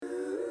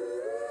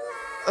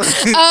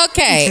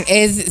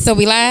Okay, so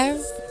we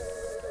live?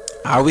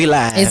 Are we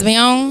live? Is we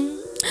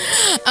on?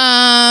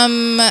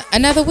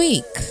 Another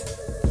week,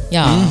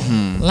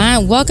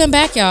 y'all. Welcome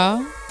back,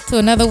 y'all, to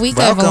another week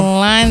of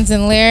Lines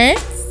and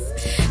Lyrics.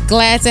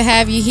 Glad to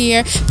have you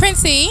here,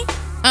 Princey.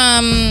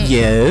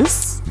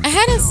 Yes. I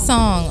had a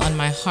song on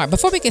my heart.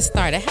 Before we get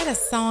started, I had a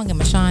song in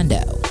my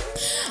shondo.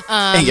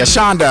 In your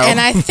shondo. And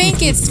I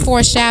think it's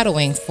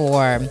foreshadowing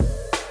for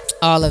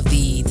all of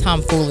the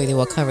tomfoolery that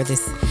we'll cover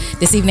this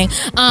evening.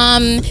 Yes.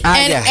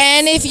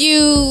 And if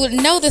you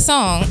know the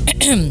song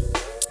and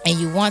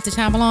you want to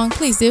chime along,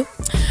 please do.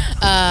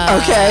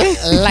 Okay.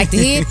 Like to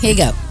hear it? Here you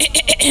go.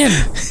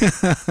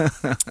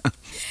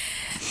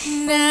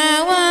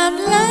 Now I'm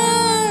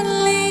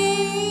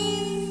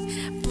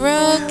lonely,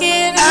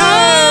 broken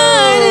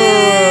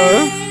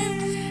hearted.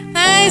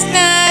 Life's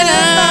not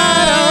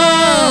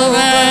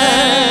over.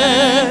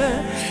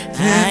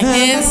 I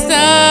can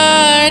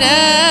start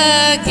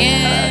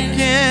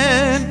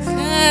again.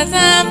 'Cause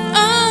I'm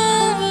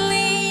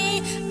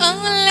only.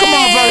 Come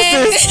on,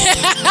 verses.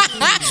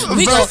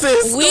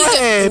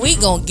 We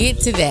gonna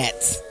get to that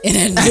in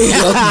a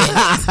little minute.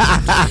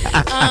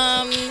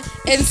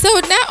 And so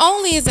not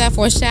only is that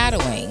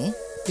foreshadowing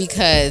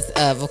because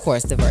of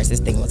course, the verses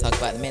thing we'll talk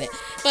about in a minute,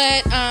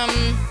 but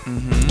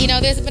you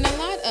know, there's been a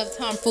lot of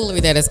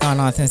tomfoolery that has gone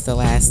on since the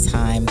last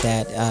time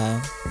that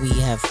we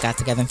have got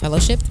together and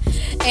fellowshipped,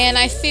 and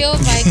I feel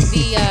like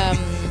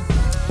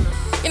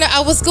you know,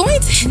 I was going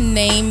to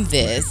name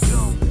this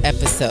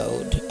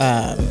episode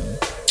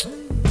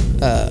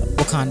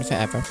Wakanda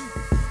Forever.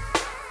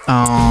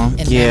 In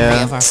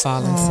memory of our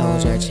fallen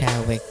soldier,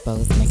 Chadwick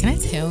Boseman. Can I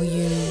tell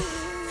you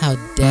how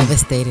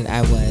devastated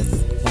I was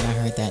when I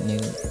heard that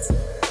news?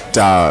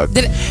 Dog.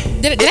 Did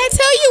I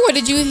tell you, or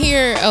did you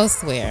hear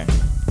elsewhere?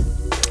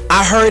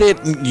 I heard it,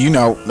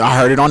 I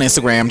heard it on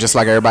Instagram just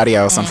like everybody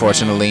else,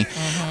 unfortunately.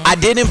 I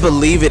didn't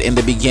believe it in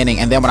the beginning,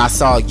 and then when I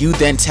saw you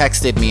then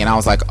texted me, and I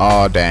was like,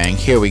 oh, dang,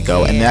 here we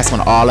go. And that's when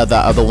all of the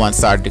other ones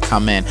started to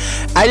come in.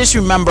 I just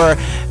remember,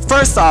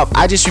 first off,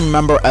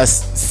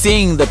 us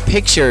seeing the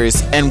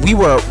pictures, and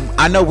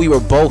I know we were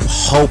both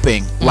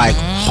hoping,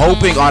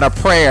 hoping on a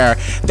prayer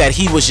that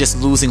he was just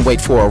losing weight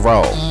for a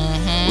role.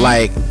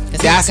 Like,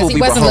 that's what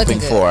we were hoping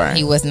for.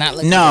 He was not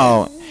looking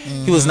good.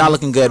 He was not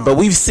looking good, but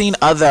we've seen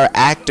other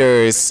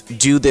actors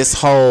do this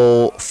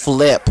whole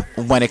flip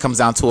when it comes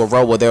down to a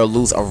role where they'll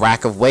lose a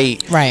rack of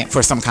weight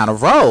for some kind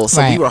of role.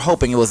 So we were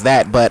hoping it was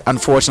that, but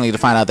unfortunately to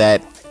find out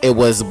that it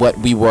was what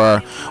we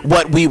were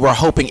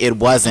hoping it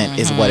wasn't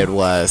is what it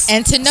was.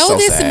 And to know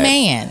this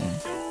man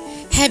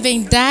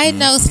having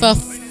diagnosed for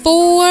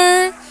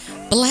 4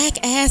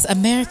 black ass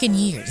American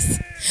years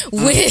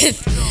with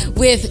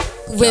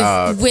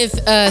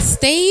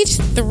stage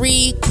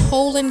 3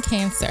 colon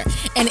cancer,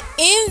 and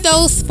in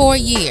those 4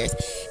 years,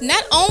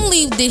 not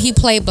only did he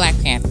play Black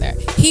Panther,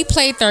 he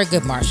played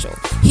Thurgood Marshall,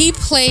 he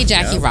played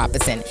Jackie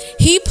Robinson,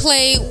 he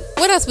played,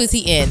 what else was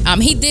he in?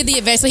 He did the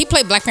Avengers. So he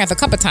played Black Panther a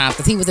couple times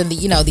because he was in the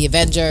the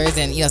Avengers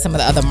and some of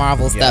the other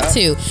Marvel stuff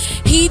too.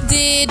 He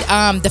did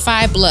the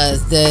Five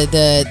Bloods,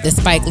 the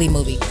Spike Lee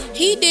movie.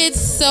 He did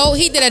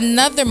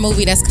another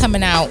movie that's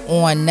coming out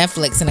on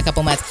Netflix in a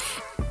couple months,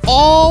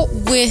 all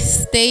with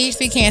stage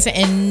 3 cancer,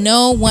 and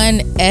no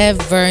one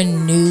ever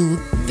knew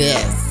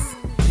this.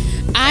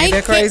 I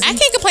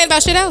can't complain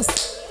about shit else.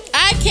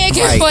 I can't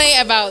complain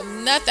about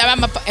nothing.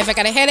 If I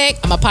got a headache,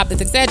 I'm gonna pop this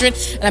Excedrin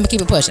and I'm gonna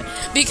keep it pushing,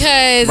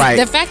 because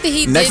the fact that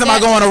he next time I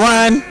go on a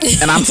run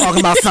and I'm talking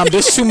about something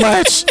this too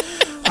much,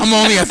 I'm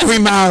only at 3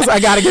 miles. I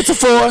gotta get to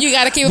 4. You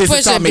gotta keep it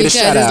pushing, because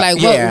it's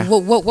like,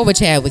 what would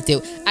Chadwick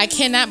do? I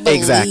cannot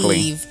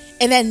believe,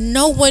 and that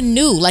no one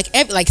knew. Like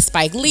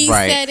Spike Lee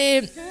said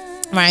it.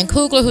 Ryan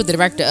Coogler, who's the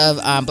director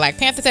of Black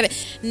Panther, said it.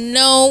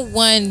 No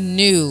one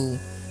knew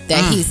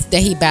that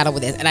he battled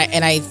with this, and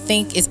I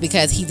think it's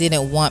because he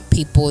didn't want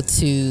people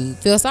to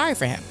feel sorry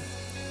for him.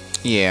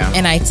 Yeah.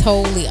 And I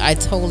totally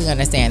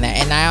understand that,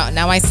 and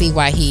now I see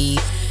why he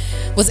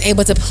was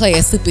able to play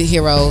a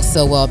superhero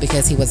so well,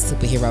 because he was a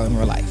superhero in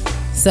real life.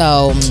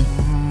 So,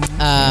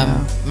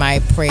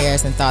 my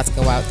prayers and thoughts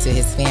go out to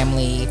his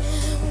family.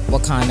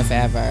 Wakanda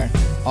forever,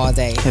 all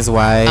day. His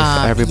wife,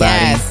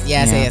 everybody.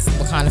 Yes.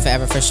 Wakanda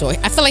forever for sure.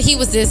 I feel like he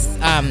was this.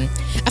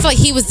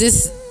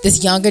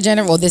 This younger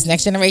generation, or this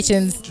next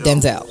generation's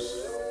Denzel.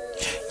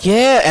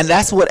 Yeah, and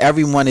that's what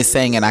everyone is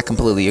saying, and I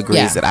completely agree.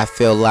 Is that I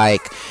feel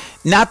like,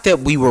 not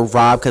that we were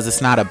robbed, because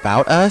it's not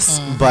about us,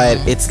 but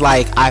it's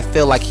like I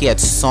feel like he had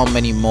so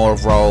many more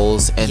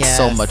roles and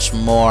so much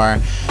more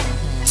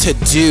to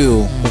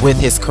do with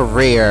his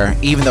career,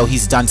 even though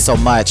he's done so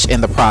much in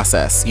the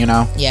process.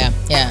 Yeah.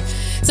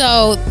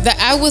 So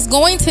I was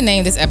going to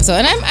name this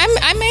episode, and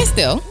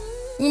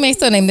we may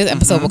still name this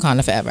episode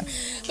Wakanda Forever.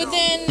 But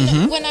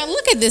then when I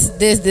look at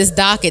this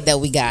docket that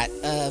we got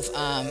of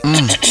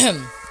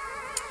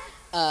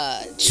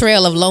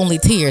trail of lonely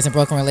tears and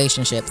broken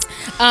relationships,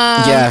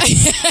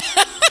 yes,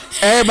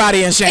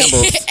 everybody in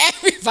shambles.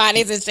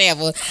 Everybody's in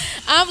shambles.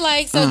 I'm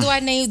like, so do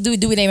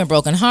we name it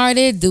Broken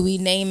Hearted? Do we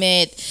name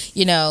it,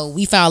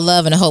 We Found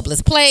Love in a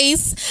Hopeless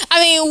Place? I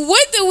mean,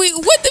 what do we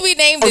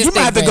name this? You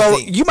might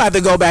have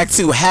to go back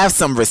to have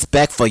some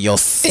respect for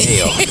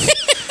yourself.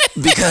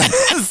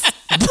 Because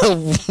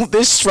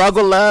this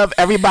struggle love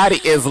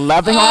everybody is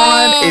loving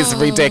on is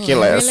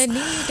ridiculous. I really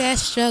need that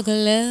struggle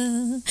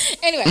love.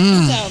 Anyway,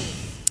 so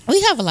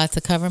we have a lot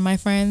to cover, my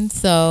friends.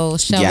 So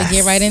shall we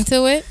get right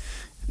into it?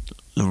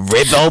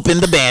 Rip open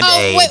the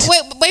Band-Aid. Wait!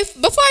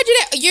 Before I do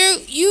that,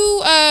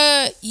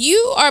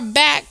 you are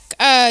back.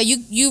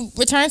 You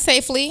returned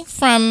safely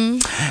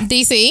from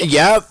DC.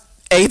 Yep.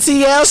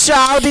 ATL,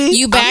 shawty.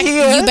 You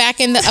back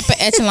in the upper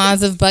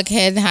echelons of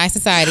Buckhead High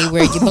Society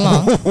where you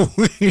belong.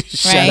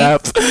 Shut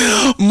up.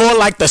 More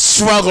like the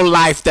struggle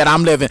life that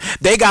I'm living.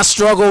 They got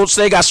struggle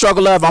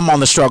love. I'm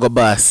on the struggle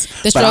bus.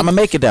 But I'm gonna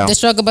make it though. The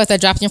struggle bus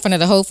that dropped you in front of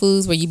the Whole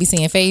Foods where you be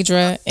seeing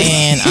Phaedra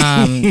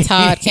and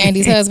Todd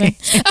Candy's husband.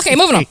 Okay,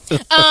 moving on.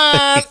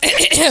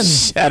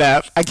 Shut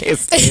up. I can't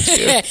stand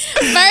you.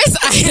 First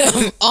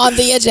item on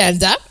the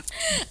agenda.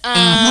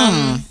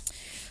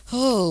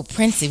 Oh,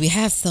 Princey, we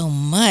have so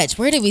much.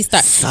 Where did we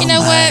start? You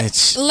know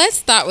what? Let's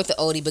start with the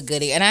oldie but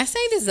goodie. And I say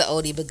this is the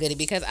oldie but goodie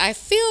because I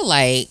feel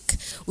like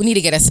we need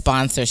to get a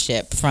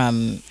sponsorship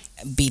from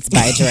Beats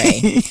by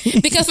Dre.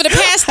 Because for the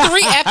past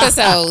 3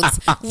 episodes,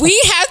 we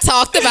have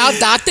talked about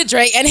Dr.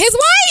 Dre and his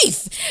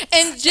wife.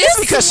 And just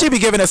because she be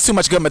giving us too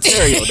much good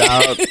material,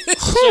 dog.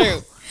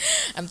 True.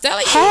 I'm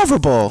telling you.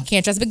 Horrible.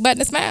 Can't trust a big butt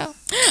and a smile.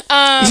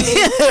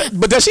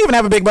 But does she even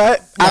have a big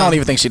butt? No, I don't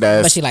even think she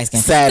does. But she likes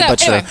skin. Sad, but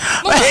true.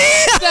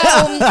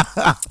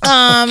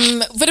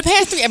 For the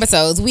past 3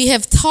 episodes, we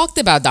have talked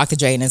about Dr.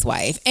 Dre and his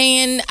wife.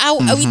 And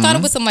we thought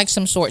it was some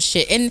short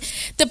shit. And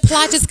the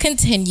plot just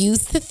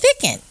continues to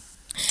thicken.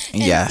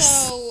 And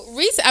yes. So,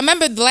 I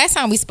remember the last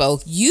time we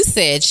spoke, you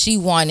said she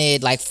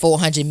wanted like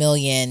 $400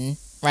 million,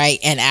 right?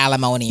 And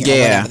alimony or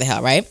whatever the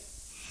hell, right?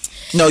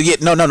 No,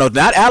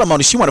 not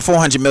alimony. She wanted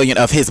 $400 million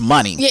of his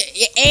money. Yeah,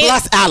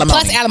 plus alimony.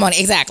 Plus alimony,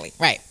 exactly.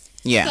 Right.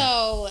 Yeah.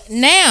 So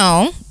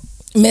now,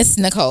 Miss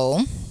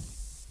Nicole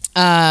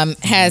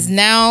has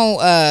now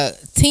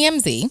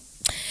TMZ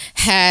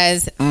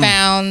has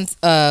found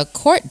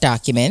court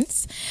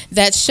documents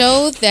that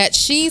show that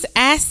she's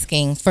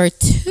asking for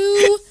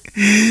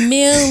 $2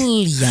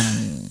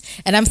 million.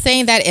 And I'm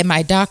saying that in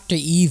my Dr.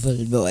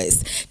 Evil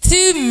voice.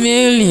 $2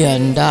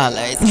 million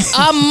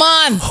a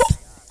month.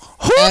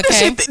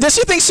 Does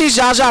she think she's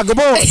Zsa Zsa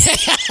Gabor?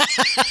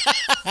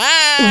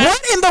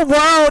 What in the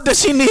world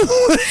does she need?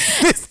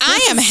 I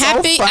am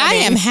happy. So I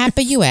am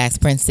happy you asked,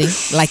 Princey.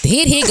 Like the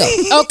hit, here go.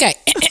 Okay.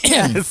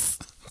 Yes.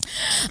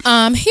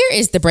 Here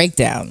is the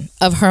breakdown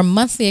of her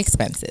monthly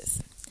expenses.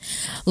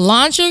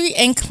 Laundry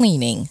and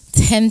cleaning,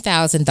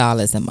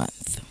 $10,000 a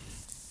month.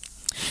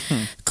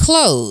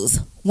 Clothes,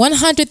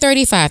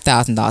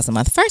 $135,000 a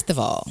month. First of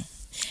all,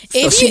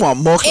 she want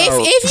more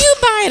clothes. If you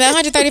buying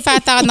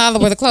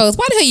 $135,000 worth of clothes,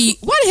 why the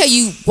hell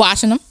you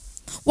washing them?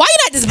 Why you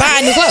not just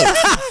buying new clothes?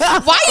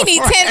 Why you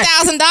need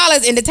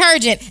 $10,000 in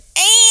detergent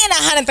and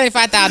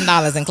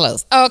 $135,000 in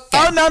clothes? Okay.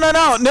 Oh no!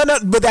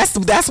 But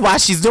that's why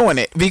she's doing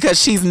it, because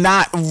she's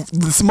not.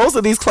 Most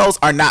of these clothes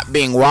are not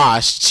being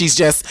washed. These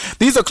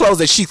are clothes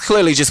that she's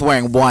clearly just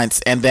wearing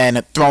once and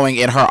then throwing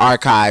in her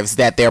archives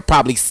that they're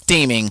probably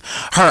steaming.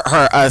 Her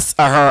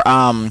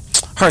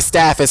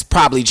staff is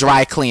probably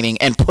dry cleaning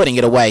and putting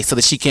it away so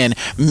that she can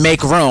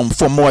make room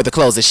for more of the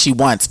clothes that she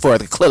wants for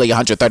clearly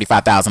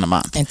 $135,000 a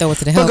month. And throw it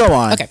to the help. But go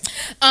on. Okay.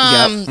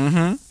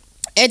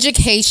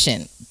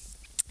 Education,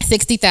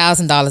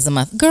 $60,000 a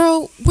month.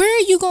 Girl, where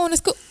are you going to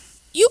school?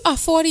 You are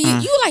 40.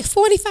 You like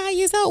 45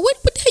 years old. What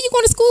the hell are you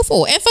going to school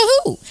for? And for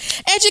who?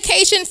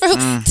 Education for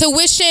who?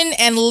 Tuition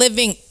and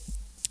living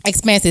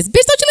expenses.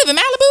 Bitch, don't you live in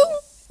Malibu?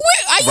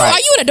 Where are you? Right. Are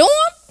you in a dorm?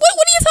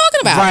 What are you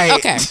talking about? Right.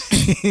 Okay.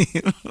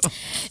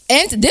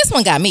 And this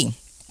one got me.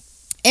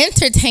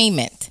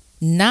 Entertainment,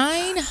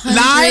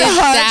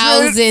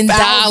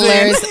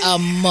 $900,000 a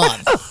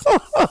month.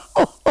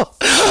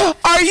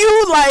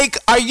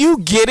 Are you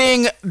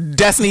getting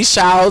Destiny's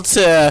Child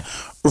to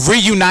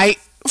reunite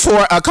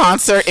for a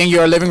concert in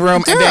your living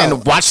room, girl, and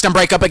then watch them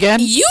break up again?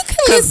 You can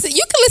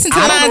listen to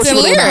lines and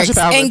lyrics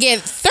and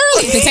get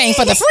thoroughly entertained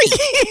for the free.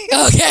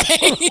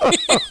 Okay.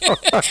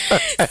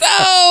 So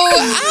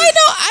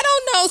I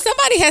don't know.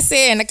 Somebody has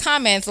said in the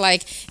comments,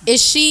 like,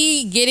 is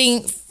she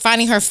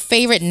finding her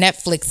favorite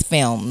Netflix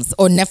films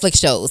or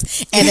Netflix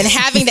shows and then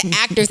having the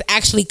actors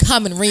actually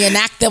come and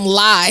reenact them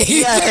live?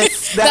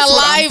 Yes, the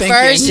live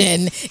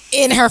version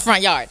in her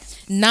front yard.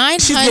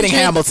 She's getting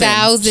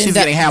Hamilton. She's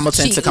getting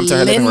Hamilton to come to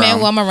her living room.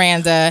 Lin-Manuel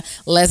Miranda,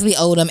 Leslie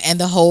Odom, and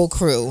the whole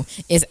crew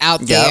is out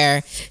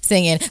there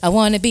singing, I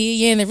want to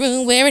be in the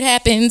room where it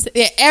happens. Tap,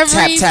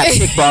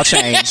 kickball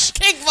change.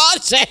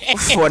 Kickball change.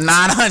 For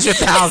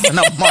 $900,000 a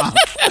month.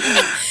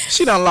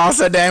 She done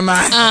lost her damn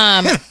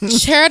mind.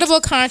 Charitable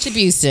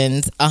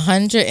contributions,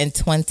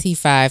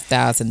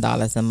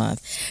 $125,000 a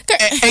month.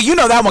 And you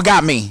know that one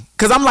got me.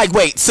 Because I'm like,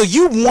 wait, so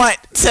you want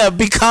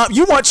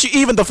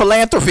even the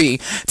philanthropy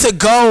to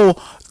go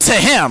to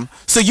him.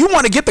 So you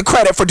want to get the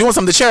credit for doing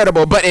something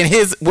charitable, but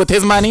with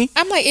his money?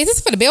 I'm like, is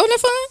this for the building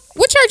fund?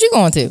 What church you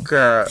going to?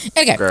 Girl.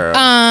 Okay. Girl.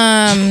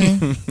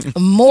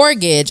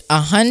 Mortgage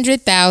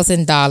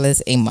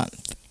 $100,000 a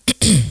month.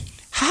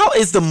 How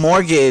is the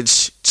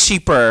mortgage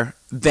cheaper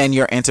than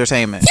your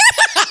entertainment?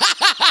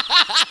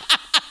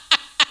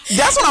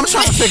 That's what I'm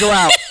trying to figure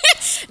out.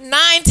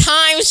 9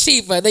 times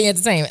cheaper than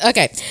entertainment.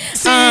 Okay.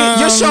 See,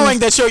 you're showing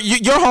that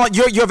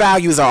your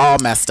values are all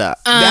messed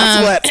up.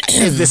 That's what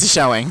this is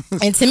showing.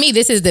 And to me,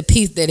 this is the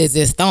piece that is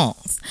his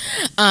thongs.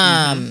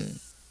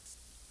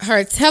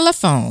 Her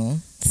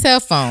telephone, cell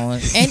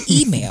phone, and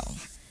email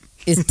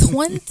is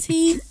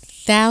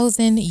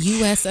 20,000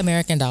 US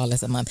American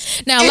dollars a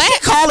month. Now, is she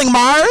calling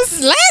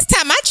Mars? Last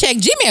time I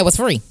checked, Gmail was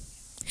free.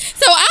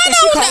 So I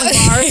don't know.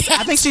 Mars?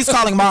 I think she's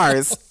calling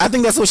Mars. I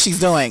think that's what she's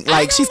doing.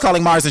 Like, she's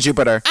calling Mars and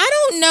Jupiter. I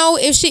don't know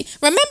if she...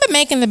 Remember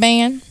Making the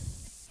Band?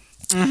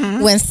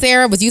 When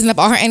Sarah was using up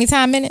all her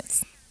anytime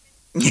minutes?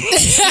 Talking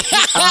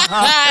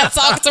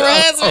to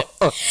her husband.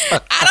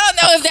 I don't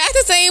know if that's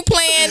the same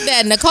plan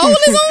that Nicole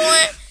is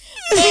on.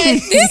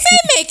 And this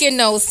ain't making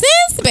no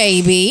sense,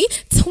 baby.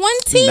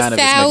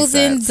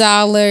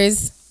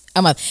 $20,000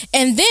 a month.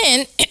 And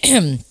then...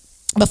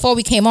 Before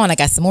we came on, I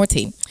got some more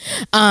tea.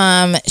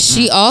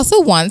 She also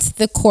wants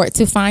the court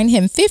to fine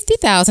him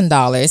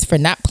 $50,000 for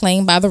not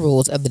playing by the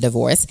rules of the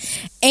divorce.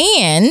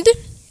 And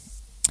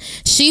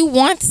she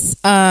wants,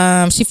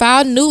 she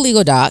filed new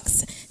legal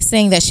docs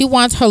saying that she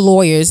wants her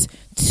lawyers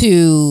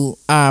to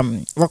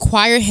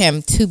require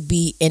him to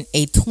be in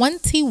a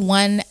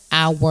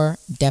 21-hour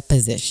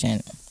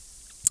deposition.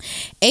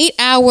 8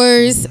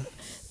 hours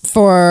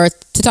to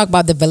talk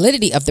about the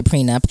validity of the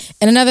prenup,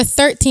 and another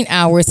 13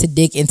 hours to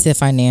dig into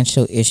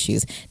financial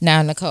issues.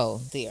 Now,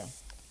 Nicole, dear,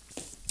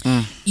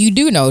 you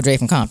do know Dre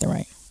from Compton,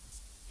 right?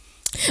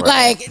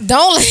 Like,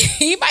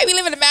 he might be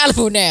living in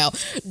Malibu now.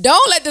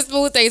 Don't let the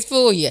smooth things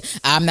fool you.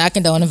 I'm not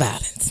condoning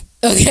violence.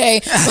 Okay,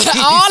 but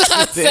all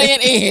I'm saying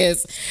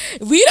is,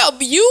 you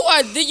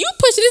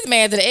pushing this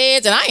man to the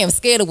edge, and I am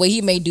scared of what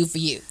he may do to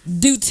you.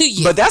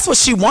 But that's what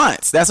she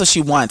wants. I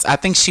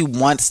think she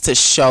wants to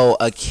show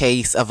a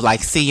case of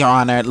like, see, Your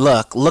Honor,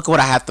 look what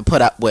I have to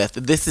put up with.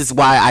 This is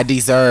why I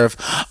deserve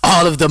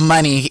all of the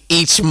money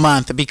each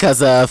month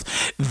because of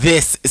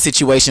this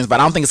situation. But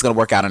I don't think it's going to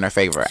work out in her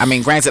favor. I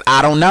mean, granted,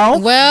 I don't know.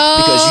 Well,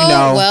 because these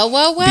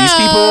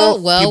people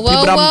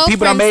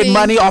done made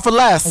money off of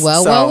less.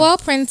 Well,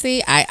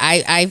 Princey,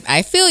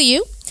 I feel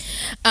you.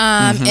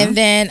 And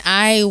then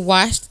I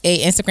watched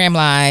a Instagram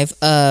live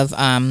of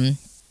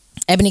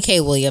Ebony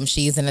K. Williams.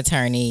 She's an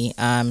attorney.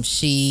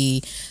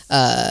 She's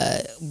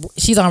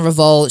on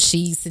Revolt. She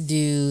used to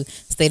do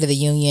State of the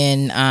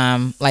Union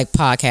like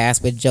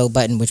podcast with Joe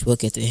Budden, which we'll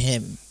get to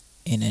him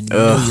in a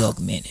New York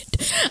minute.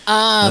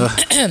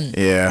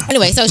 Yeah.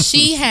 Anyway, so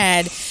she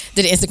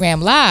did an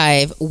Instagram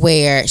live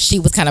where she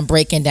was kind of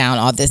breaking down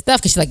all this stuff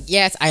because she's like,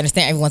 yes, I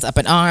understand everyone's up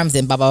in arms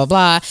and blah, blah,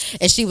 blah, blah.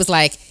 And she was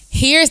like,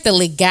 here's the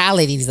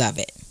legalities of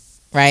it,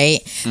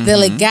 right? The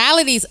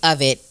legalities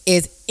of it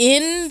is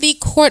in the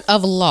court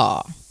of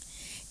law.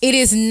 It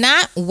is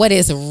not what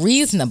is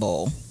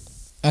reasonable,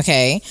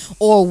 okay,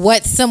 or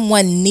what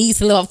someone needs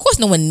to live. Of course,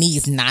 no one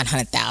needs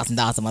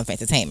 $900,000 a month for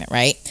entertainment,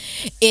 right?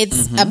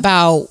 It's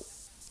about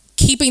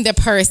keeping the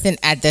person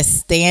at the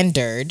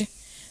standard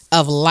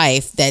of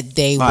life that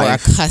they were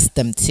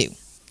accustomed to.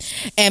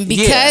 And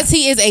because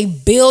he is a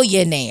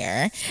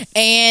billionaire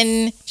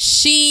and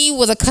she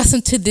was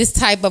accustomed to this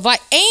type of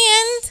life,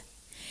 and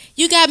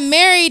you got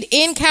married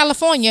in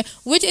California,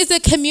 which is a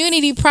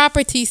community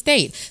property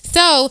state.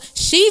 So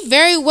she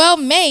very well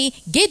may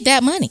get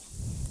that money.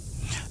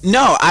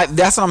 No,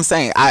 that's what I'm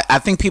saying. I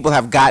think people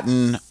have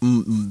gotten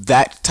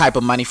that type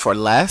of money for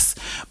less.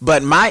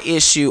 But my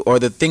issue, or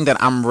the thing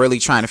that I'm really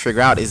trying to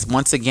figure out, is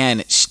once again,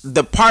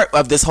 the part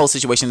of this whole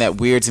situation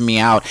that weirds me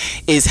out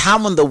is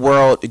how in the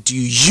world do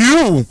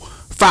you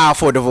file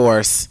for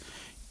divorce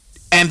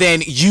and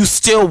then you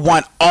still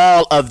want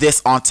all of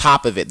this on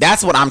top of it?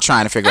 That's what I'm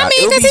trying to figure out.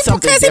 I mean, because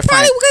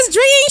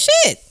Dre ain't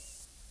shit.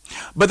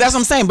 But that's what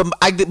I'm saying.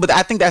 But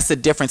I think that's the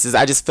difference. Is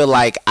I just feel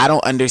like I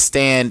don't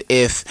understand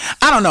if,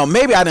 I don't know,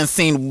 maybe I didn't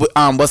seen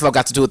What's Love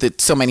Got to Do with It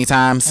so many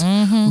times.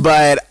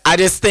 But I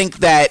just think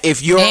that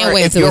if your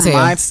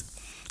mind's,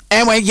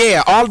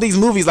 anyway, all of these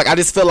movies, like, I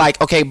just feel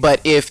like, okay,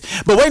 but Waiting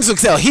to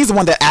Exhale, he's the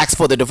one that asked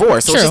for the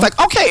divorce. So it's just like,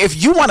 okay,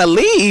 if you want to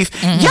leave,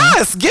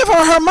 yes, give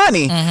her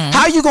money.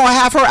 How are you going to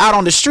have her out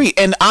on the street?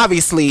 And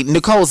obviously,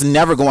 Nicole's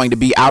never going to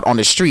be out on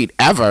the street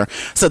ever.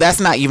 So that's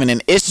not even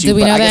an issue. Do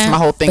we know I that? guess my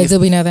whole thing do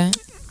we know that?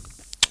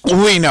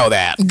 We know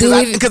that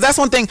because that's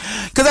one thing.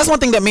 Because that's one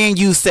thing that me and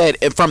you said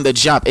from the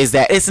jump, is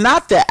that it's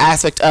not the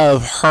aspect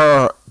of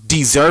her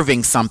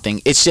deserving something.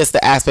 It's just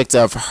the aspect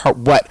of her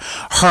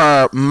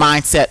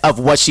mindset of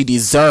what she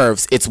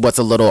deserves. It's what's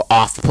a little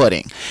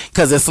off-putting,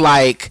 because it's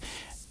like.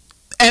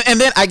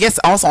 And then I guess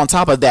also on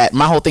top of that,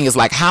 my whole thing is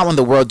like, how in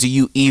the world do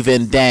you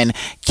even then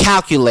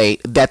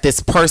calculate that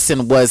this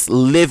person was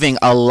living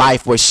a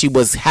life where she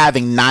was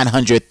having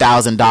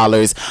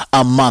 $900,000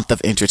 a month of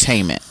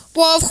entertainment?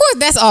 Well, of course,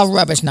 that's all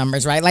rubbish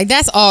numbers, right? Like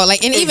that's all.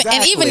 Like, and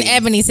even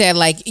Ebony said,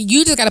 like,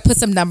 you just got to put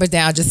some numbers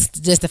down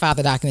just to file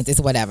the documents.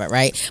 It's whatever,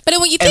 right? But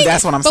then when you think,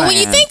 that's what I'm saying. When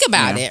you think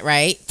about it,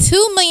 right,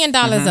 $2 million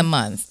a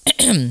month.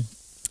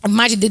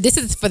 Mind you, this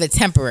is for the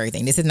temporary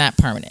thing. This is not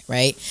permanent,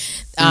 right?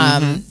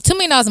 $2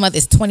 million a month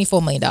is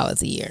 $24 million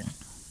a year.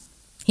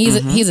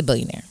 He's a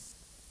billionaire.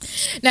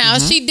 Now,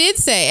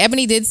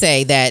 Ebony did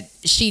say that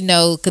she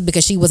knows,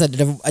 because she was a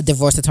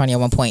divorce attorney at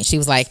one point. She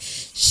was like,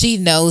 she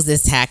knows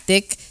this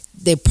tactic.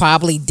 They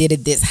probably did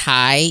it this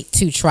high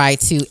to try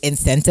to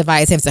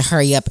incentivize him to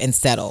hurry up and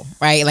settle,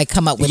 right? Like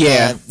come up with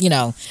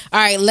all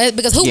right,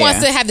 because who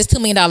wants to have this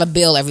 $2 million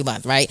bill every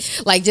month, right?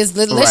 Like let's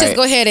just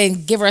go ahead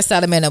and give her a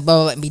settlement and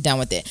blah, blah, and be done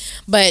with it.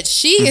 But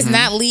she is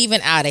not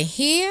leaving out of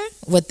here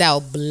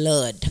without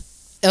blood.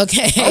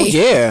 Okay. Oh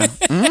yeah.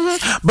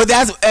 But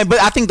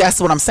I think that's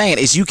what I'm saying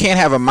is you can't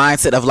have a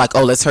mindset of like,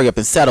 oh, let's hurry up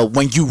and settle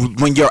when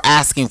you're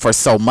asking for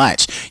so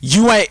much.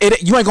 You ain't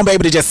gonna be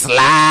able to just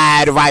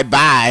slide right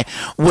by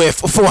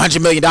with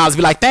 $400 million.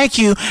 Be like, thank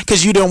you,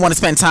 because you didn't want to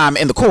spend time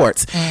in the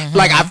courts.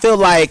 Like I feel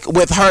like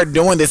with her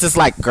doing this, it's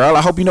like, girl,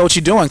 I hope you know what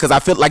you're doing, because I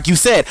feel like you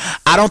said,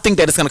 I don't think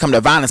that it's gonna come to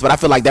violence, but I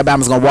feel like that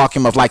Bama's gonna walk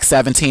him with like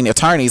 17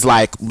 attorneys.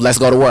 Like, let's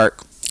go to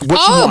work.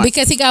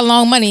 Because he got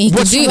long money, he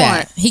can do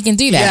that. He can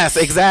do that. Yes,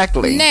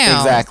 exactly.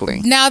 Now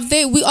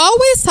we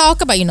always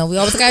talk about, we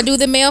always got to do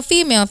the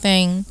male-female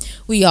thing.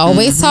 We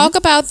always talk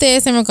about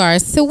this in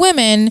regards to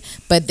women,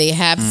 but they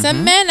have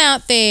some men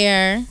out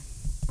there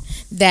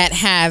that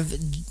have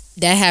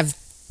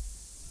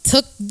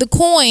took the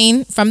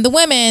coin from the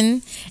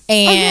women.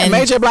 And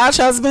Mary J. Blige's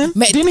husband,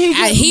 didn't he?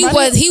 He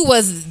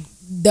was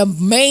the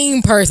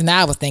main person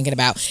I was thinking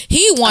about.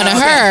 He wanted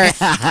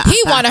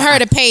her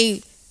to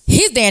pay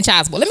his damn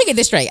child support. Let me get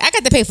this straight. I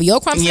got to pay for your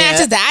crumb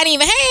snatches that I didn't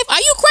even have. Are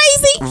you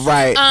crazy?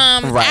 Right.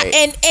 Right.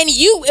 And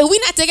we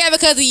not together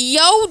because of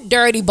your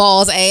dirty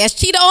balls ass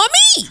cheated on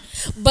me.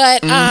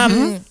 But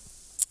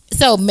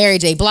so Mary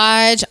J.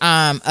 Blige,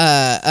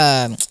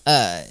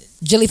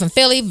 Jilly from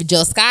Philly,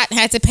 Jill Scott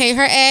had to pay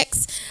her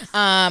ex.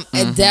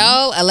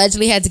 Adele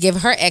allegedly had to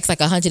give her ex like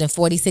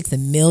 $146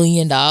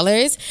 million.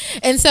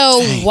 And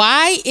so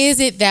why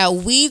is it that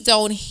we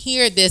don't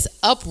hear this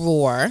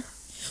uproar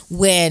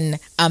when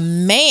a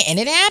man, and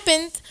it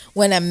happens,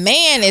 when a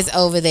man is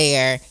over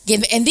there,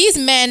 and these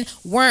men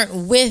weren't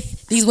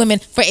with these women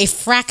for a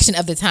fraction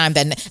of the time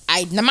that,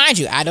 now mind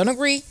you, I don't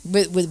agree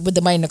with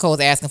the money Nicole's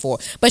asking for,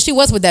 but she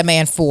was with that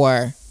man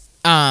for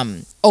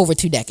over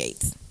 2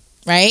 decades,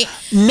 right?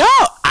 No,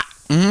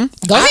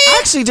 Go ahead. I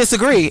actually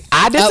disagree.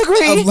 I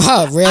disagree.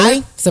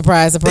 Really?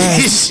 Surprise.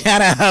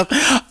 Shut up.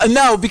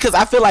 No, because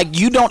I feel like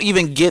you don't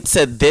even get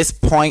to this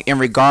point in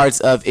regards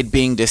of it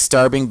being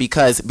disturbing,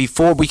 because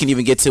before we can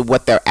even get to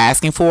what they're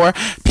asking for,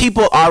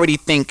 people already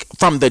think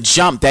from the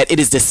jump that it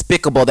is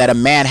despicable that a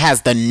man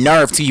has the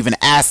nerve to even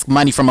ask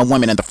money from a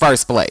woman in the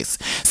first place.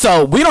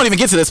 So we don't even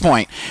get to this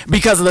point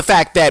because of the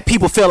fact that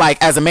people feel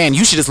like as a man,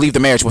 you should just leave the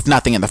marriage with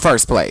nothing in the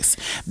first place.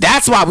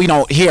 That's why we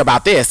don't hear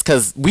about this,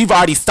 because we've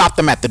already stopped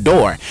them at the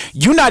door.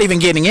 You're not even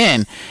getting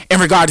in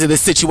regard to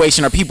this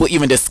situation, or people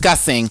even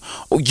discussing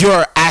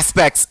your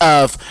aspects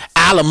of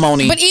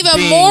alimony. But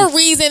even more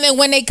reason that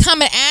when they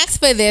come and ask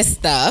for this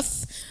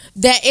stuff,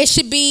 that it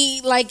should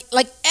be like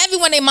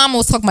everyone, their mama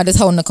was talking about this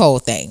whole Nicole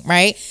thing,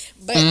 right?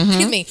 But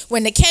excuse me,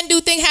 when the can do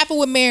thing happened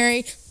with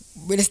Mary,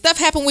 when the stuff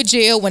happened with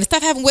Jill, when the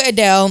stuff happened with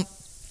Adele,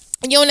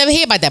 you don't never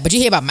hear about that, but you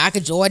hear about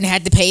Michael Jordan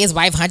had to pay his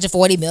wife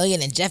 $140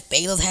 million, and Jeff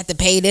Bezos had to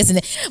pay this and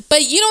that.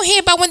 But you don't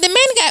hear about when the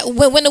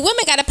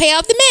women got to pay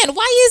out the men.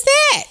 Why is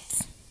that?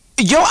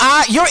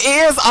 Your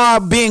ears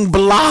are being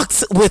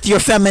blocked with your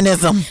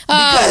feminism,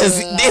 because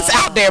it's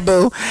out there,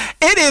 boo.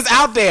 It is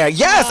out there.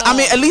 Yes, I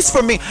mean, at least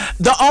for me,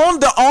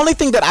 the only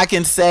thing that I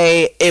can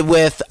say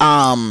with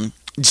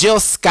Jill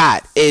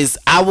Scott is,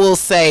 I will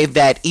say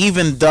that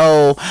even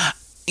though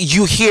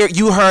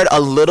you heard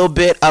a little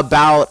bit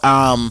about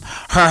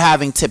her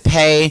having to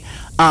pay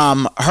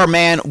her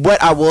man,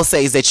 what I will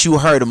say is that you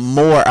heard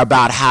more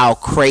about how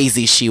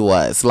crazy she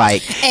was.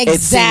 Like,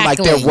 it seemed like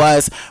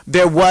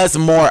there was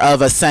more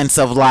of a sense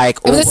of like,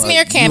 it was a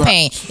smear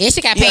campaign.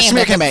 She got paid,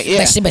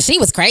 but she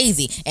was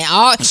crazy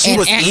she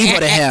was evil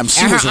to him.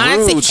 She was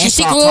rude.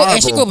 She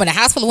grew up in a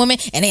house full of women,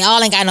 and they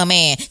all ain't got no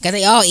man because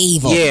they all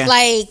evil. Yeah.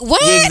 Like,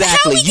 what? Yeah,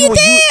 exactly. How we get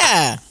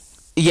there?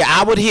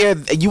 Yeah,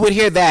 you would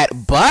hear that,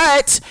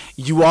 but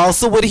you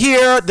also would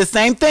hear the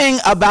same thing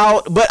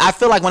about, but I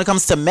feel like when it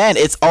comes to men,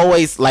 it's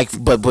always like,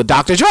 but with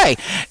Dr. Dre,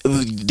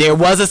 there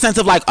was a sense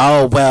of like,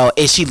 oh, well,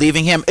 is she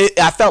leaving him?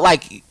 I felt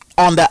like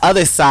on the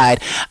other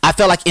side, I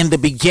felt like in the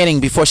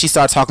beginning, before she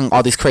started talking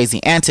all these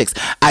crazy antics,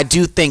 I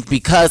do think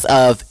because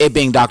of it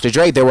being Dr.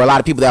 Dre, there were a lot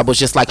of people that was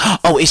just like,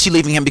 oh, is she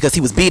leaving him because he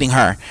was beating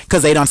her?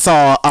 Because they done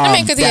saw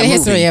because he had a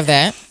history of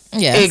that.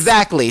 Yes.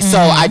 Exactly. So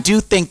I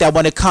do think that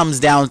when it comes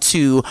down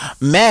to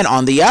men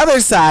on the other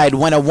side,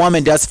 when a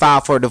woman does file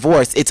for a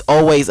divorce, it's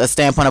always a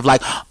standpoint of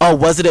like, oh,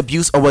 was it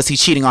abuse or was he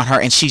cheating on her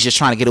and she's just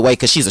trying to get away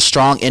because she's a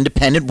strong,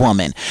 independent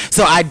woman.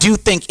 So I do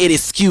think it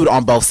is skewed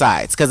on both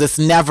sides because it's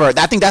never.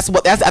 I think that's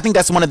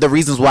one of the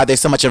reasons why there's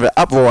so much of an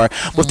uproar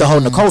with the whole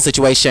Nicole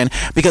situation,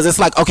 because it's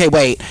like, okay,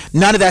 wait,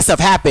 none of that stuff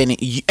happened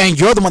and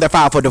you're the one that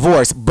filed for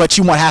divorce, but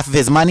you want half of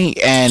his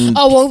money. And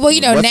well,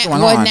 you know,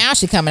 now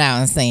she's coming out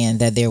and saying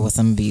that there was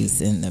some abuse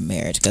in the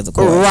marriage because of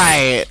course,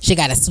 right, she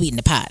got to sweeten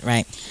the pot,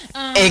 right?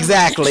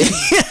 Exactly.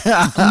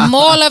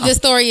 Moral of the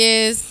story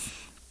is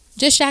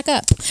just shack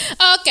up.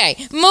 Okay,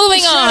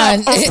 moving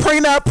on.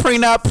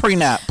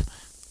 Prenup.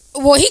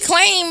 Well, he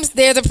claims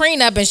there's a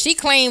prenup, and she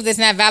claims it's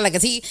not valid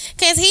because he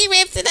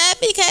ripped it up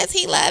because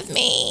he loved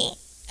me.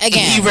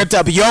 Again, he ripped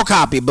up your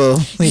copy, boo.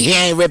 He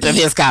ain't ripped up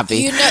his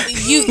copy.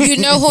 You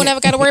know who never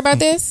got to worry about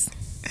this?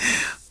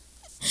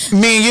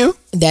 Me and you.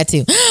 That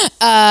too.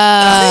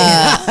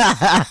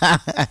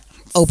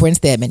 Oprah and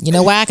Stedman. You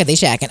know why? Because they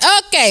shacking.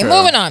 Okay,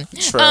 moving on.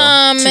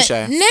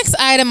 Next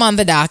item on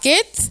the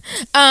docket.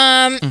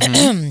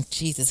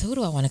 Jesus, who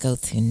do I want to go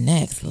to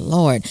next?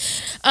 Lord.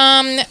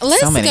 Let's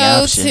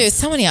go to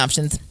so many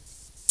options.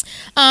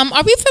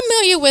 Are we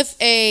familiar with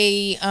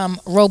a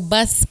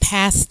robust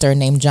pastor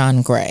named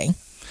John Gray?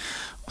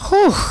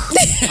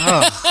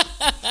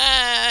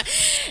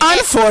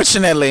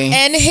 Unfortunately.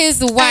 And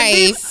his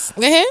wife.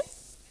 Go ahead.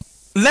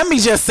 Let me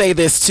just say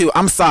this too.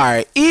 I'm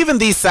sorry. Even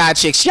these side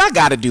chicks, y'all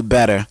got to do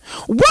better.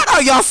 What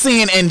are y'all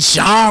seeing in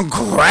John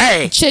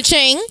Gray?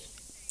 Cha-ching.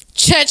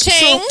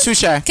 Cha-ching.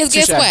 Touche. Because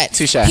guess what?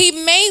 Touche. He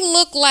may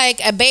look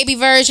like a baby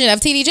version of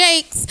TD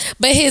Jakes,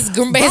 but his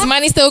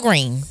money's still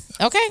green.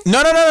 Okay.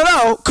 No.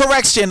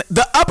 Correction.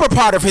 The upper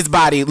part of his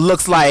body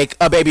looks like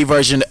a baby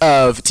version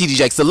of TD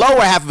Jakes. The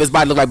lower half of his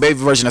body looks like a baby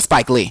version of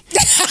Spike Lee,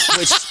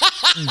 which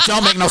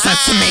don't make no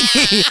sense to me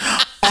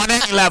on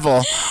any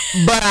level.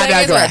 But I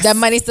digress. That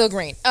money's still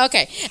green.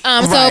 Okay. So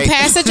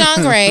Pastor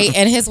John Gray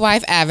and his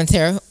wife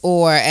Aventer,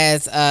 or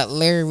as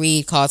Larry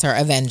Reed calls her,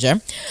 Avenger.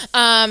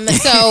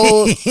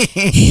 So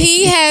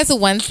he has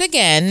once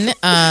again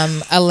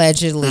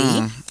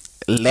allegedly.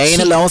 Laying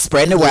it low,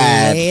 spreading it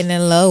wide. Laying it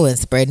low and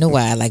spreading it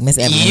wide, like Miss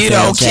Evans. You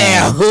don't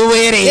care who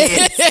it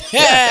is.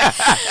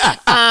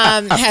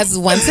 Has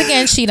once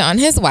again cheated on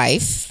his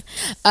wife,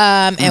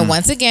 and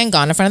once again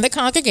gone in front of the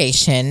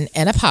congregation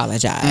and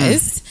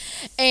apologized.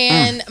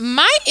 And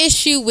my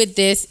issue with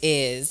this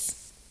is,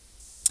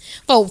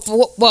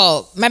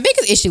 my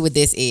biggest issue with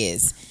this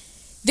is,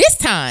 this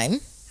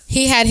time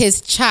he had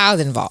his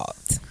child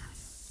involved.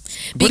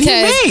 What do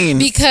you mean?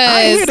 Because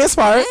I hear this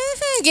part.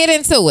 Get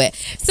into it.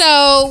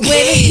 So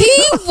when he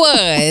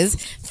was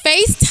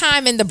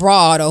FaceTiming the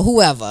broad or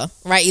whoever,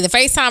 right? Either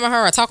FaceTiming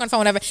her or talking on the phone,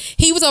 whatever.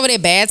 He was over there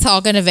bad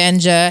talking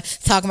Avenger,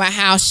 talking about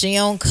how she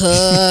don't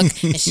cook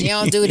and she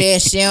don't do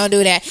this, she don't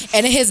do that.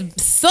 And his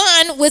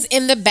son was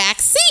in the back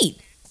seat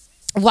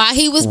while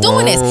he was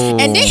doing this.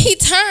 And then he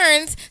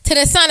turns to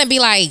the son and be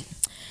like,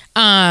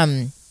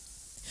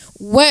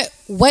 what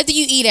do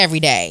you eat every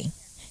day?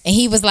 And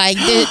he was like,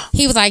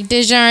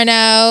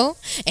 DiGiorno.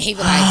 And he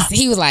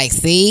was like,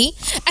 see?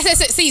 I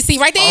said, see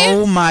right there?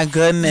 Oh my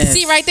goodness.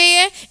 See right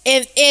there?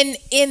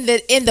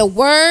 In the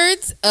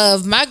words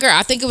of my girl,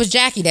 I think it was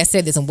Jackie that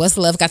said this, and what's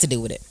love got to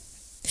do with it?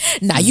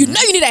 Now you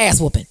know you need an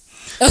ass whooping.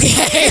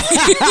 Okay.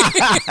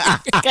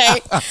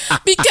 Okay.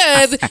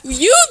 Because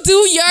you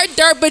do your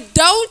dirt, but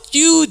don't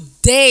you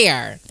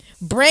dare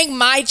bring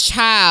my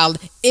child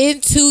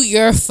into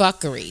your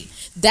fuckery.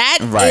 That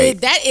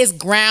is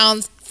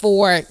grounds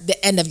for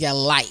the end of your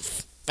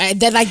life. Right?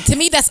 That, like, to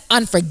me, that's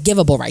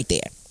unforgivable right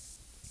there.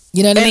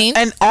 You know what I mean?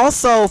 And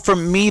also, for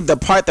me, the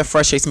part that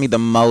frustrates me the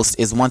most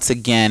is, once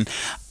again,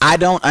 I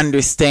don't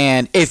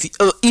understand if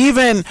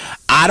even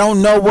I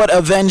don't know what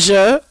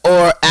Avenger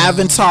or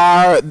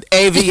Avatar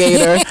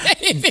Aviator,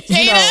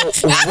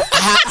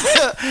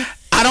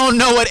 I don't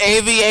know what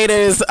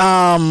Aviator's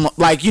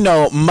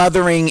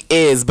mothering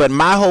is, but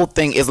my whole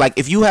thing is, like,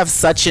 if you have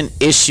such an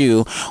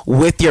issue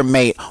with your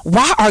mate,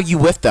 why are you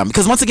with them?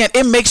 Because once again,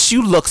 it makes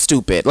you look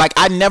stupid. Like,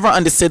 I never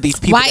understood these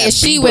people. Why is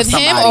she with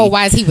him, or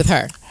why is he with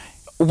her?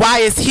 Why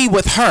is he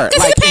with her?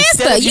 Because like, he's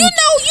a pastor. You know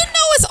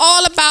it's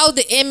all about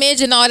the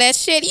image and all that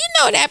shit. You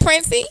know that,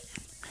 Princey.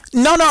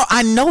 No,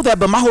 I know that,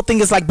 but my whole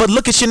thing is like, but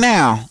look at you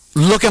now,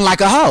 looking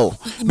like a hoe.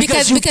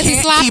 Because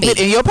he's sloppy. Keep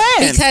it in your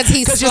pants. Because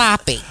he's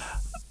sloppy.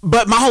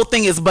 But my whole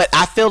thing is, but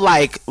I feel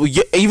like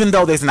even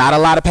though there's not a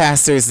lot of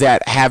pastors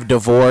that have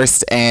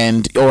divorced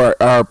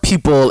or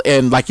people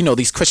in, like, you know,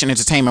 these Christian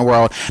entertainment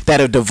world that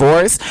are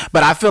divorced,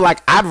 but I feel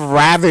like I'd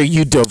rather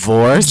you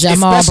divorce.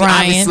 Jamal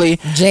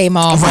Bryant.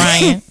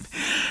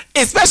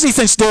 Especially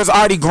since there's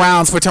already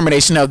grounds for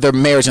termination of the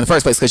marriage in the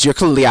first place, because you're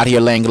clearly out here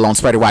laying alone,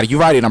 spread it wide.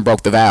 You've already done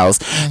broke the vows.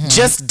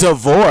 Just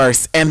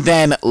divorce and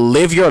then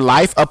live your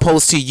life,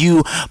 opposed to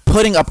you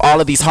putting up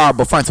all of these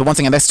horrible fronts. But once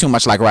again, that's too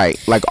much like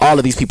all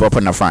of these people are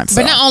putting up fronts.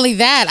 But not only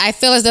that, I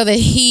feel as though that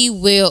he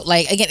will,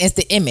 like, again, it's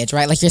the image,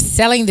 right? Like, you're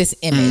selling this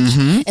image.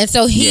 And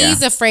so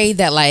he's afraid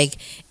that, like,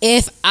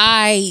 if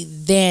I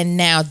then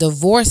now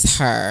divorce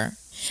her,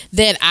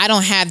 then I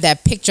don't have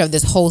that picture of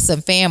this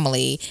wholesome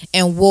family,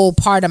 and will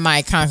part of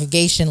my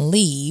congregation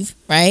leave,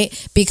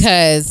 right?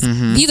 Because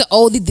these are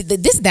old,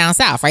 this is down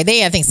south, right?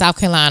 They, I think, South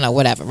Carolina or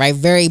whatever, right?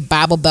 Very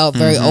Bible Belt,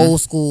 very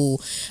old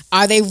school.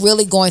 Are they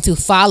really going to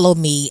follow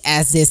me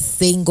as this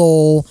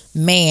single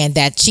man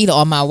that cheated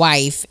on my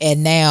wife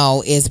and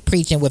now is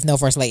preaching with no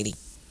first lady?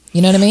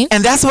 You know what I mean?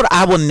 And that's what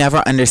I will never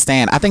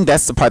understand. I think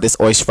that's the part that's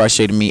always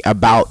frustrated me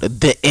about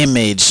the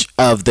image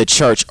of the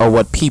church, or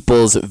what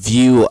people's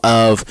view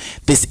of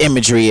this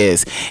imagery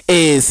is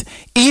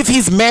if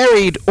he's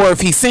married or if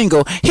he's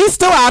single, he's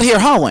still out here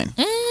hoeing.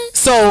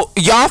 So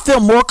y'all feel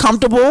more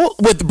comfortable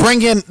with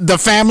bringing the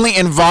family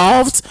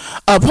involved,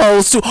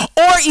 opposed to,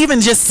 or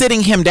even just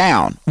sitting him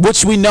down,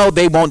 which we know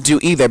they won't do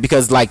either,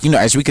 because, like, you know,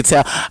 as we could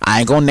tell, I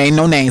ain't gonna name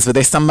no names, but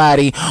there's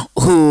somebody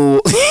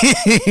who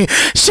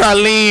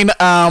Charlene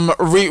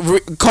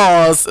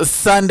calls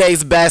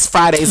Sunday's best,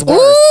 Friday's worst.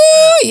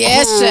 Ooh,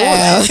 yes,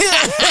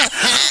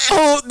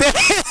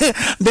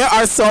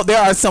 there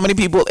are so many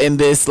people in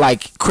this,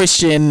 like,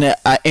 Christian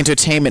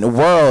entertainment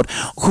world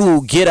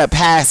who get a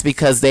pass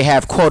because they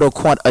have quote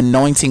unquote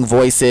anointing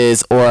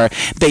voices, or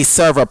they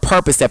serve a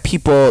purpose that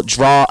people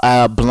draw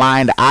a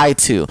blind eye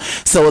to.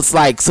 So it's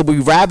like, so we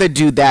rather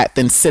do that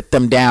than sit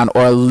them down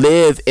or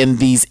live in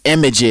these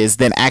images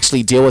than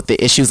actually deal with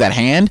the issues at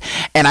hand.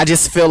 And I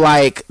just feel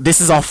like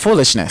this is all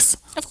foolishness.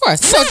 Of course.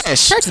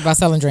 Church is about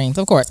selling dreams,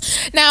 of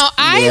course. Now,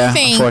 I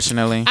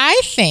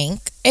think,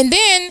 and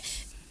then,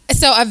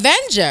 so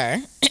Avenger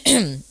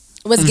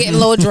was getting a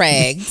little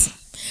dragged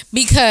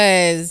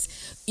because,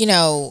 you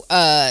know,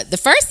 the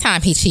first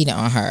time he cheated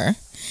on her,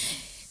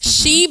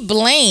 she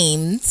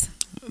blamed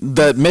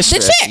the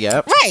mistress. The chick.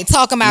 Yep. Right.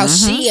 Talking about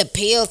she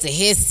appealed to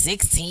his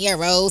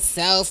 16-year-old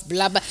self,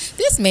 blah, blah.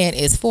 This man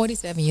is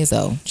 47 years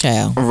old,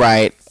 child.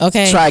 Right.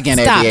 Okay. Try again,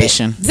 Stop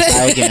aviation.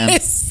 Try again.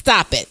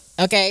 Stop it.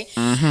 Okay.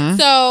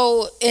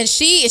 So, and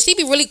she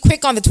be really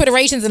quick on the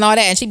Twitterations and all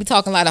that, and she be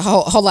talking a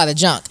whole lot of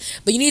junk.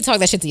 But you need to talk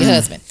that shit to your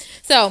husband.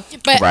 So,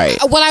 but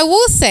what I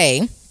will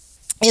say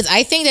is,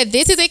 I think that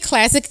this is a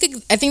classic.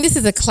 I think this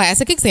is a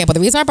classic example. The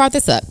reason I brought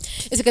this up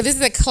is because this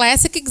is a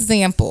classic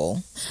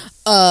example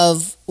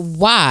of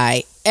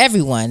why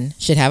everyone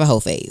should have a hoe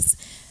phase.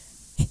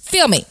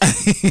 Feel me.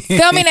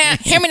 Feel me now.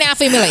 Hear me now.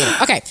 Feel me later.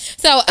 Okay.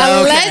 So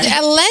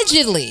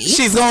allegedly,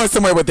 she's going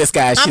somewhere with this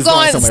guy. I'm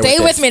going. Stay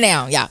with me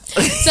now. Yeah.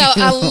 So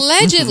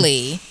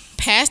allegedly,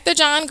 Pastor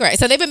John Gray.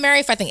 So they've been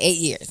married for, I think, 8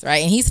 years,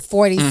 right? And he's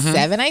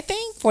 47, I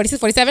think, 46,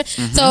 47.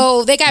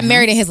 So they got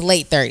married in his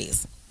late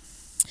 30s.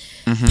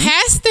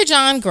 Pastor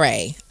John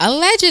Gray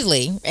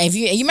allegedly, if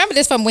you remember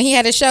this from when he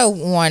had a show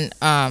on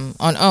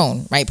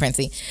OWN, right,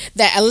 Princey?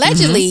 That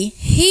allegedly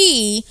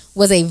he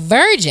was a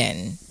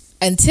virgin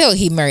until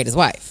he married his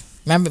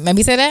wife. Remember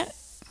he said that?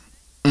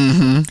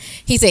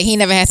 He said he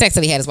never had sex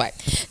until he had his wife.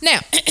 Now,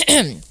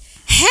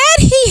 had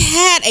he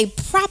had a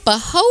proper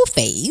hoe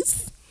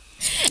phase,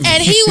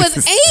 and he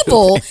was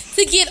able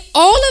to get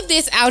all of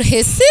this out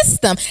his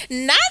system,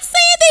 not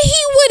saying that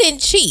he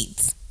wouldn't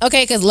cheat,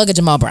 okay, because look at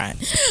Jamal Bryant,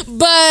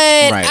 but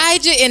I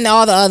just, and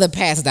all the other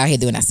pastors out here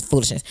doing that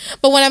foolishness.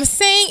 But what I'm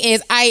saying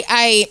is,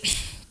 I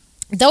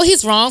though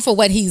he's wrong for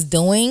what he's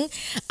doing,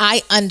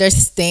 I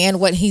understand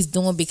what he's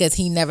doing because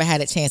he never had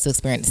a chance to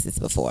experience this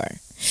before.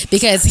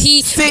 Because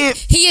he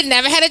had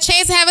never had a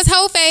chance to have his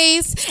hoe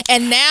phase,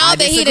 and now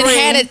that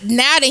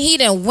he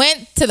done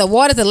went to the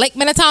waters of Lake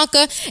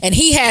Minnetonka, and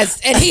he has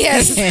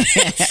tasted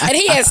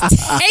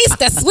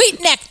the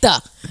sweet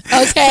nectar,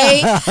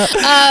 okay,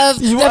 of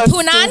the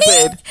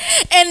punani,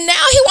 and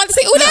now he wants to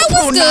say, "Oh, that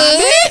was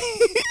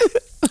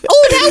good."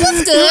 Oh, that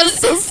was good.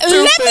 So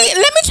let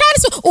me try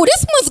this one. Oh,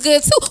 this one's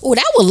good too. Oh,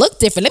 that will look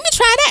different. Let me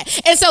try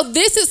that. And so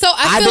this is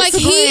I feel like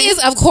he is.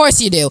 Of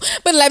course you do.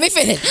 But let me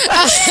finish.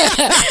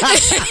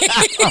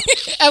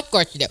 Of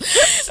course you do.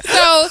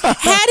 So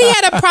had he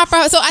had a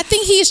proper, so I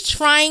think he's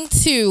trying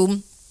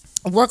to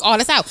work all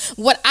this out.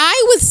 What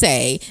I would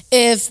say,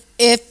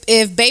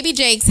 if Baby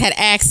Jakes had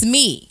asked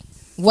me,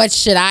 what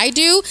should I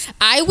do?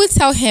 I would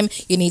tell him,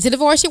 you need to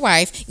divorce your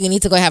wife. You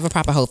need to go have a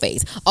proper hoe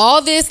phase.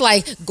 All this,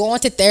 like,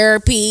 going to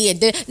therapy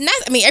and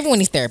everyone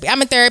needs therapy.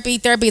 I'm in therapy.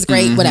 Therapy is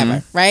great,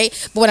 whatever, right?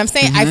 But what I'm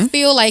saying, I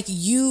feel like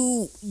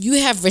you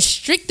have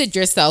restricted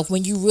yourself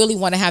when you really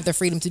want to have the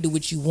freedom to do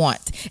what you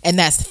want, and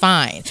that's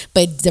fine.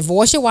 But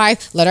divorce your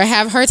wife. Let her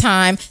have her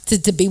time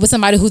to be with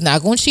somebody who's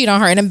not going to cheat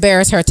on her and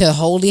embarrass her to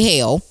holy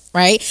hell.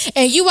 Right,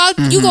 and you go out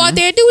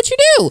there and do what you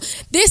do.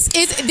 This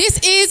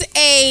is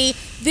a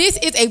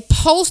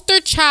poster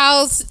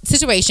child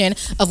situation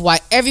of why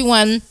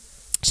everyone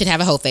should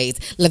have a hoe phase.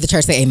 Let the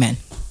church say amen.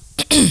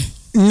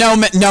 No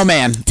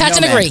man. Touch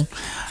and agree.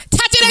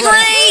 Touch and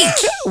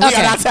disagree. We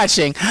are not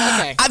touching.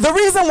 Okay. The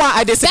reason why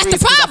I disagree.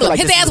 That's the problem. Like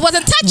his ass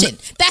wasn't touching.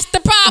 That's the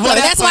problem.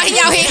 That's why he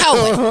out here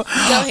hoeing. Go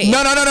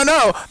ahead.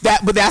 No.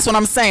 But that's what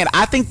I'm saying.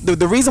 I think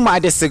the reason why I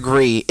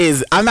disagree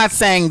is I'm not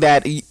saying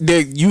that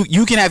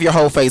you can have your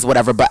whole face,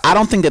 whatever, but I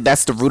don't think that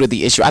that's the root of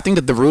the issue. I think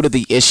that the root of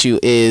the issue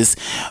is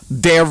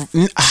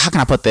how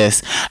can I put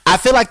this? I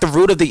feel like the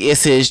root of the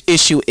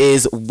issue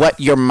is what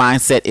your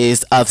mindset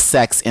is of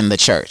sex in the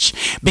church.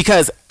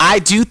 Because I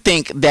do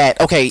think that,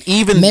 okay,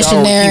 even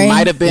though he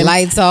might have been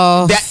lights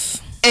off.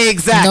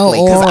 Exactly.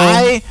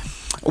 Because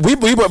we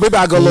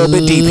about to go a little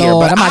bit deep here,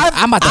 but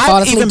I'm about to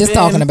fall asleep just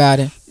talking about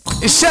it.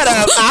 Shut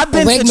up. I've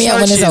been Wake to me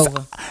churches. up when it's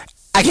over.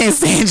 I can't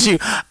stand you.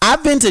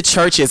 I've been to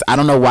churches. I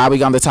don't know why we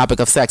got on the topic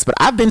of sex, but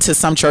I've been to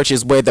some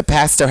churches where the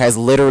pastor has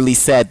literally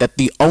said that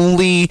the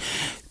only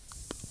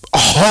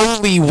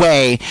holy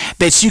way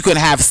that you can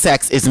have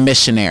sex is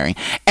missionary.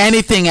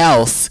 Anything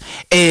else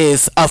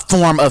is a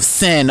form of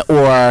sin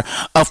or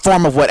a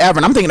form of whatever.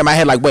 And I'm thinking in my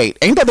head like, wait,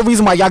 ain't that the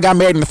reason why y'all got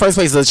married in the first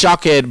place, is that y'all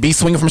could be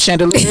swinging from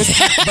chandeliers?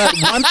 But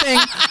one thing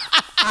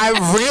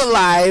I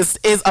realized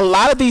is a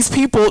lot of these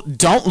people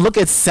don't look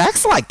at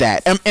sex like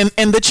that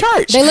in the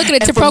church. They look at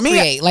it to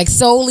procreate, like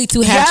solely to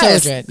have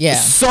children. Yeah,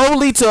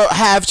 solely to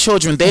have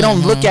children. They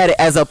don't look at it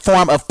as a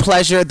form of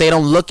pleasure. They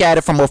don't look at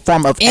it from a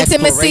form of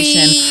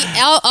intimacy,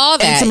 all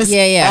that.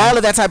 Intimacy, all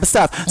of that type of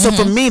stuff. So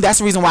for me, that's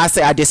the reason why I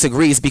say I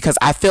disagree, is because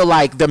I feel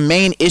like the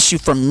main issue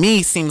for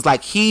me seems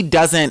like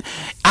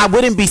I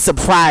wouldn't be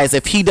surprised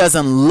if he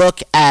doesn't look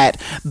at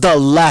the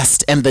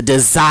lust and the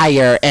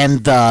desire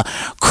and the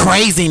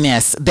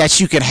craziness that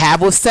you can have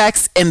with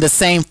sex in the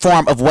same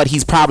form of what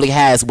he's probably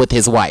has with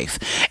his wife.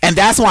 And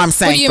that's why I'm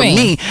saying for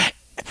me,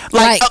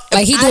 like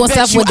he doing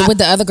stuff with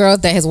the other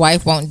girls that his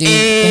wife won't do.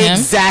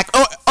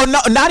 Exactly. Or no,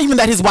 not even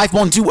that his wife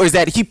won't do, or is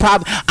that he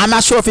probably, I'm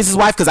not sure if it's his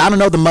wife, because I don't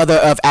know the mother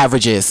of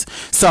Averages,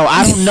 so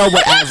I don't know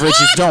what Average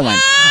is doing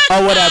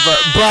or whatever.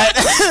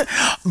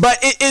 But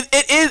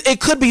it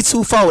could be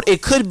twofold.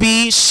 It could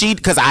be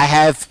because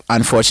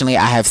unfortunately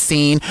I have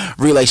seen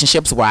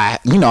relationships where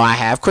I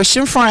have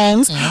Christian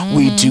friends.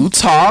 We do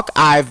talk.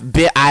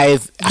 Those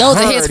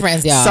are his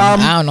friends, y'all. I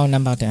don't know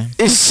nothing about them.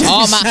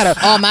 All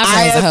my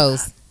friends are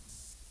hoes.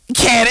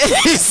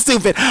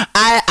 Stupid.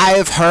 I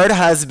have heard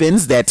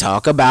husbands that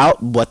talk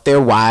about what their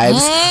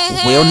wives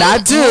will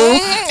not do.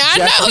 I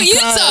know who you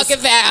talk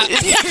about.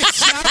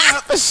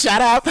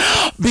 Shut up.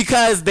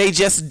 Because they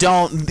just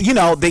don't,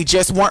 they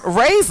just weren't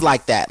raised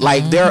like that.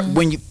 Like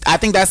I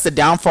think that's the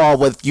downfall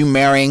with you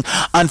marrying,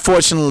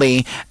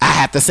 unfortunately, I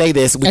have to say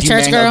this, with you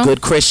marrying a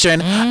good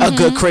Christian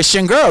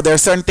girl. There are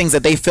certain things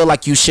that they feel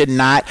like you should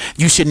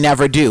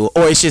never do,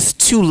 or it's just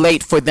too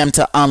late for them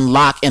to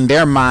unlock in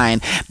their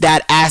mind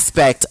that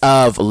aspect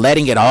of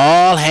letting it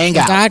all hang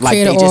out. God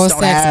created oral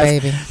sex,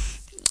 baby.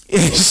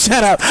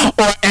 Shut up.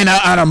 And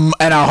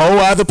a whole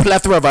other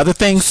plethora of other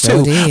things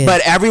too.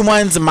 But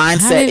everyone's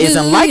mindset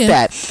isn't like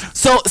that.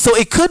 So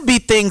it could be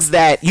things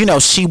that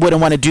she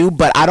wouldn't want to do,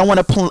 but I don't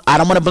want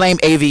to blame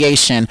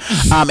aviation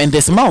in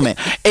this moment.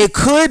 It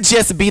could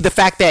just be the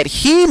fact that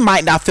he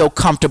might not feel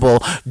comfortable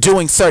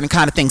doing certain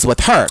kind of things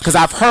with her, because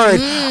I've heard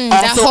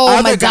that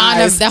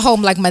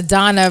whole like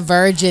Madonna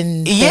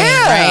virgin thing,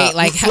 right?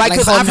 Like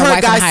because I've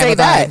heard guys say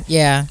that.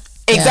 Yeah.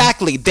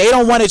 Exactly. They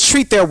don't want to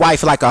treat their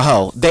wife like a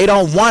hoe. They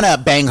don't want to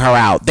bang her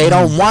out. They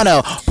don't want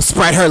to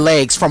spread her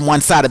legs from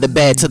one side of the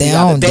bed to the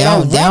other. They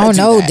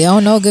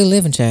don't know good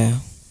living, child.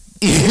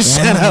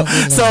 Shut up.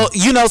 So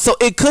so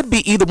it could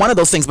be either one of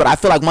those things, but I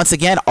feel like once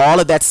again all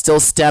of that still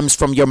stems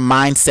from your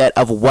mindset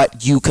of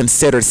what you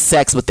consider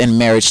sex within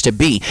marriage to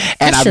be.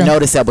 And I've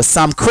noticed that with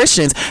some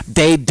Christians,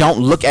 they don't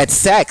look at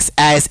sex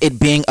as it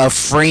being a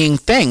freeing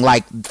thing.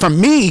 Like for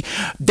me,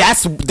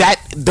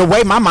 the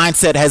way my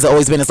mindset has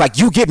always been is like,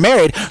 you get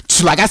married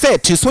to, like I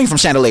said, to swing from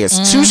chandeliers,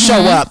 to show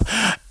up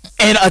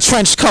in a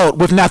trench coat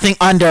with nothing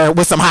under,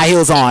 with some high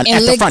heels on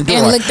at the front door.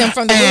 And lick them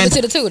from the Hoover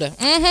to the Tudor.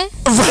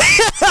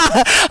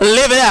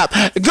 Live it up.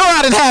 Go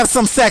out and have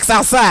some sex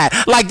outside.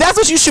 Like, that's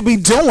what you should be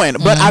doing.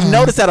 But I've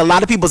noticed that a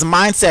lot of people's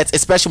mindsets,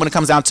 especially when it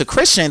comes down to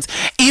Christians,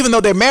 even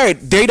though they're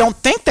married, they don't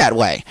think that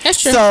way.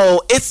 That's true.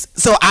 So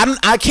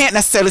I can't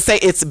necessarily say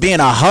it's being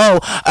a hoe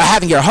or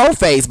having your hoe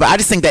phase, but I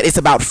just think that it's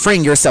about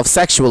freeing yourself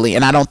sexually.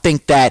 And I don't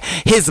think that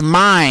his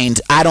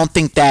mind, I don't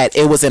think that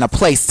it was in a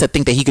place to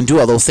think that he can do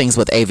all those things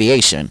with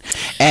aviation.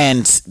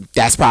 And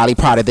that's probably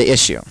part of the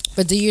issue.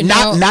 But do you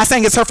know? Not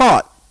saying it's her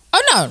fault.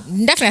 Oh no,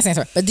 definitely not saying it's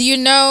her. But do you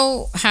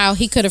know how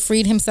he could have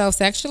freed himself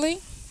sexually?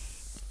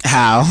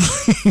 How?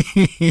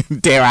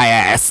 Dare I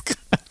ask?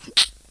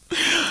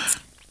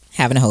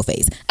 Having a whole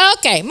phase.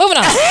 Okay, moving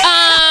on.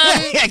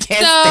 I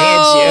can't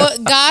stand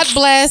you. God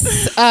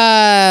bless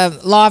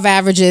Law of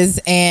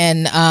Averages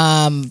and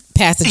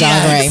Pastor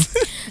John Gray.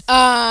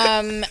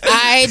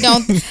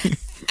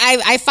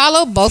 I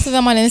follow both of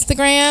them on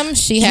Instagram.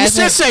 She has.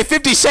 You should say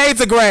 50 Shades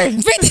of Grey.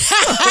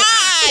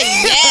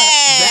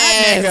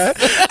 Yes.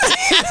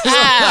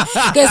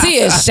 Because he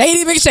is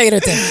Shady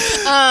McShaderton.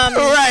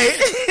 Right.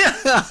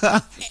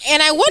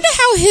 And I wonder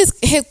how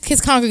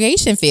his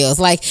congregation feels.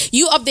 Like,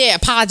 you up there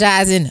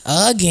apologizing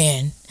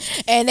again,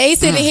 and they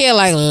sitting here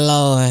like,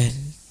 Lord,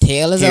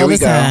 tale is old as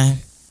time.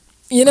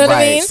 You know what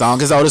I mean?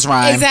 Song is old as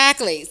rhyme.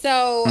 Exactly.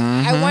 So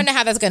I wonder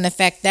how that's going to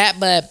affect that.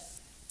 But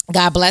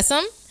God bless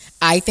him.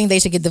 I think they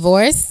should get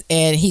divorced,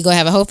 and he go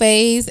have a whole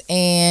phase,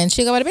 and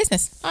she go out of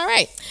business. All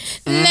right.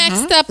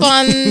 Next up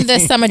on the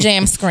Summer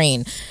Jam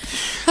screen.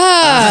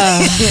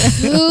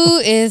 Who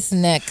is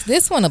next?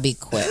 This one will be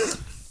quick.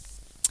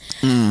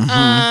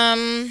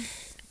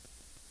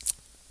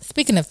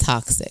 Speaking of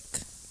toxic.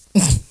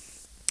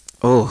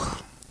 Oh.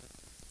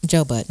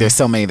 Joe Budden. There's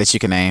so many that you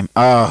can name.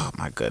 Oh,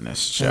 my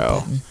goodness,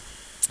 Joe.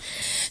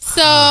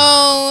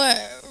 So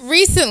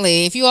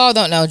recently, if you all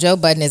don't know, Joe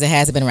Budden is a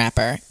has-been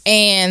rapper,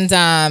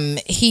 and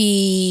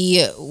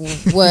he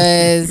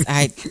was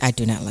I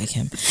do not like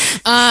him.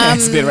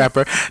 Has-been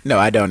rapper? No,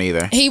 I don't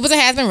either. He was a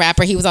has-been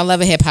rapper. He was on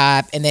Love and Hip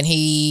Hop, and then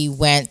he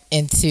went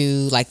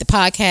into like the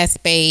podcast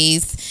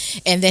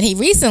space, and then he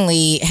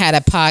recently had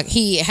a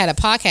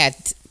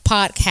podcast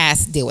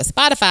deal with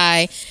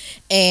Spotify,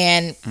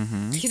 and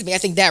I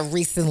think that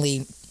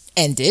recently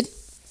ended,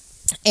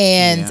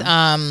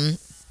 and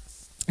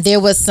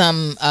there was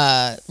some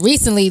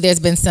recently there's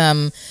been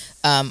some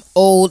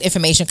old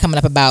information coming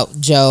up about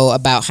Joe,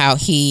 about how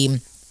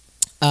he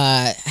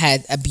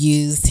had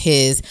abused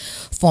his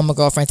former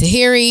girlfriend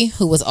Tahiri,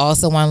 who was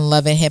also on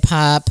Love and Hip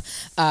Hop,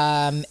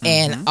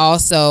 and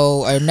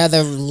also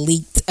another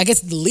leaked. I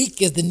guess the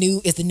leak is the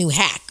new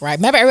hack, right?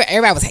 Remember,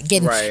 everybody was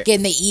getting their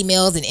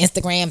emails and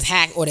Instagrams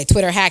hacked or their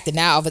Twitter hacked, and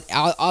now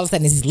all of a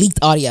sudden it's leaked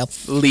audio.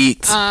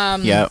 Leaked.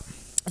 Yep.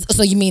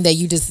 So you mean that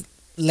you just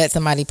let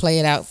somebody play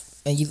it out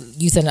and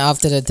you send it off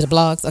to the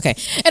blogs? Okay.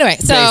 Anyway,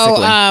 so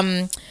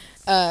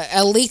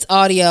a leaked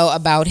audio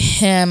about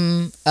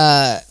him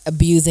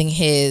abusing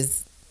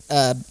his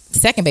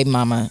second baby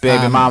mama,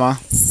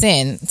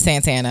 Sin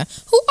Santana,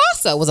 who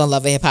also was on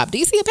Love and Hip Hop. Do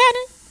you see a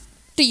pattern?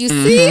 Do you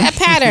see a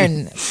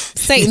pattern,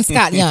 Satan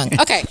Scott Young?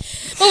 Okay,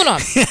 moving on.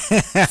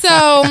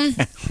 So,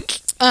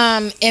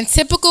 in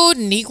typical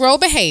Negro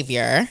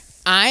behavior,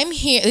 I'm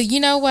here. You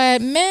know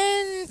what,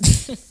 men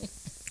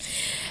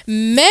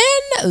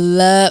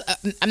love.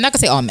 I'm not gonna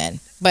say all men,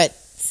 but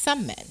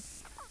some men.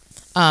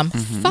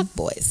 Fuck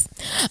boys.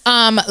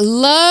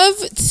 Love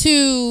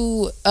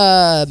to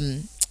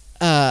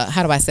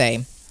how do I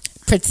say?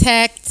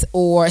 Protect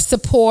or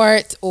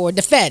support or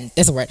defend.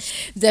 That's a word.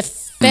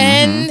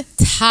 Defend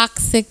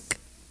toxic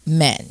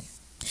men.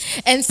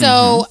 And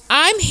so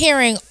I'm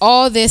hearing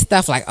all this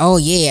stuff like, oh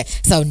yeah,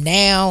 so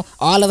now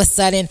all of a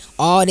sudden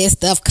all this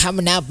stuff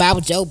coming out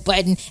about Joe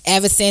Budden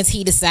ever since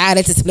he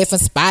decided to split from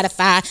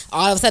Spotify,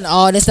 all of a sudden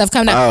all this stuff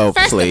coming out.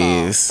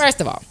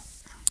 First of all,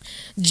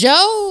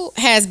 Joe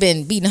has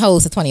been beating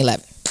hoes since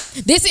 2011.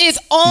 This is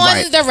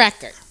on the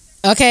record.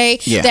 Okay,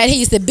 that he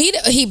used to beat.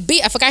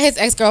 I forgot his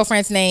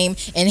ex-girlfriend's name,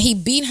 and he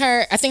beat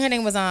her. I think her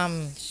name was I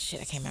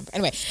can't remember.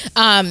 Anyway,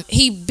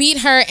 he beat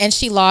her, and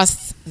she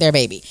lost their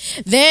baby.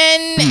 Then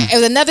it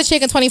was another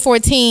chick in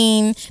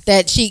 2014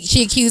 that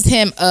she accused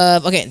him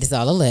of. Okay, this is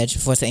all alleged.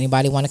 Before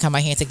anybody want to come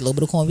out here and take a little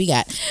bit of coin we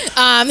got.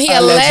 He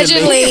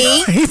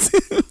allegedly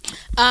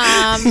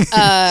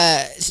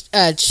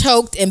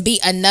choked and beat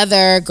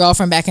another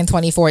girlfriend back in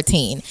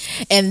 2014,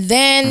 and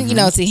then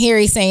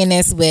Tahiri saying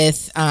this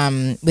with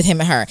him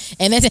and her,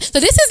 and then so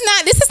this is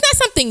not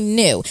something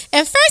new.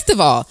 And first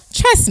of all,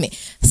 trust me,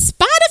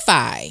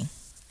 Spotify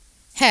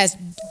has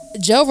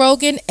Joe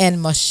Rogan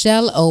and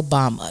Michelle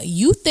Obama.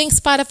 You think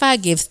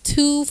Spotify gives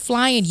two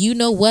flying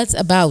what's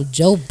about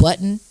Joe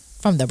Budden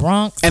from the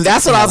Bronx? And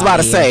that's what I was about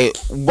to say.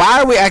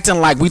 Why are we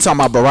acting like we talking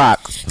about Barack?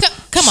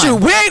 Come on. Shoot,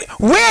 we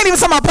ain't even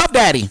talking about Puff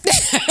Daddy.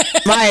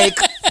 Like,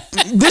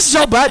 this is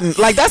Joe Budden.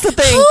 Like, that's the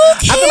thing. I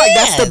feel like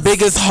that's the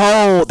biggest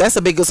hole. That's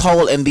the biggest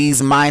hole in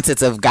these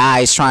mindsets of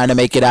guys trying to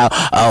make it out.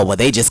 Oh, well,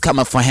 they just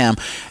coming for him.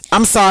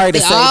 I'm sorry to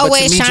say, but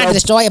always to me, trying to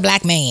destroy a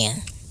black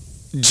man.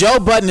 Joe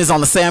Budden is on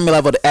the same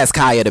level as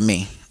Kaya to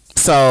me.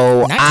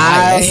 So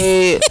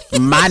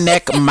my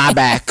neck, my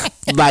back.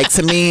 Like,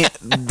 to me,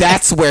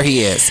 that's where he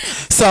is.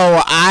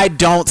 So I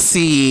don't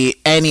see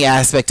any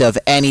aspect of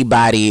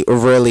anybody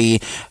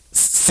really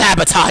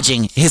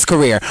sabotaging his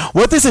career.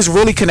 What this is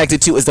really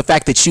connected to is the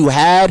fact that you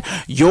had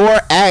your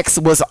ex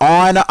was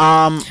on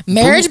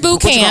Marriage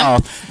Boot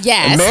Camp.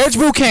 Yes, Marriage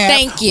Boot Camp.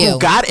 Thank you.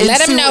 Got into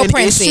Let him know,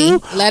 Princey.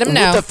 Let him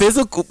know. With the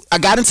physical, I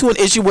got into an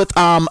issue with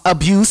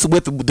abuse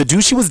with the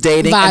dude she was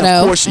dating, Vado. and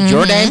of course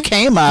your name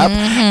came up,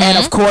 and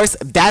of course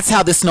that's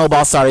how the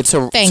snowball started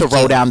to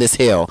roll down this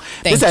hill.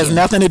 This has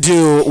nothing to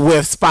do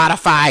with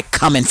Spotify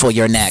coming for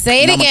your neck.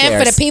 Say it again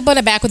for the people in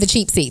the back with the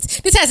cheap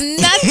seats. This has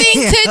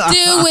nothing to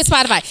do with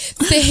Spotify.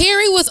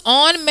 Tahiri was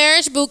on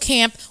Marriage Boot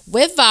Camp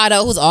with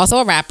Vado, who's also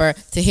a rapper.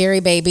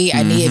 Tahiri, baby,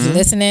 I need, if you're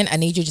listening, I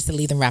need you just to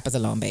leave them rappers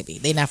alone, baby.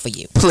 They not for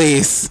you.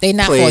 Please. They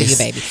not for you,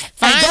 baby.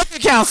 And get the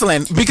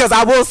counseling, because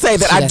I will say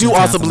that I do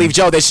also believe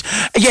Joe that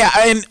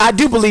and I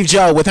do believe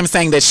Joe with him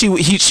saying that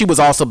she was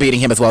also beating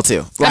him as well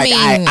too. Like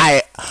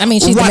I mean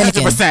she's 100%.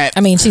 Dominican.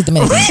 I mean she's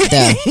Dominican.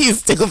 He's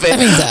stupid.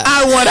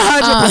 I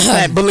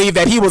 100% believe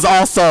that she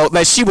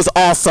was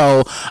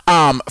also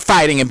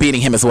fighting and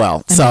beating him as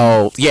well.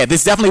 So yeah,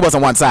 this definitely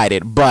wasn't one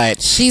sided.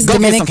 But she's go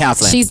Dominican. Get some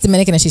counseling. She's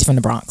Dominican and she's from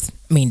the Bronx.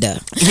 I mean, duh.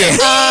 Yeah.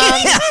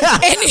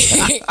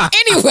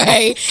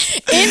 Anyway,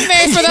 in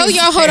marriage, for those of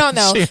y'all who don't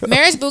know,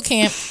 Marriage Boot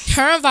Camp,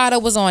 her and Vado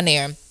was on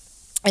there.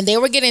 And they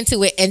were getting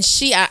into it, and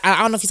I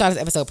don't know if you saw this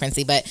episode,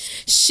 Princey, but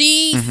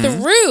she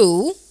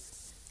threw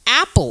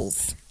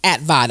apples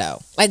at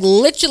Vado, like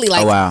literally,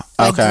 like,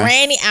 like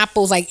granny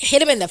apples, like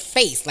hit him in the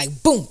face, like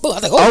boom, boom. I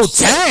was like, oh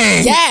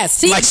dang, yes,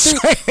 she like threw,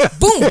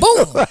 boom,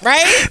 boom,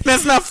 right?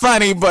 That's not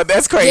funny, but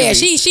that's crazy.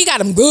 Yeah, she got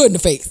him good in the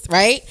face,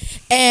 right?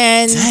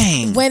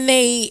 And when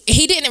he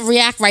didn't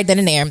react right then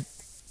and there.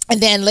 And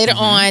then later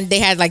on, they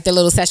had like their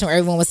little session where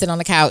everyone was sitting on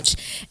the couch,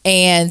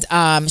 and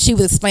she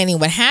was explaining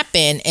what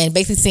happened, and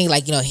basically saying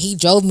like, he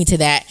drove me to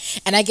that,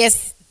 and I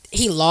guess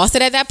he lost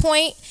it at that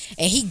point,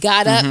 and he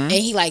got up and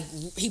he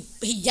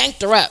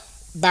yanked her up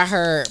by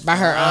her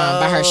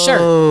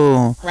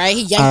shirt, right?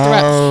 He yanked her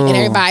up, and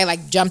everybody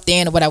like jumped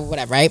in or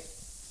whatever, right?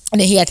 And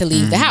then he had to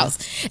leave the house,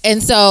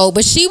 and so,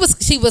 but she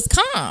was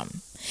calm,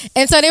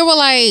 and so they were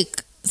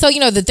like. So,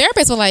 the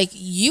therapists were like,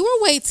 you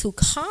were way too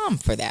calm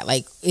for that.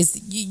 Like,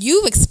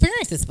 you've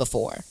experienced this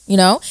before,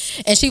 And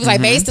she was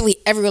like, basically,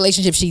 every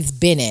relationship she's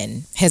been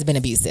in has been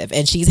abusive.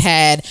 And she's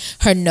had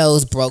her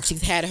nose broke.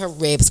 She's had her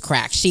ribs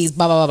cracked. She's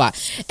blah, blah, blah, blah.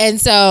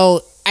 And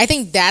so I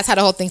think that's how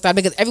the whole thing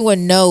started, because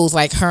everyone knows,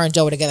 like, her and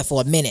Joe were together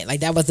for a minute. Like,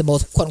 that was the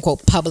most,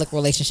 quote-unquote, public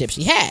relationship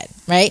she had,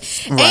 right?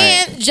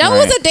 And Joe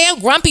was a damn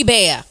grumpy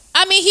bear.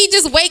 I mean, he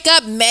just wake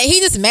up, he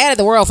just mad at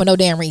the world for no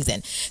damn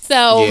reason.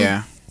 So...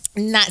 yeah.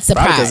 Not surprised.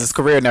 Probably because his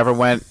career never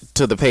went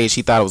to the page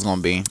he thought it was going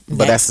to be.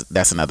 But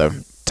that's another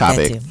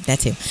topic. That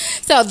too.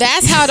 So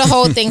that's how the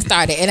whole thing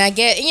started. And I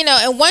get,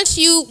 and once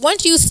you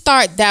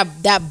start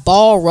that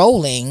ball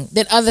rolling,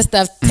 then other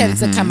stuff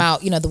tends to come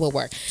out, the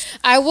woodwork.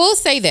 I will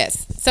say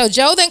this. So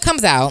Joe then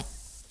comes out,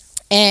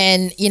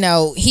 and,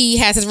 he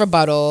has his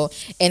rebuttal,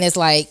 and it's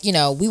like,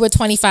 we were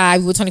 25,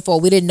 we were 24,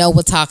 we didn't know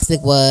what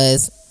toxic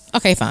was.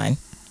 Okay, fine.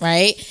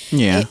 Right?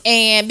 Yeah.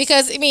 And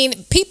because, I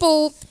mean,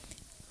 people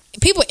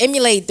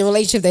emulate the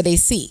relationship that they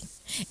see,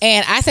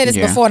 and I said this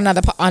before on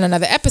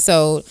another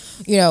episode.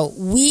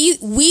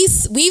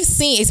 We've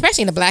seen,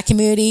 especially in the Black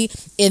community,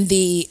 in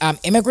the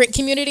immigrant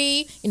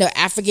community,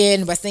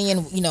 African, West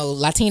Indian,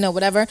 Latino,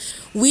 whatever.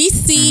 We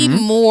see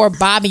more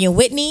Bobby and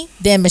Whitney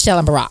than Michelle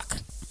and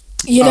Barack.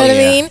 You know what I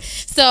mean?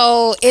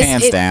 So it's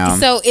hands down.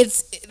 So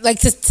it's like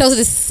to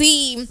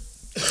see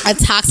a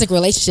toxic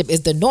relationship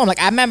is the norm. Like,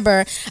 I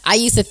remember I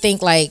used to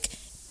think like,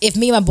 if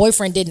me and my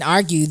boyfriend didn't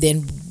argue,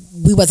 then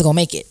we wasn't gonna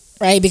make it.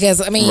 Right, because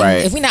I mean,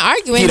 if we're not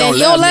arguing, then you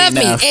don't love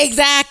me.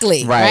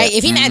 Exactly. Right.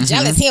 If he's not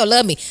jealous, he don't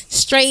love me.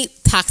 Straight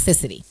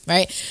toxicity.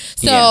 Right.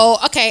 So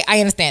okay, I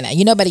understand that.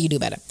 You know better, you do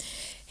better.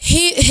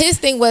 His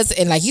thing was,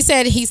 and like you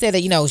said, he said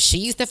that she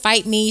used to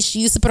fight me, she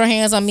used to put her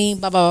hands on me,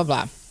 blah blah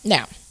blah blah.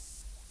 Now,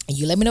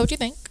 you let me know what you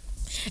think,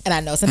 and I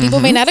know some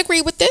people may not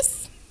agree with this.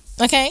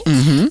 Okay,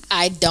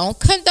 I don't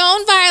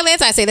condone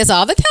violence. I say this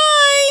all the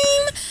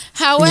time.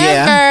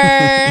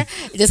 However,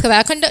 just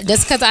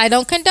because I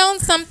don't condone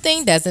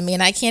something doesn't mean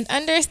I can't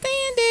understand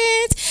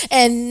it.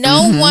 And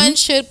no one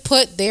should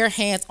put their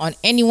hands on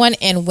anyone.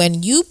 And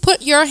when you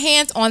put your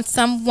hands on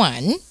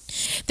someone,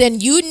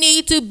 then you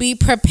need to be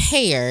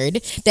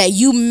prepared that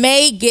you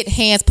may get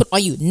hands put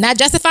on you. Not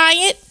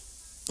justifying it,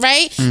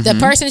 right? The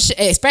person,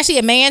 especially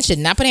a man, should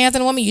not put hands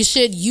on a woman. You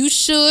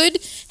should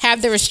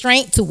have the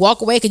restraint to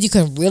walk away, because you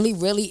can really,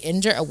 really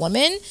injure a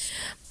woman.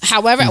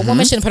 However, a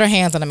woman shouldn't put her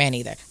hands on a man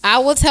either. I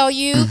will tell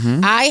you,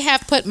 I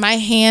have put my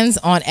hands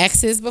on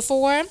exes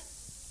before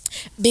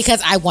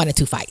because I wanted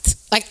to fight.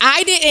 Like,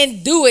 I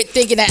didn't do it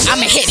thinking that I'm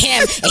going to hit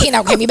him and he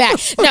not going to hit me back.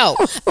 No.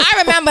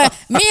 I remember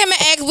me and my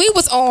ex, we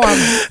was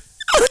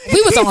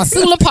on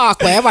Sula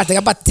Parkway. I'm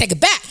about to take it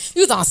back.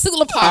 We was on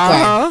Sula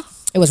Parkway.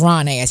 It was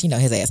Ron ass, his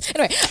ass.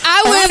 Anyway,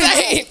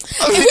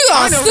 we were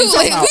on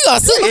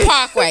Sula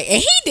Parkway,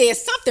 and he did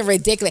something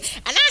ridiculous,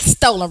 and I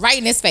stole him right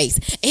in his face.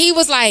 And he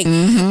was like,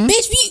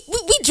 "Bitch,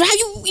 we drive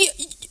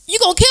you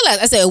gonna kill us."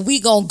 I said, "We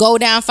gonna go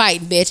down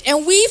fighting, bitch,"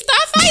 and we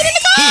start fighting in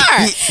the car.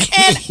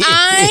 And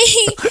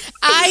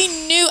I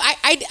knew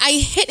I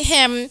hit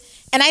him,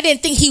 and I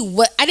didn't think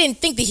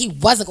that he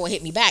wasn't gonna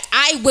hit me back.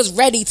 I was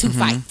ready to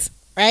fight,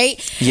 right?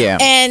 Yeah.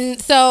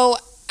 And so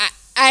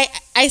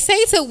I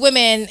say to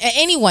women,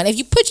 anyone, if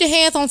you put your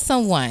hands on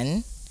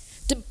someone,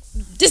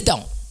 just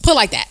don't. Put it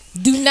like that.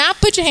 Do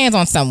not put your hands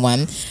on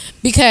someone,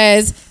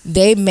 because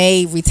they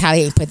may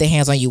retaliate and put their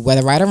hands on you,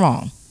 whether right or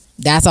wrong.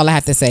 That's all I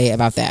have to say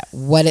about that.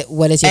 What is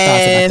your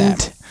thoughts about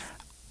that?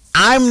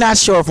 I'm not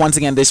sure if once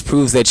again this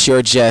proves that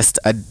you're just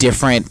a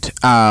different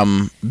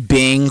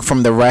being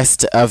from the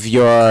rest of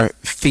your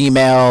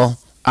female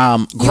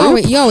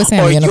group. You always say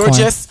or you're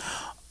just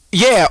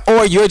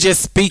or you're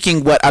just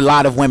speaking what a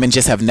lot of women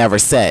just have never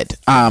said.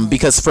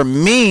 Because for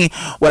me,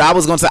 what I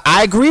was going to say,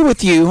 I agree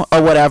with you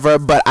or whatever,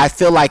 but I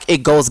feel like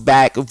it goes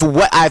back.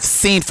 What I've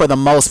seen for the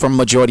most from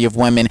majority of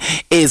women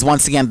is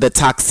once again the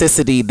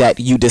toxicity that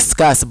you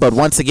discuss. But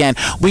once again,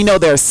 we know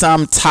there's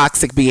some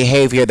toxic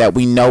behavior that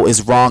we know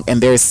is wrong,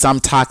 and there's some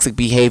toxic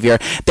behavior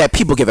that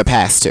people give a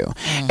pass to.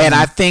 And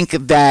I think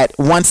that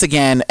once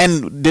again,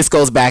 and this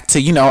goes back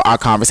to, you know, our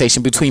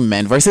conversation between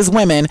men versus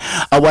women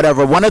or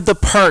whatever, one of the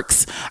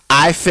perks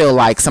I feel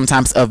like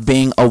sometimes of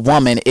being a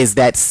woman is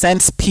that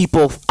since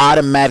people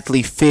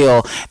automatically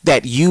feel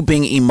that you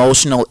being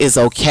emotional is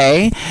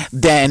okay,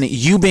 then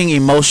you being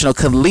emotional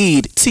could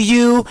lead to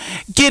you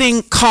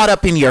getting caught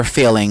up in your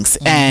feelings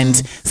and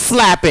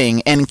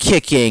slapping and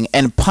kicking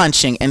and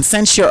punching. And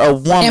since you're a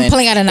woman, and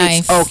pulling out a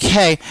knife, it's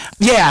okay.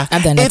 Yeah,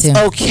 I've done that it's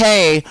too.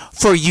 Okay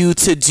for you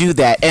to do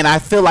that. And I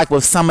feel like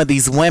with some of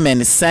these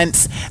women,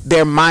 since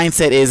their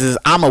mindset is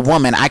I'm a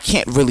woman, I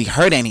can't really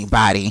hurt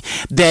anybody,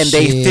 then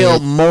they feel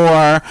more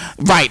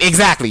right.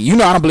 Exactly. You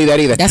know, I don't believe that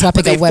either. That's why I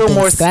pick up weapons.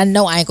 Because I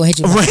know I ain't gonna hit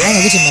you. I ain't gonna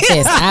hit you in my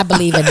fist. I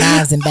believe in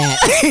knives and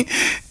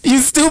bats. You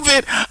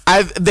stupid.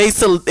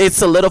 It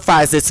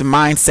solidifies its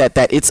mindset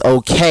that it's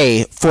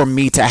okay for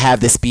me to have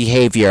this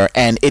behavior,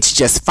 and it's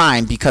just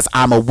fine because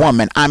I'm a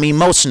woman. I'm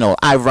emotional.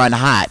 I run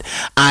hot.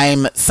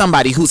 I'm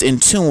somebody who's in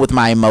tune with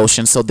my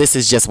emotions. So this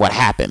is just what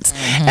happens.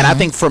 And I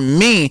think for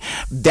me,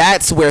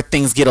 that's where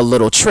things get a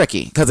little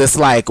tricky, because it's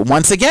like,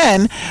 once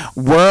again,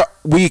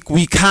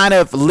 we kind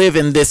of live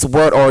in this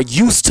world, or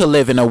used to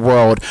live in a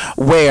world,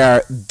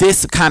 where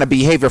this kind of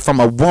behavior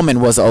from a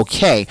woman was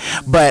okay.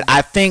 But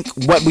I think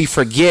what we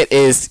forget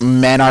is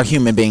men are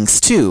human beings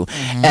too.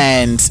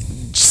 And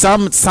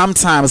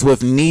sometimes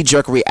with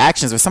knee-jerk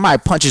reactions, if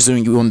somebody punches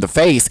you in the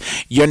face,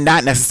 you're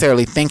not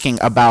necessarily thinking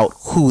about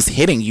who's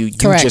hitting you. You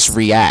just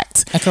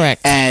react.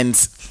 Correct.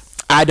 And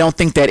I don't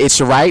think that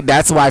it's right.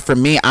 That's why for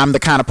me, I'm the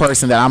kind of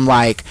person that I'm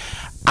like,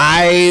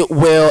 I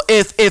will,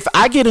 if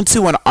I get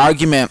into an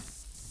argument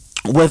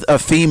with a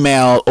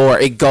female or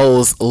it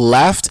goes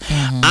left,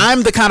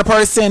 I'm the kind of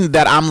person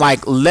that I'm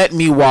like, let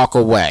me walk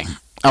away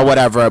or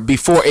whatever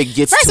before it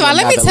gets First to of all,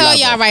 let me tell level.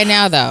 y'all right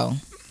now though,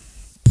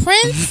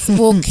 Prince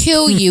will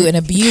kill you and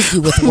abuse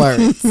you with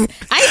words.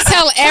 I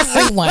tell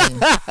everyone,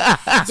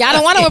 y'all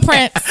don't want to with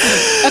Prince,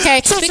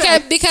 okay?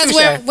 Because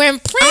when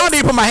Prince, I don't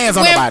need to put my hands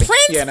on nobody.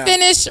 Prince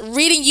finished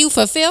reading you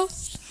for filth,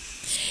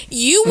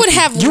 you would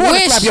have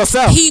wished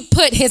he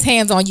put his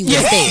hands on you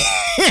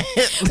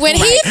instead. When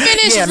he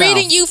finished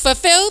reading you for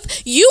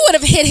filth, you would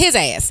have hit his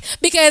ass,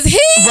 because he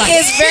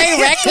is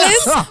very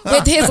reckless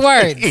with his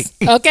words.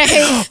 Okay,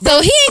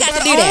 so he ain't got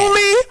to do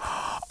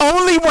that.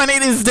 Only when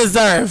it is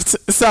deserved.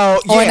 So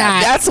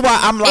that's why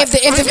I'm like,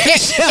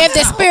 if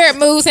the spirit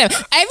moves him,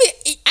 I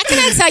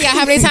cannot tell y'all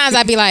how many times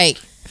I'd be like,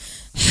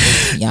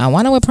 y'all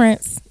want to with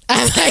Prince?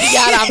 I'm trying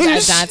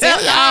to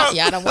tell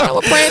y'all don't want to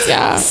with Prince,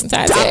 y'all.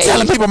 I'm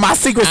telling people my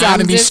secrets out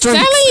in these streets.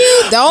 I'm telling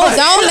you,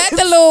 don't let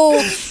the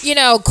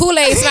little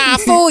Kool-Aid smile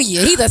fool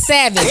you. He's a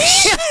savage.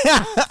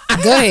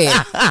 Go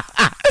ahead.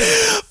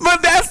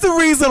 But that's the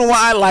reason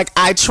why, like,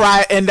 I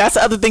try, and that's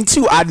the other thing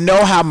too. I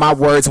know how my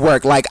words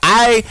work. Like,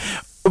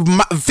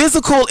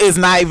 physical is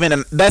not even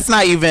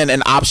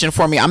an option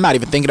for me. I'm not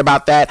even thinking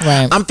about that.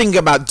 Right. I'm thinking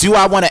about, do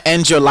I want to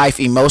end your life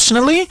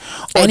emotionally,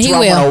 or do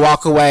I want to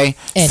walk away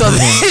so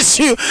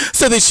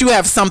that you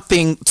have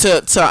something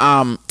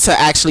to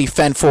actually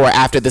fend for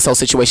after this whole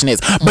situation is.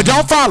 But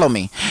don't follow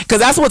me, because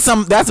that's what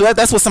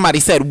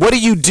somebody said. What do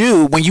you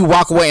do when you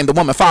walk away and the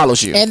woman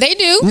follows you? And they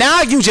do.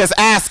 Now you just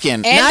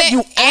asking.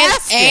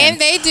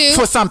 And they do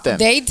for something.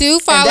 They do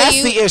follow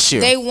you. That's the issue.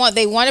 They want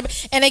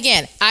to. And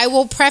again, I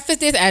will preface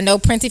this. I know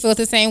Princey feels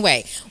the same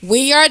way.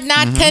 We are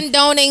not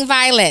condoning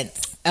violence.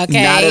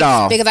 Okay, not at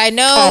all. Because I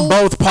know on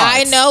both parts.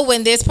 I know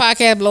when this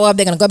podcast blow up,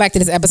 they're gonna go back to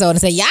this episode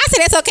and say, "Y'all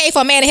said it's okay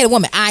for a man to hit a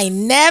woman." I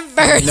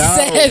never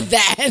said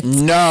that.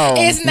 No,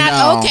 it's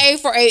not okay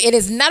for. It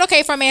is not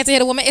okay for a man to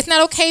hit a woman. It's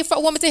not okay for a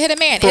woman to hit a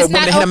man. It's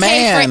not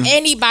okay for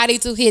anybody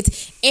to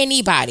hit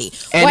anybody.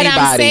 What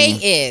I'm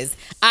saying is,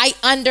 I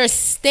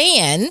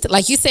understand,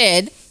 like you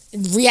said,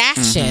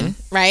 reaction,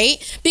 right?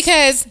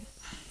 Because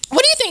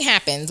what do you think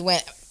happens when?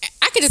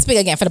 I could just speak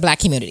again for the black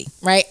community,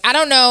 right? I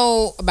don't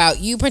know about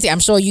you, Princey. I'm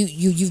sure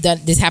you've done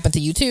this, happened to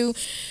you too.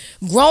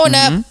 Growing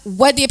up,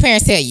 what do your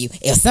parents tell you?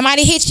 If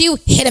somebody hits you,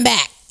 hit them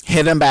back.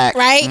 Hit them back.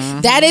 Right?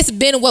 That has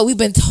been what we've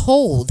been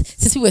told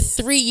since we were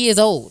 3 years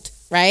old,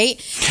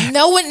 right?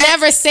 No one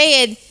never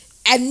said,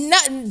 and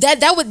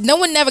no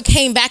one never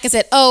came back and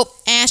said, "Oh,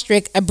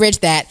 asterisk, abridge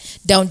that.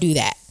 Don't do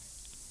that."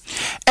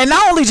 And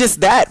not only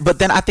just that, but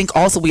then I think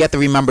also we have to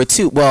remember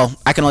too, well,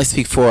 I can only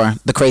speak for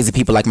the crazy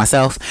people like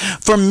myself.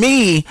 For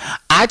me,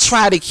 I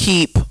try to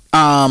keep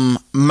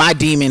my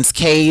demons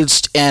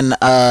caged in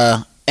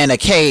a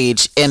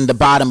cage in the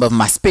bottom of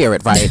my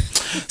spirit, right?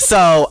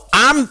 So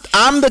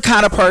I'm the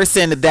kind of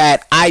person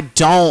that I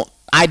don't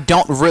I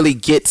don't really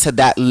get to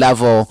that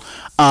level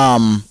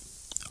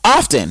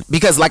often,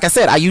 because like I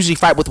said, I usually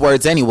fight with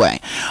words anyway.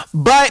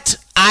 But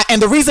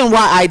and the reason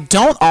why I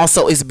don't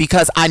also is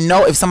because I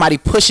know if somebody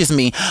pushes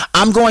me,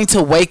 I'm going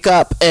to wake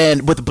up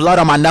and with blood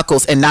on my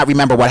knuckles and not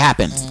remember what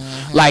happened.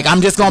 Like,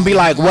 I'm just gonna be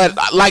like, what,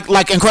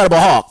 like Incredible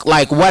Hulk,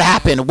 like, what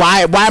happened?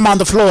 Why am I on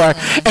the floor?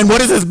 And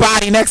what is this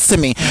body next to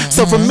me?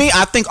 So for me,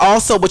 I think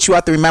also what you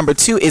have to remember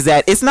too is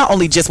that it's not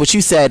only just what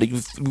you said,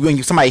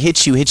 when somebody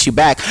hits you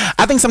back.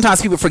 I think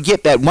sometimes people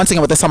forget that, once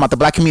again, what they're talking about the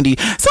black community,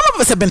 some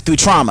of us have been through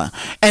trauma,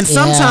 and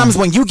sometimes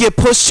when you get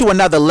pushed to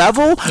another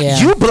level,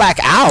 you black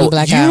out.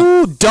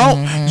 You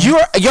don't.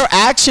 Your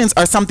actions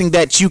are something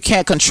that you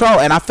can't control,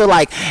 and I feel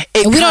like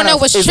we don't know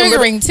what's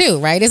triggering too,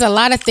 right? There's a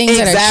lot of things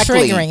that are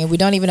triggering, and we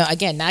don't even know.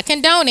 Again, not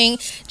condoning,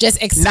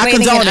 just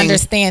explaining and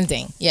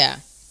understanding. Yeah.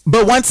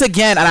 But once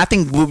again, and I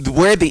think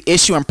where the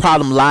issue and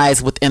problem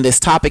lies within this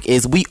topic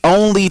is we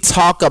only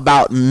talk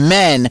about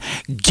men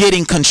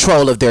getting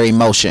control of their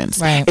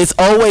emotions. Right. It's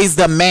always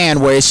the man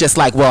where it's just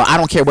like, well, I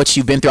don't care what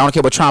you've been through. I don't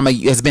care what trauma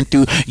has been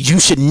through. You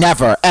should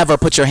never, ever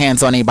put your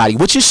hands on anybody,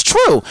 which is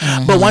true.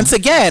 But once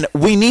again,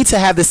 we need to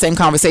have the same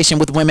conversation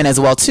with women as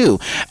well, too.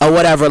 Or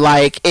whatever,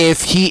 like,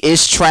 if he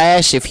is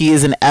trash, if he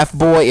is an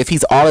F-boy, if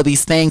he's all of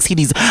these things, he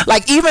needs,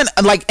 like, even,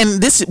 like,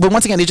 and this, but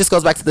once again, it just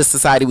goes back to the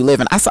society we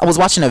live in. I was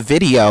watching a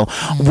video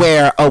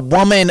where a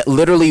woman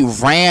literally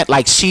ran,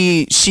 like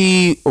she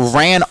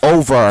ran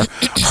over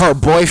her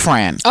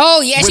boyfriend.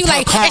 Oh yeah, she was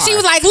like, and she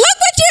was like, "Look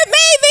what you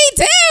made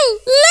me do!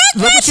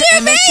 Look what you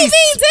made me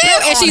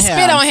do!" And she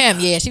spit on him.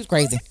 Yeah, she was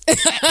crazy.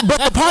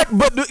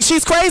 but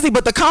she's crazy.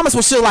 But the comments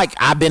were still like,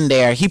 "I've been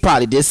there. He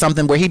probably did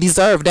something where he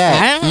deserved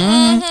that.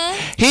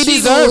 He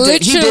deserved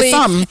it. He did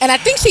something." And I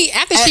think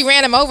after she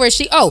ran him over,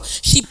 she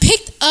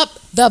picked up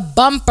the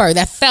bumper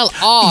that fell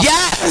off.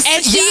 Yes.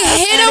 And she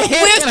hit him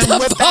with the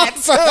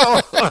bumper.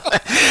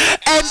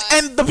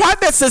 and the part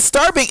that's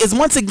disturbing is,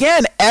 once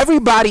again,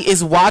 everybody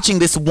is watching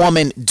this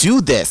woman do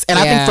this. And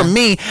I think for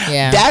me,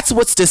 that's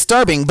what's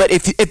disturbing. But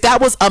if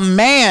that was a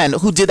man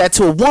who did that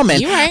to a woman,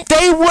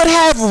 they would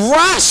have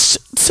rushed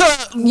to,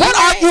 what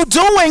are you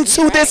doing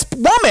to this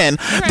woman?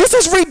 This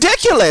is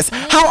ridiculous.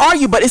 How are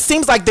you? But it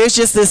seems like there's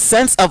just this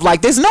sense of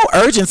like, there's no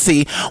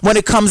urgency when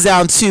it comes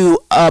down to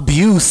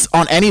abuse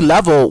on any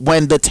level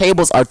when the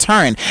tables are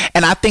turned.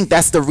 And I think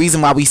that's the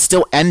reason why we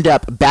still end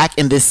up back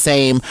in this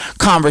same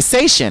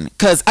conversation.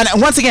 Because, and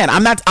once again,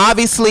 I'm not,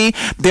 obviously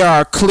there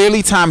are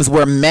clearly times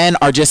where men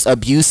are just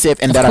abusive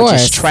and that are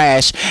just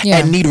trash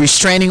and need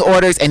restraining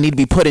orders and need to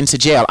be put into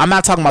jail. I'm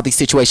not talking about these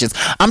situations.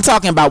 I'm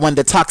talking about when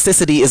the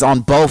toxicity is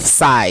on both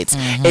sides.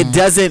 It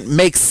doesn't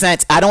make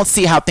sense. I don't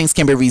see how things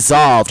can be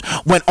resolved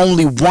when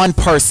only one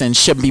person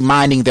should be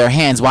minding their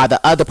hands while the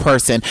other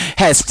person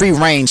has free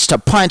range to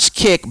punch,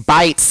 kick,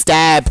 bite,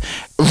 stab,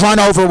 run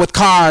over with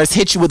cars,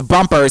 hit you with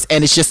bumpers,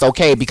 and it's just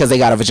okay because they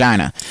got a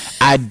vagina.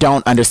 I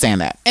don't understand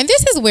that. And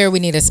this is where we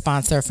need a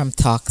sponsor from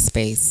Talk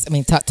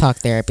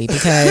Therapy,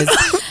 because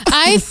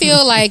I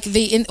feel like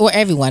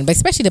everyone, but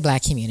especially the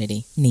black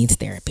community, needs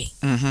therapy.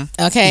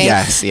 Okay?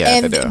 Yes,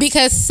 and they do.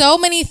 Because so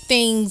many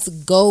things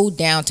go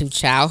down to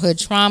childhood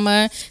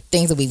trauma,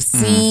 things that we've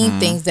seen,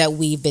 things that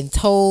we've been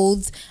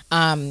told,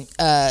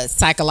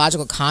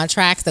 psychological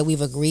contracts that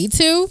we've agreed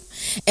to.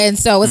 And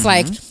so it's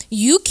like,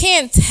 you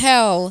can't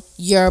tell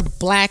your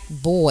black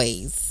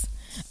boys,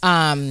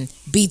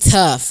 be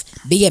tough,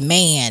 be a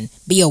man,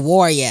 be a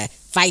warrior,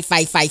 fight,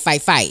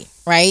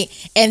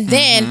 right? And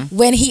then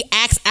when he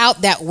acts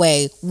out that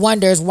way,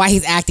 wonders why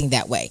he's acting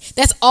that way.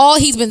 That's all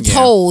he's been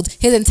told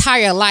his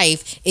entire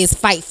life is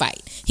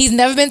fight. He's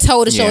never been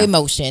told to show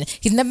emotion.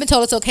 He's never been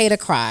told it's okay to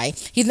cry.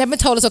 He's never been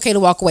told it's okay to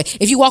walk away.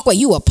 If you walk away,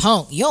 you a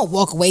punk. You don't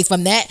walk away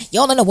from that. You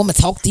don't let a woman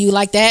talk to you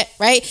like that,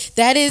 right?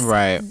 That is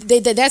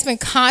that's been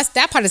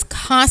that part has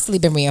constantly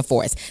been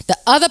reinforced. The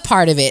other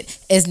part of it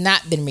has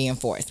not been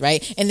reinforced,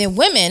 right? And then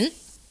women,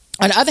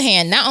 on the other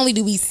hand, not only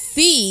do we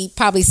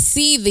probably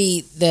see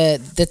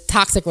the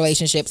toxic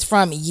relationships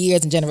from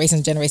years and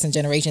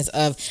generations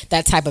of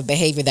that type of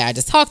behavior that I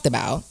just talked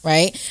about,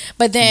 right?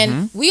 But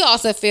then we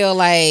also feel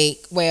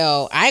like,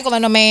 well, I ain't gonna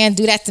let no man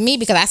do that to me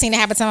because I seen it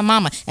happen to my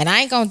mama, and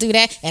I ain't gonna do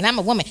that, and I'm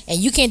a woman, and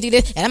you can't do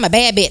this, and I'm a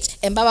bad bitch,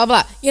 and blah blah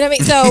blah. You know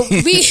what I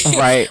mean?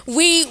 So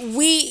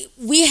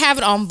we have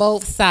it on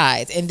both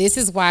sides, and this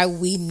is why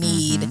we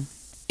need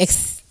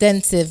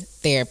extensive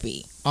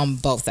therapy on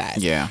both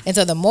sides. Yeah. And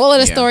so the moral of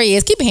the story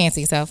is keep your hands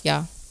to yourself,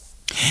 y'all.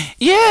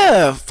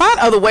 Yeah, find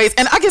other ways.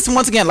 And I guess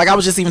once again, like I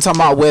was just even talking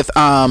about with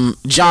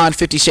John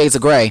 50 Shades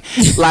of Grey,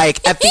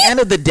 like at the end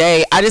of the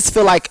day, I just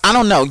feel like, I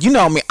don't know, you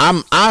know me,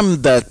 I'm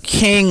the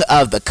king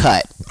of the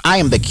cut. I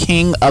am the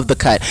king of the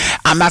cut.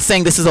 I'm not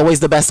saying this is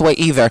always the best way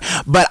either,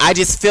 but I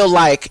just feel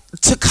like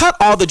to cut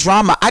all the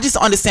drama, I just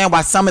understand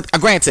why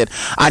granted,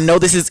 I know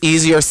this is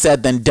easier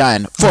said than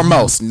done for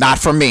most, not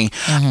for me.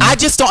 I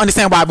just don't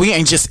understand why we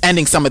ain't just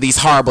ending some of these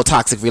horrible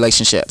toxic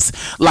relationships.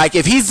 Like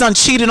if he's done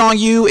cheated on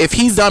you, if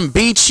he's done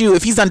beat you,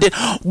 if he's done did,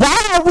 why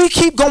do we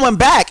keep going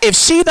back? If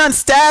she done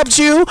stabbed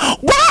you,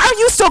 why are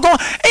you still going?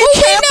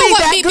 It can't be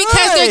that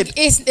good.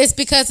 Because it's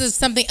because of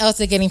something else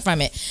they're getting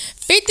from it.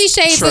 50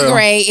 Shades of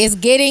Grey is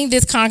getting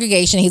this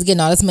congregation he's getting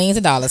all this millions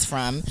of dollars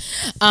from.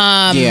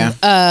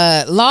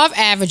 Law of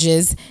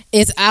Averages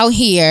is out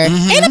here. Ain't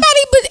nobody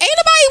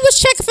was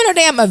checking for no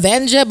damn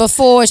Avenger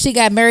before she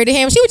got married to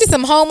him. She was just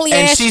some homely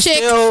ass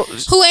chick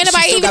who ain't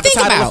nobody even think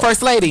about.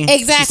 First lady.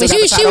 Exactly.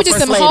 She was just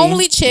some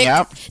homely chick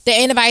that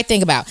ain't nobody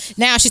think about.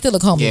 Now she still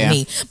look homely to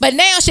me. But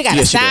now she got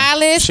a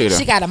stylist.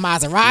 She got a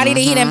Maserati that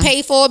he didn't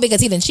pay for because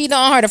he didn't cheat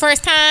on her the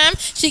first time.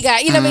 She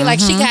got, you know what I mean? Like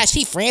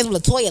she friends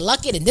with LaToya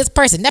Luckett and this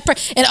person, that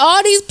person, and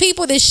all these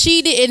people that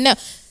she didn't know.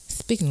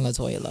 Speaking of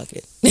LaToya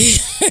Luckett.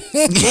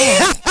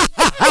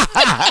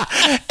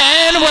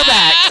 And we're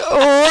back.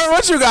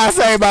 What you guys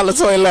say about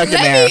LaToya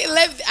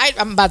Luckett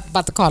I'm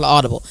about to call it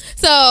audible.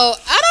 So,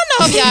 I don't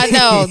know if y'all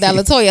know that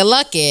LaToya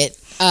Luckett,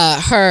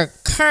 her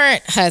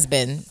current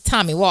husband,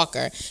 Tommy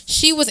Walker,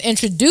 she was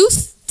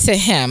introduced to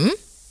him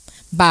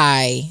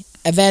by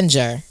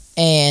Avenger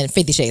and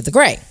 50 Shades of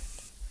Grey.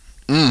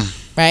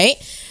 Right?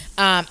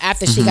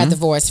 After she got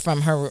divorced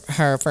from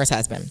her first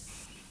husband.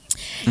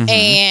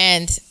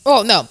 And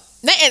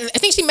I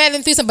think she met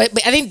them through but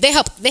I think they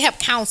helped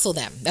counsel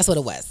them. That's what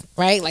it was,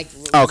 right? Like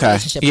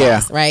relationship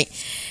wise, right?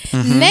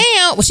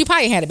 Now, well, she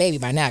probably had a baby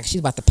by now because she's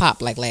about to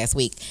pop like last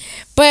week.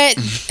 But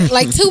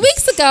like 2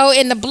 weeks ago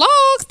in the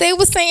blogs, they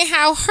were saying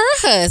how her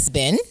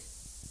husband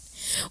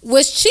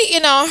was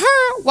cheating on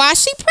her while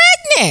she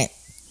pregnant.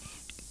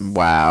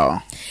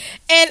 Wow.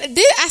 And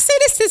I say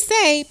this to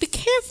say, be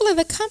careful of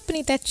the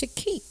company that you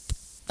keep.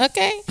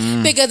 Okay,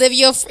 because if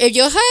your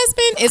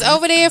husband is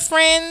over there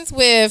friends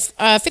with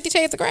 50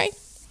 Shades of Grey,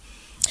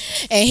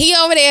 and he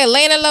over there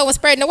laying low and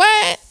spreading the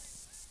word,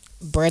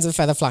 birds of a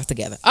feather flock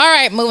together. All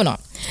right, moving on.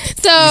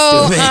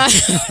 So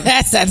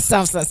that's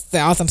all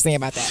I'm saying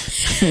about that.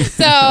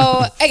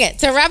 So again,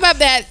 to wrap up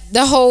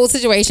the whole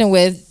situation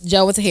with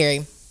Joe and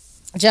Tahiri.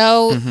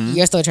 Joe,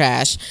 you're still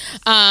trash.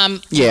 I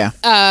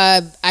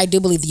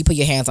do believe that you put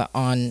your hands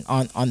on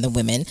the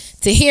women.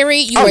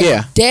 Tahiri, you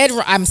were dead.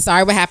 I'm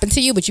sorry what happened to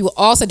you, but you were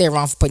also dead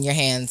wrong for putting your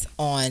hands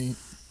on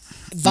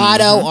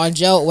Vado, on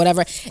Joe,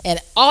 whatever.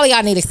 And all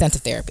y'all need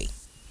extensive therapy.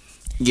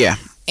 Yeah.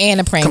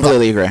 And a praying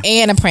completely agree.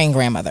 And a praying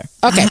grandmother.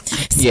 Okay.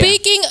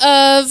 Speaking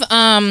of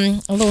a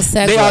little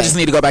segue. They all just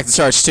need to go back to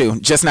church too.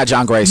 Just not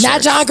John Gray's church.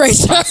 Not John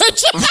Gray's church.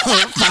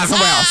 Find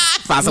somewhere else.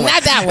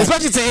 Not that one.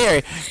 Especially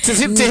Tahiri.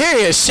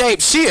 Tahiri is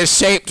shaped. She is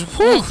shaped.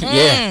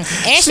 Yeah.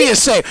 And she is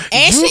shaped.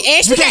 And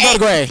she can't go to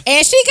Gray.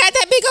 And she got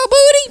that big old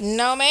booty.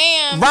 No,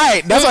 ma'am.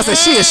 Right. That's why I said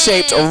she is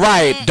shaped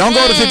right. Don't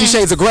go to 50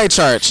 Shades of Grey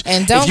church.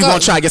 And don't if you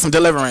want to try to get some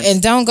deliverance.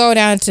 And don't go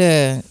down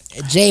to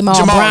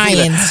Jamal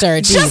Bryan's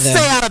church just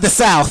stay out of the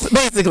South,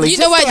 basically. You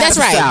know what? That's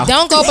right. South.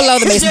 Don't go below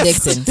the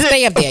Mason-Dixon.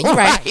 Stay up there. You're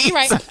right. You're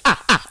right.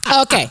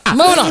 Okay,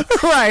 moving on.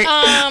 Right.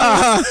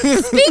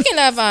 Speaking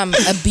of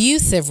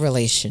abusive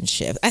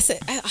relationships,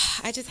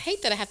 I just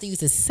hate that I have to use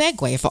this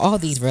segue for all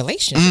these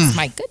relationships.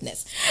 My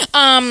goodness.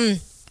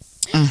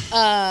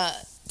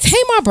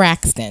 Tamar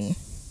Braxton.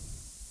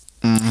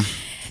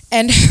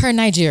 And her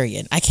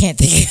Nigerian, I can't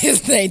think of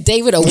his name,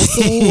 David O.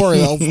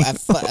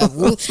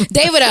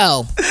 David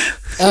O.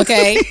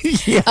 Okay,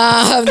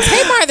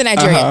 Tamar the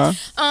Nigerian.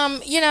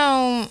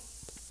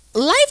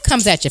 Life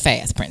comes at you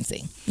fast,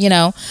 Princey.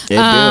 Because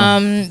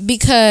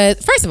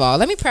first of all,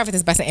 let me preface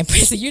this by saying,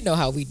 Princey, you know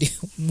how we do.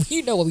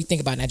 You know what we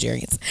think about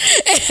Nigerians.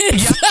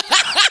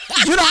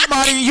 You know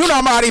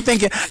I'm already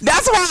thinking.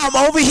 That's why I'm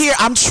over here.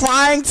 I'm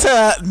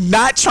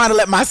not trying to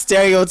let my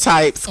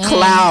stereotypes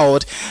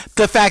cloud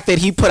the fact that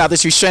he put out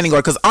this restraining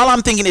order. Because all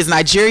I'm thinking is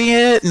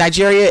Nigeria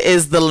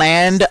is the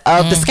land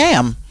of the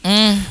scam.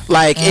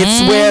 Like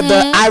it's where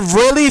I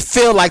really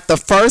feel like the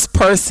first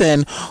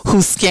person who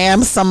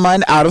scammed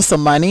someone out of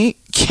some money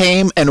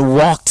came and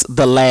walked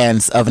the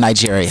lands of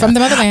Nigeria from the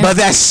motherland. But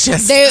that's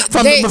just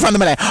from the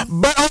motherland.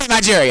 But only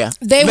Nigeria.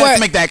 Let's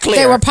make that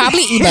clear. They were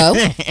probably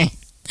Igbo.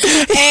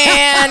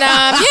 And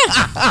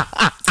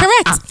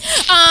correct.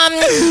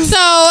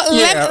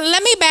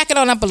 Let me back it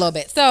on up a little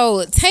bit.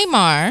 So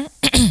Tamar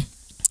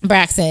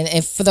Braxton,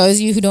 if for those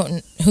of you who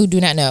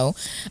do not know,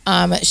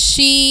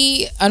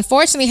 she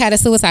unfortunately had a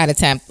suicide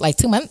attempt like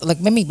 2 months, like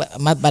maybe about a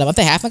month and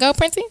a half ago,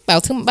 Princey,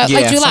 like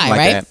July,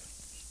 right? That.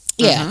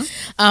 Yeah.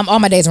 All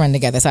my days run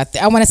together, so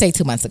I want to say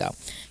 2 months ago.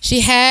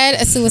 She had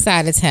a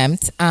suicide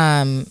attempt.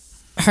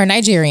 Her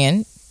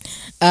Nigerian,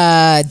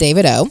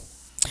 David O,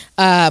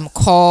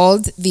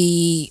 called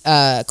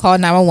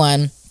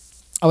 911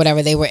 or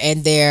whatever. They were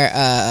in their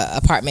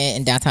apartment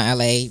in downtown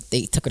LA.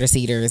 They took her to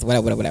Cedars,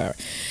 whatever.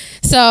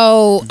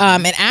 So,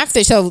 and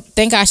after, so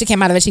thank God she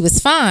came out of it. She was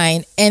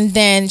fine. And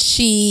then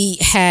she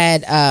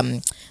had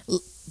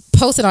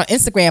posted on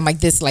Instagram like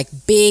this, like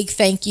big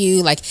thank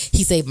you, like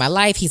he saved my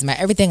life, he's my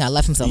everything, I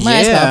love him so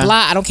much, blah, blah,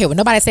 blah. I don't care what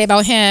nobody say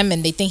about him,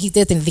 and they think he's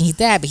this and they think he's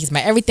that, but he's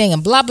my everything,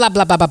 and blah, blah,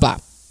 blah, blah, blah, blah.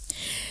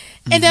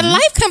 And then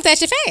life comes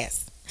at you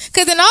fast.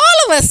 Because then all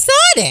of a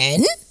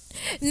sudden,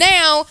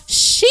 Now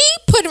she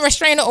put a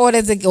restraining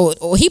order,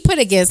 or he put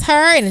against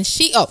her, and then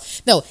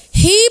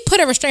he put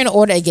a restraining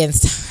order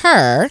against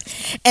her,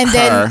 and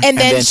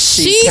then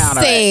she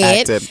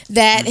said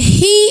that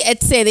he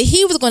had said that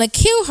he was going to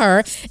kill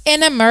her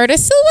in a murder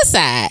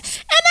suicide,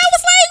 and I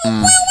was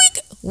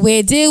like,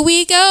 where did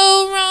we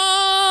go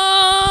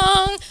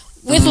wrong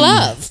with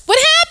love? What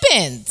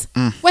happened?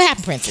 What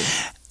happened, Princey?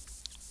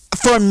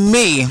 For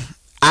me,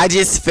 I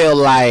just feel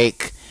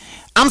like,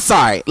 I'm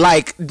sorry,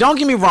 like, don't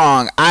get me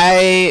wrong,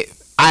 I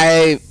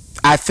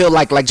feel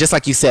like just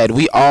like you said,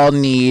 we all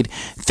need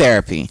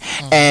therapy.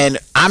 And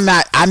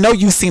I know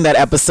you've seen that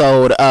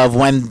episode of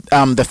when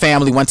the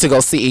family went to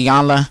go see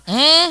Iyanla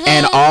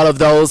and all of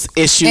those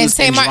issues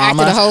and Tamar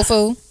drama. acted a whole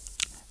fool.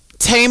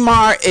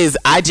 Tamar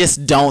I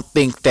just don't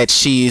think that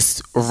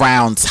she's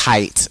round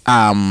tight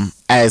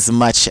as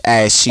much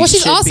as she should be. Well,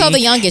 she's also the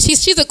youngest.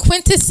 She's a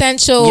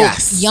quintessential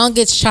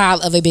youngest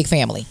child of a big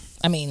family.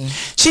 I mean,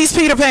 she's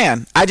Peter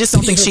Pan. I just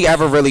don't think she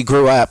ever really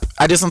grew up.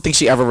 And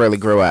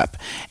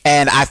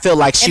I feel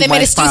like she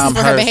went from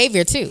her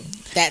behavior too.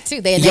 That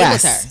too. They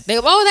enabled her.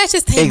 That's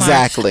just Tamar.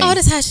 Exactly. Oh,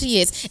 that's how she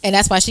is. And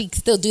that's why she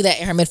still do that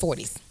in her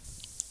mid-40s.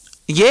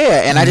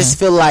 Yeah, and I just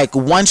feel like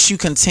once you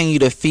continue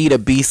to feed a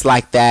beast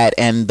like that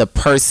and the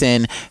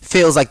person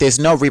feels like there's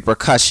no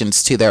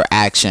repercussions to their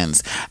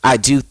actions, I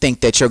do think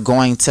that you're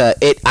going to,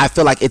 I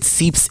feel like it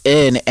seeps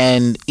in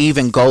and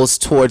even goes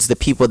towards the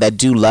people that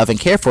do love and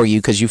care for you,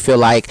 because you feel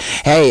like,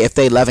 hey, if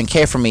they love and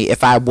care for me,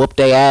 if I whoop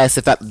their ass,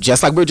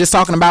 just like we were just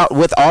talking about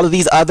with all of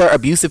these other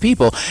abusive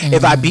people,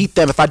 if I beat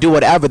them, if I do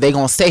whatever, they're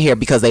going to stay here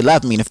because they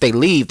love me. And if they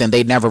leave, then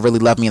they never really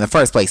love me in the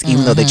first place,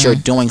 even though that you're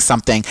doing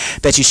something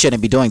that you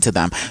shouldn't be doing to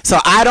them. So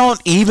I don't,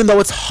 even though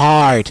it's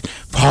hard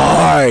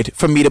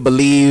for me to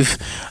believe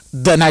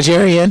the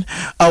Nigerian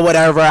or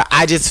whatever,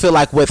 I just feel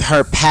like with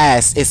her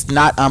past, it's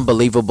not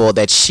unbelievable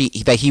that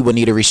he would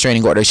need a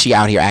restraining order. She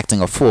out here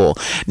acting a fool.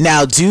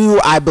 Now,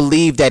 do I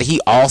believe that he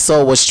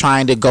also was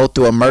trying to go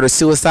through a murder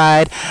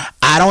suicide?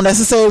 I don't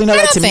necessarily know.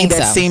 That to me,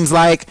 that seems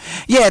like,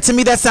 to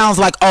me that sounds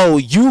like, oh,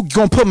 you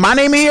gonna put my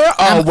name in here?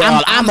 Oh,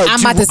 well, I'm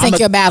about to sink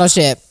your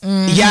battleship.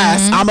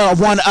 Yes, I'm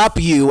gonna one up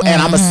you,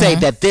 and I'm gonna say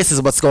that this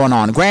is what's going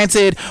on.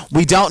 Granted,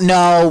 we don't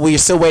know. We're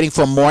still waiting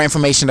for more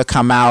information to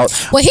come out.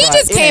 Well, he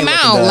just came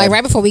out like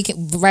right before we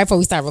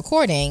started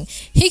recording.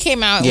 He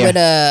came out with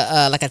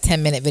a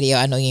 10-minute video.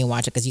 I know you ain't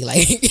watch it because you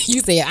you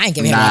say I ain't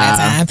giving him all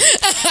that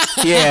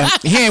time. Yeah,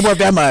 he ain't worth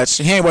that much.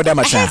 Time. But I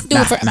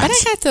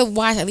had to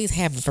watch, at least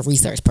have it for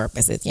research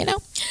purposes, you know.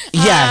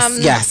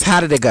 Yes.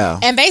 How did it go?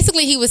 And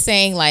basically, he was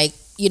saying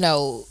he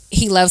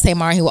loves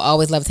Tamar. He will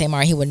always love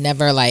Tamar. He would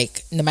never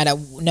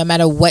no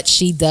matter what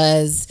she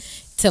does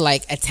to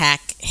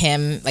attack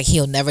him,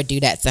 he'll never do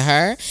that to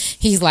her.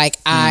 He's like,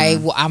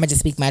 I'm gonna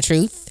just speak my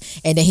truth.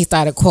 And then he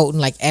started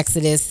quoting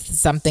Exodus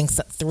something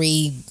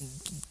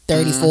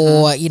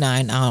 3:34. You know,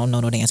 I don't know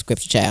no damn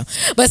scripture, child,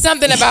 but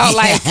something about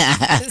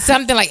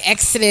something like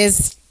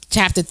Exodus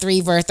chapter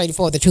 3 verse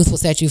 34. The truth will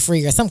set you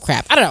free, or some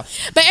crap. I don't know.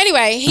 But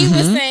anyway, he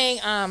was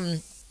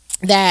saying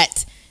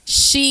that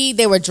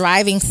they were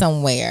driving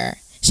somewhere.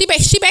 She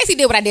basically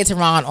did what I did to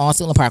Ron on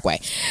Suitland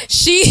Parkway.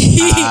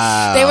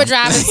 They were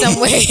driving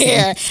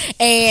somewhere,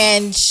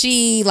 and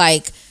she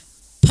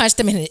punched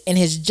him in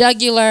his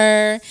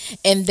jugular,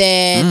 and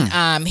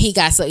then he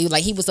got he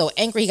was so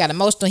angry, he got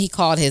emotional. He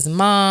called his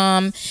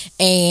mom,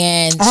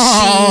 and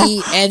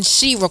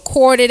she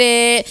recorded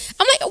it.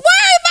 I'm like, why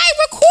am I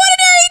recording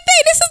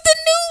everything? This is the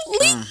new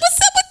leak.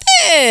 What's up with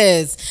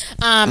this?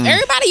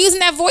 Everybody using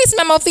that voice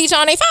memo feature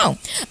on their phone.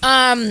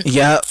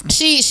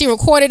 She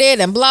recorded it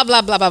and blah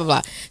blah blah blah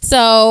blah.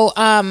 So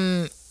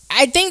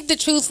I think the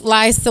truth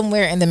lies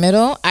somewhere in the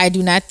middle. I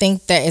do not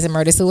think that is a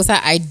murder suicide.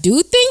 I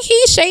do think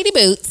he's shady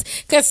boots,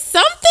 because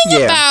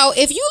something about,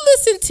 if you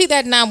listen to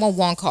that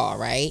 911 call,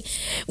 right,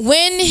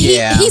 when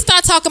he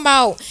started talking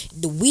about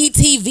the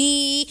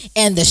WeTV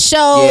and the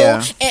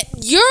show, and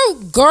your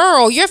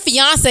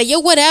fiance,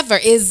 your whatever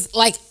is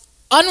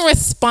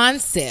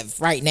unresponsive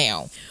right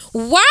now.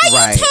 Why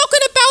are you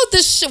talking about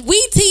the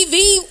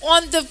WeTV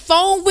on the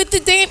phone with the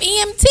damn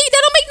EMT?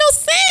 That don't make no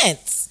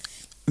sense.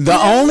 The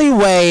only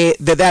way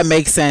that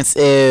makes sense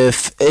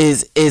is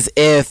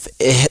if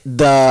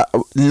the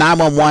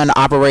 911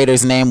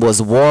 operator's name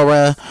was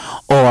Wara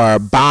or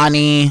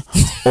Bonnie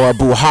or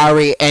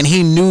Buhari, and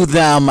he knew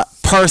them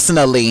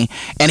personally,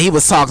 and he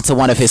was talking to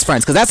one of his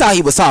friends, because that's how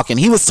he was talking.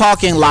 He was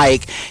talking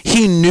like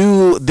he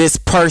knew this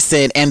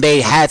person and they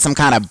had some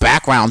kind of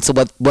background to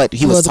what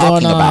he was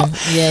talking about.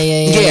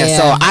 Yeah.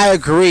 So I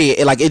agree.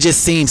 It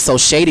just seems so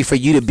shady for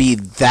you to be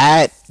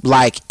that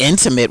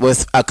intimate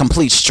with a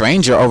complete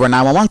stranger over a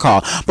 911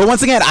 call. But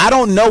once again, I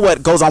don't know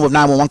what goes on with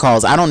 911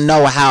 calls. I don't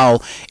know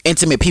how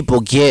intimate people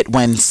get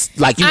when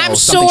something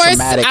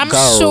traumatic goes. I'm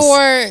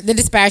sure the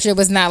dispatcher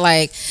was not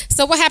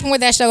so what happened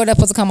with that show that's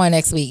supposed to come on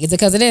next week? Is it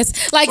because of this?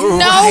 They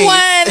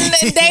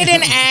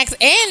didn't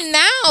ask. And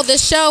now the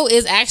show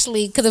is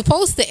actually, because it's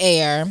supposed to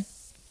air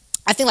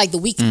I think like the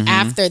week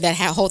after that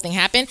whole thing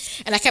happened,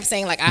 and I kept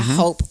saying like, I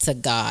hope to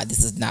God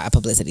this is not a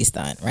publicity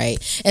stunt, right?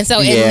 And so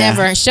it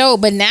never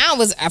showed, but now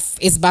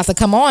it's about to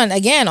come on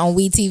again on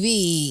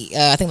WeTV.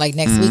 I think like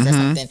next week or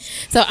something.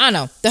 So I don't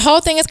know. The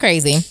whole thing is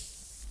crazy.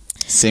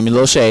 Seem a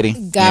little shady.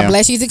 God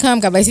bless you to come.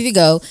 God bless you to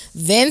go.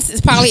 Vince is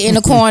probably in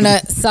the corner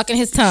sucking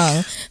his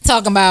tongue,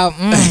 talking about,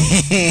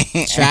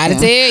 try to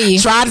tell you.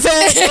 Try to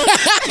tell you.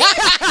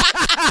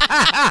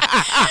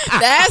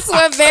 That's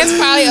what Vince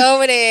probably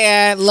over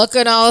there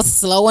looking all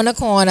slow in the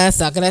corner,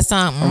 sucking his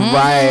tongue.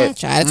 Right.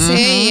 Try to tell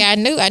you.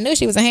 I knew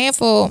she was a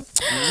handful.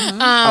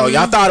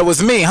 Y'all thought it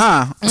was me,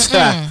 huh?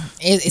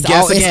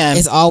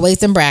 It's always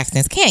them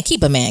Braxtons. Can't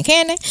keep a man,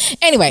 can they?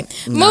 Anyway,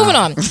 moving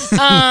on.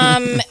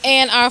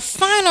 And our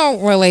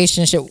final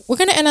relationship, we're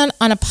gonna end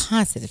on a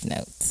positive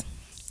note.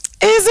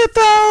 Is it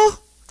though?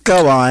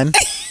 Go on.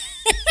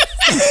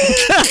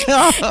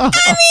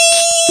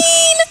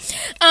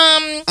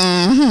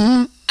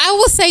 I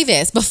will say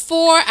this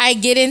before I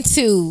get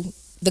into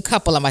the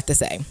couple I'm about to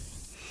say.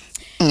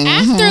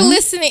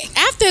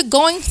 After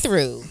going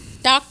through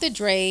Dr.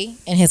 Dre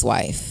and his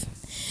wife,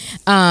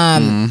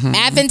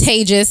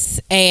 Advantageous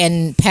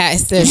and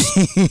Pastor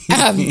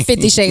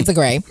 50 Shades of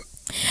Grey,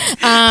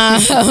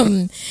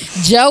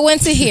 Joe and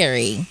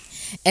Tahiri,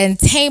 and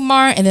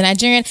Tamar and the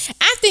Nigerian.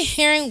 After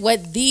hearing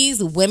what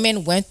these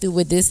women went through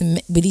with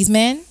these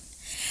men,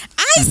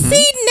 I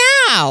see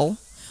now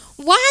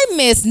why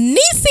Miss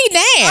Niecy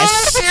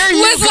Nash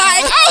was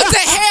like, to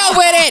hell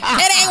with it.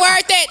 It ain't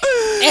worth it.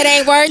 It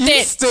ain't worth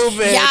it.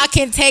 Stupid. Y'all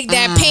can take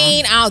that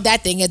pain out.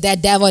 That thing is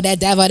that devil. I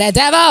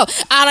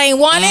don't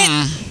want it.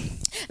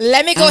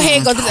 Let me go ahead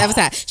and go to the other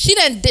side.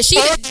 This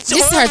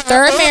is her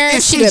third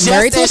marriage. She been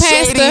married to a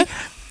pastor.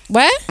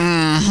 What?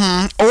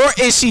 Or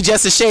is she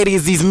just as shady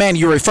as these men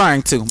you're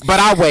referring to? But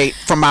I'll wait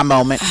for my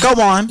moment.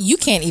 Go on. You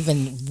can't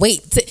even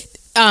wait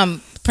to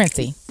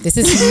Princey, this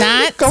is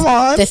not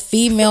the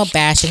female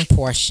bashing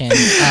portion of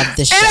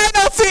the show.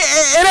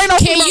 It ain't no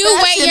Can you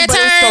wait your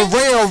turn? It's the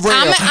real.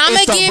 I'm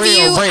gonna give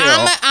you.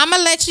 I'm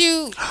gonna let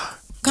you.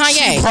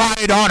 Kanye. She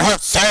pride on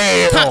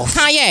herself.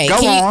 Kanye. Go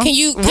on. Can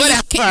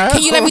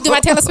you let me do my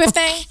Taylor Swift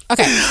thing?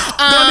 Okay.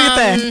 Don't do your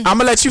thing. I'm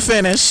gonna let you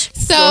finish.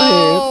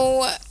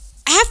 So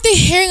after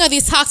hearing of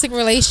these toxic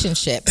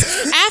relationships,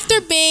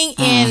 after being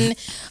in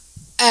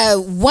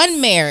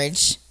one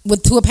marriage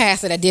to a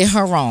pastor that did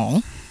her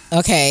wrong.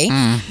 Okay,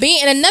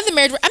 being in another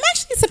marriage, I'm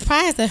actually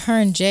surprised that her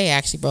and Jay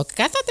actually broke.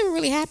 I thought they were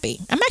really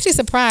happy. I'm actually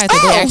surprised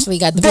that they actually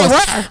got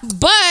divorced.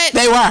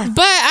 They were.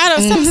 But I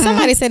don't.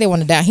 Somebody said they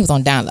wanted down. He was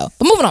on down low.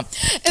 But moving on.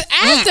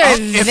 After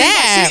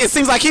that, it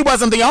seems like he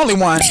wasn't the only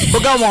one.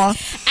 But go on.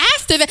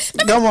 After that,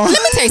 let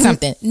me tell you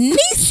something.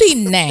 Niecy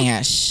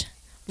Nash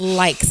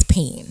likes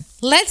peen.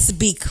 Let's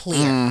be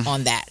clear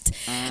on that.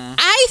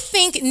 I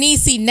think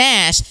Niecy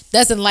Nash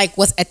doesn't like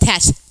what's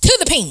attached to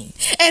the peen.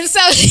 And so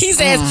she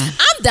says,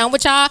 I'm done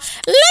with y'all.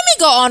 Let me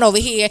go on over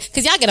here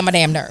because y'all get on my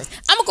damn nerves.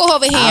 I'm going to go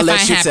over here and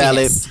find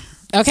happiness.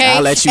 Okay?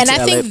 I'll let you and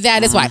I think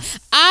that is why.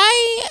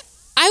 I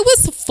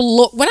was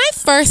when I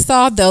first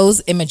saw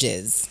those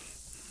images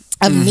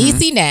of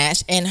Niecy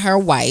Nash and her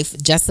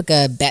wife,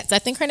 Jessica Betts, I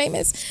think her name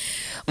is.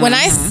 When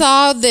I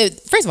saw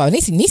first of all,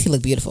 Niecy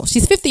looked beautiful.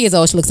 She's 50 years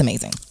old. She looks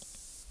amazing.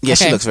 Yeah,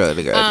 okay. She looks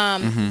really good.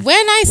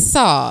 When I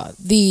saw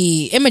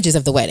the images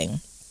of the wedding,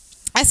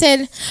 I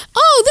said,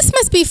 "Oh, this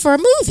must be for a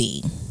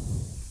movie."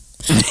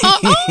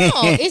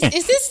 Is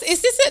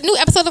this a new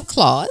episode of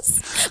Claws?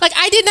 Like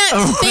I did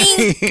not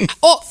think.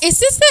 Oh, is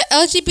this an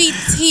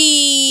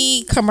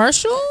LGBT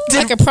commercial?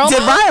 Like a promo?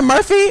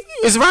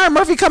 Is Ryan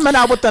Murphy coming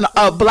out with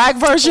a black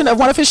version of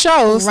one of his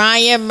shows?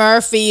 Ryan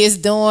Murphy is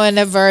doing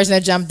a version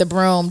of Jump the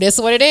Broom. This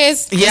is what it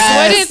is.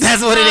 Yes,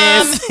 that's what it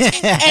is.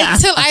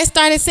 Until I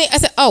started seeing, I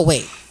said, "Oh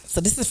wait." So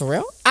this is for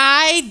real?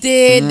 I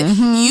did.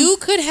 You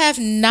could have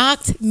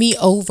knocked me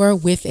over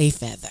with a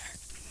feather.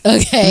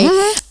 Okay?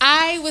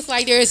 I was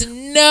like, there's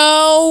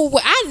no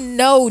way. I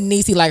know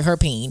Niecy like her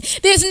peen.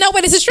 There's no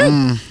way this is true.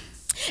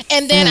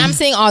 And then I'm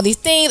seeing all these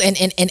things,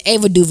 and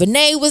Ava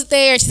DuVernay was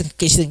there.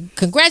 She's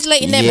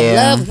congratulating them, and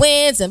love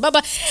wins, and blah,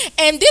 blah.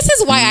 And this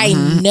is why I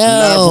know.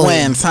 Love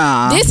wins,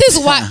 huh? This is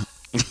why.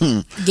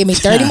 Give me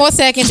 30 more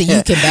seconds and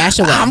you can bash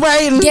away. I'm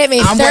waiting. Give me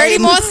 30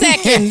 more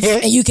seconds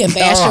and you can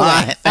bash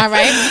away. All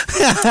right?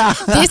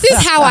 This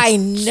is how I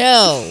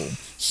know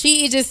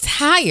she is just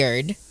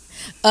tired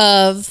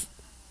of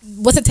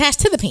what's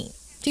attached to the peen.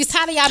 She's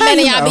tired of y'all men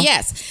and y'all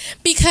BS.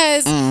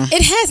 Because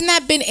it has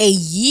not been a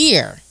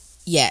year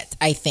yet,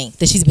 I think,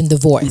 that she's been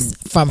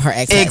divorced from her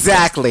ex-husband.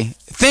 Exactly.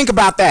 Think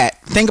about that.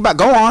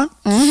 Go on.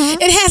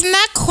 It has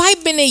not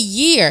quite been a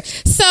year.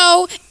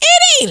 So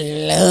it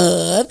ain't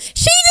love.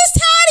 She just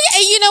tired of it.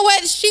 And you know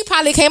what? She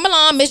probably came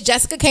along. Miss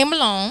Jessica came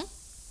along.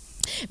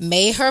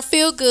 Made her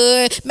feel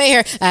good. Made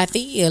her, I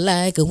feel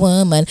like a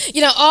woman.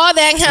 You know, all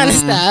that kind of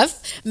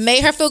stuff.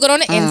 Made her feel good on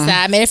the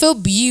inside. Made her feel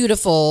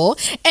beautiful.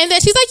 And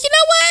then she's like, you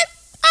know what?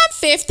 I'm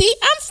 50.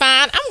 I'm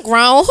fine. I'm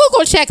grown. Who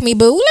gonna check me,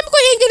 boo? Let me go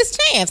ahead and get his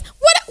chance.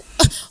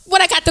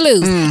 What I got to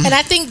lose? And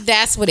I think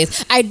that's what it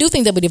is. I do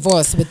think that we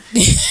divorced with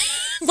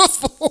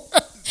before.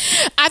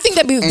 I think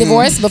they'll be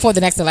divorced before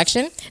the next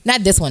election.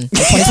 Not this one,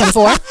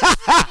 2024.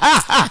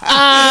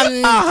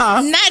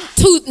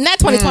 Not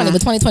 2020,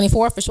 but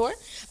 2024 for sure.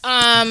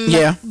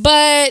 Yeah.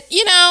 But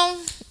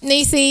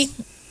Niecy,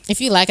 if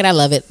you like it, I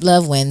love it.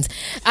 Love wins.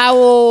 I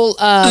will.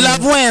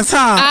 Love wins,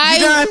 huh? You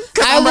done?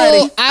 'Cause I'm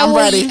ready. I'm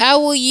ready. I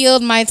will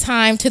yield my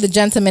time to the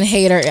gentleman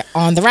hater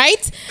on the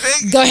right.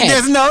 Go ahead.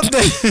 There's no.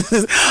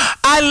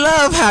 I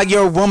love how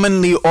your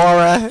womanly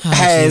aura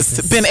has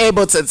been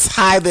able to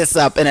tie this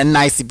up in a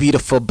nice,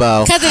 beautiful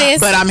bow. Because it is.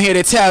 But I'm here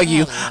to tell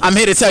you. I'm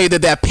here to tell you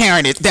that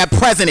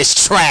present is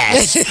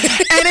trash.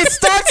 And it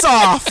starts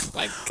off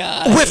my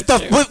God, with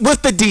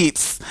the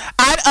deets.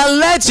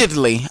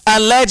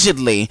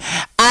 Allegedly,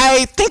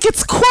 I think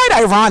it's quite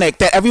ironic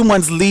that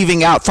everyone's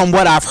leaving out, from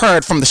what I've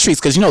heard from the streets,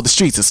 because the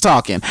streets is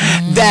talking,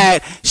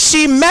 that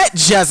she met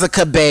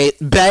Jessica Bates,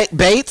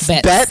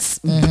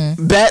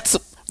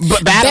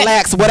 Battle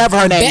Axe, whatever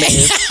her name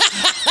is.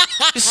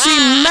 She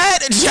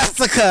met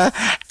Jessica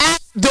at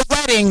the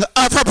wedding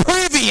of her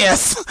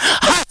previous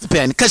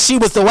husband, because she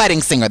was the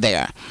wedding singer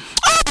there.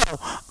 Oh,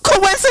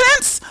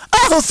 coincidence?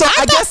 Oh, so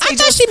I guess I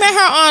thought she met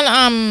her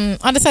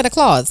on the set of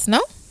Claws.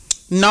 No.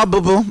 No,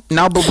 boo boo.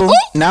 No, boo boo.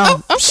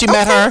 No, she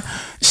met her.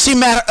 She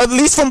met her, at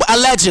least from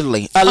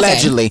allegedly.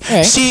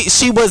 Okay.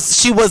 She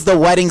was the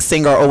wedding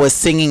singer, or was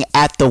singing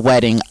at the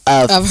wedding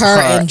of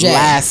her and Jay.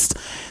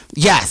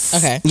 Yes.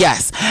 Okay.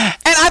 Yes.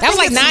 And I that was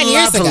like 9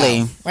 years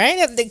ago,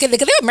 right? Because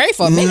they were married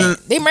for a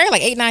minute. They were married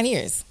like 8-9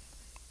 years.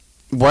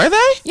 Were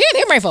they? Yeah, they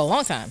were married for a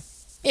long time.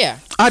 Yeah.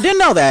 I didn't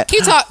know that.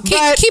 Keep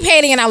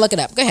hating, and I'll look it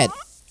up. Go ahead.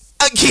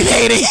 Keep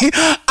hating.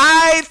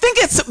 I think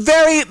it's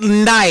very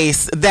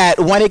nice that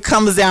when it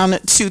comes down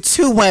to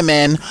two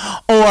women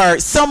or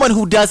someone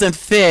who doesn't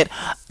fit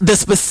the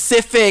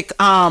specific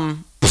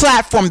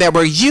platform that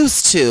we're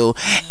used to,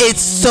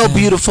 it's so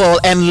beautiful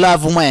and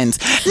love wins.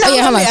 Now,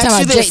 hold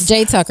on.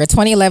 Jay Tucker,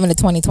 2011 to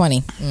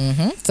 2020.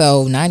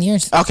 So 9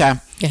 years. Okay.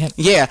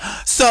 Yeah.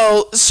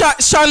 So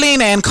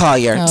Charlene Ann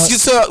Collier.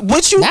 So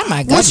would you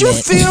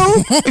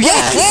feel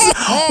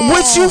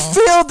would you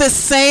feel the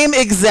same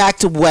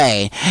exact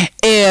way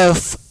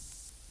if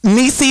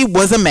Niecy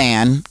was a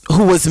man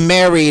who was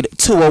married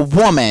to a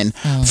woman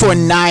for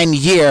 9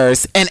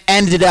 years and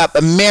ended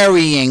up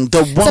marrying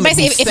the woman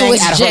who sang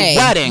at her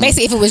wedding?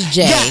 Basically, if it was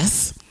Jay.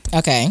 Yes.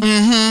 Okay.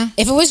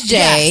 If it was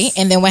Jay,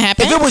 and then what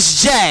happened? If it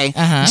was Jay,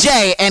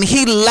 and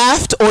he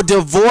left or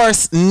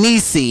divorced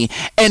Niecy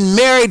and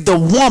married the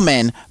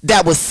woman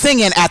that was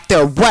singing at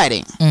their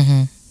wedding,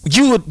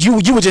 you would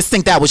just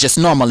think that was just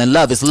normal, and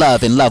love is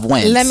love, and love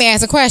wins. Let me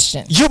ask a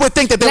question. You would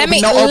think that there would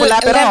be no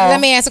overlap at all. Let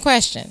me ask a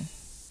question.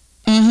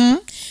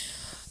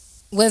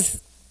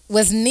 Was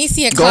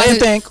Niecy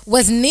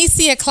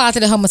a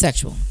closeted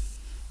homosexual?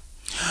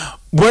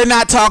 We're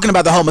not talking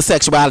about the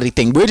homosexuality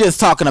thing. We're just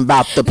talking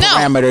about the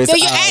parameters.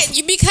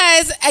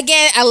 Because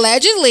again,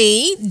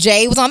 allegedly,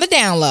 Jay was on the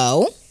down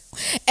low,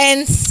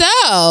 and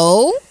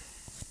so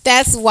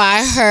that's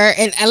why her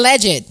and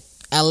alleged.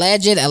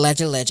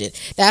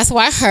 That's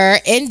why her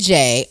and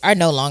Jay are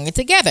no longer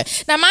together.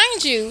 Now,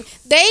 mind you,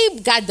 they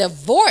got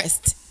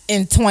divorced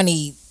in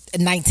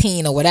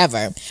 2019 or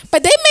whatever,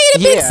 but they may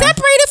have been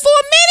separated for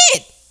a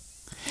minute.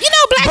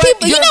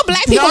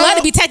 Black people love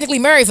to be technically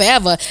married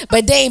forever,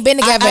 but they ain't been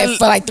together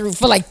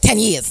for like 10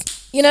 years.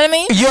 You know what I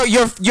mean?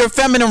 Your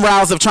feminine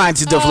rows of trying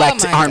to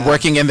deflect aren't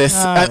working in this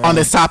on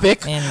this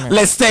topic.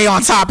 Let's stay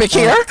on topic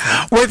here.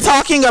 We're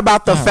talking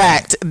about the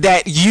fact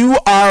that you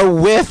are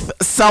with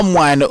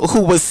someone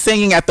who was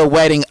singing at the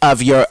wedding of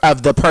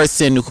the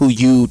person who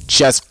you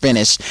just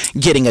finished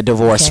getting a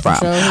divorce from.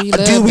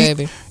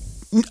 Baby.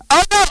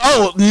 Oh no!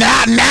 Oh,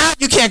 now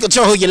you can't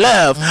control who you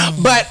love.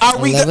 But are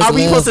we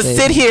supposed to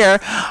sit here?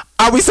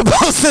 Are we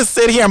supposed to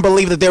sit here and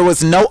believe that there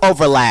was no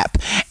overlap,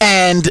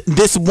 and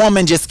this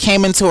woman just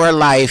came into her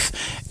life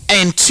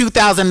in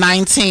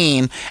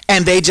 2019,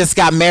 and they just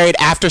got married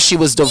after she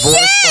was divorced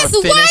or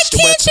finished? Why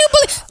can't you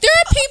believe? There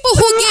are people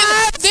who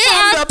give. There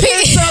are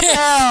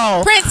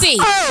people. Princey,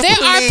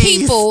 there are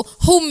people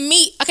who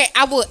meet. Okay,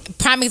 I will.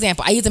 Prime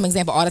example. I use them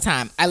example all the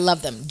time. I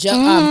love them.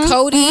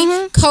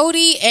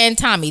 Cody and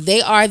Tommy.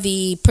 They are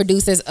the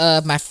producers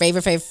of my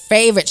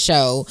favorite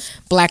show,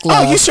 Black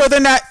Love. Oh, you sure they're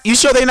not? You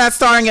sure they're not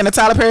starring in a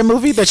Tyler Perry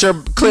movie that you're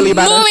clearly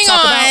about to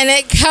talk about? Moving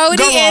on,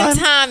 Cody and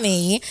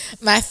Tommy,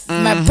 my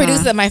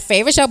producer of my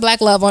favorite show,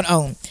 Black Love on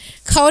OWN.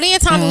 Cody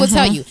and Tommy will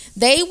tell you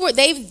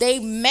they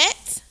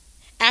met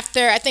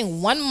after I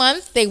think 1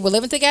 month they were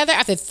living together.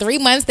 After 3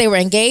 months they were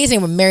engaged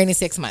and were married in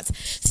 6 months.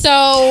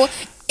 So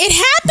it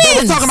happens. But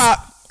we're talking about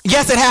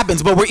yes, it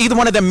happens. But were either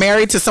one of them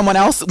married to someone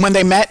else when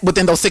they met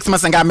within those 6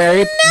 months and got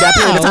married that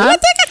period of time?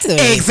 What they got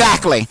to?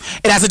 Exactly.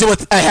 It has to do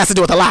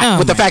with a lot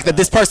with the fact God. That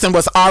this person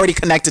was already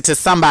connected to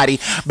somebody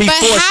before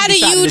she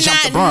decided to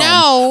jump the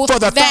broom for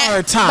the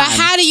third time. But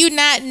how do you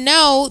not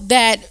know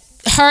that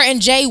her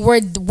and Jay were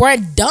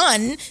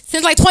done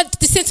since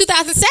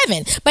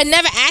 2007, but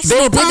never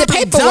actually did the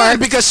paperwork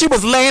because she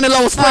was laying it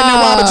low, spreading it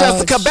around to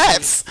Jessica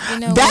Betts.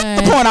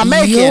 That's the point I'm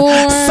making.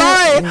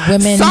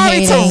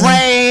 Sorry to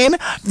Rain. mean,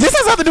 this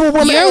has nothing to do with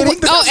women hating.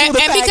 And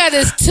because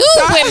it's two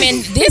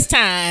women this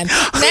time,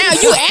 now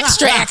you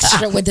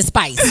extra with the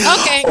spice.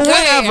 Okay,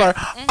 whatever.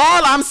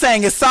 All I'm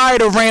saying is sorry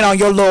to rain on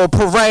your little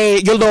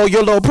parade, your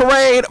little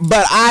parade,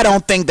 but I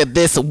don't think that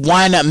this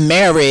one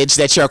marriage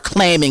that you're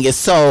claiming is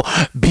so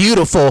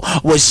beautiful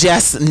was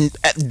just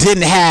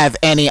didn't have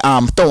any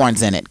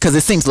thorns in it, because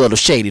it seems a little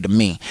shady to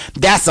me.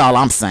 That's all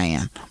I'm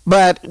saying.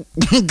 But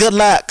good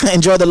luck.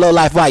 Enjoy the low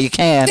life while you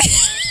can.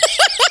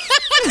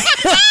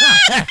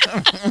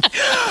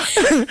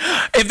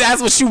 If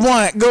that's what you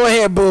want, go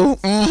ahead, boo.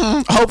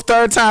 Hope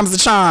third time's the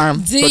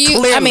charm.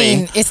 I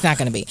mean, it's not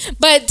gonna be.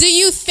 But do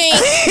you think?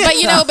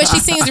 But she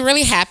seems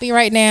really happy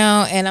right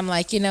now, and I'm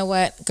like, you know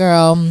what,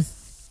 girl?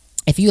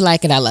 If you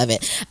like it, I love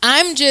it.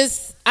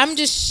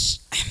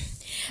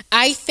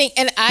 I think,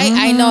 and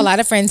I know a lot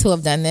of friends who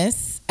have done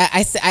this.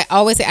 I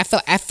always say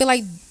I feel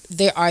like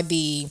there are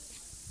the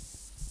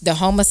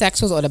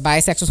homosexuals or the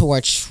bisexuals who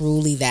are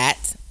truly that,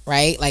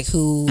 right? Like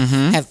who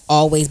have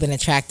always been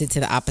attracted to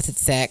the opposite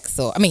sex,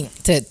 or to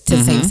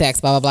the same sex,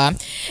 blah blah blah.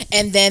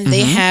 And then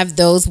they have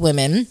those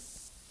women.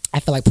 I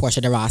feel like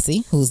Portia de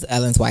Rossi, who's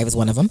Ellen's wife, is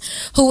one of them,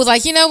 who was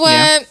like, you know what?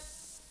 Yeah.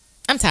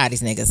 I'm tired of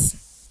these niggas.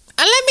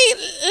 Let me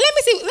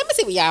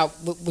see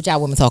what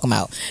y'all women talking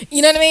about.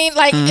 You know what I mean?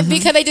 Like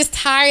because they just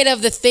tired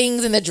of the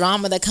things and the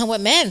drama that come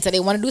with men, so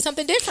they want to do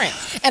something different.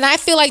 And I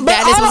feel like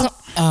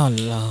oh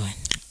Lord.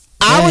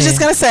 I was just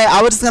gonna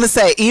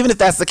say, even if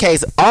that's the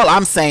case, all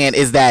I'm saying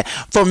is that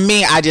for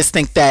me, I just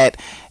think that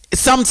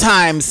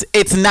sometimes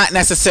it's not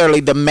necessarily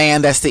the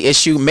man that's the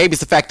issue. Maybe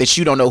it's the fact that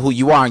you don't know who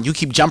you are and you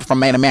keep jumping from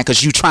man to man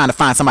because you're trying to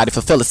find somebody to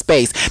fulfill a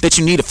space that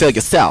you need to fill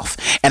yourself.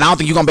 And I don't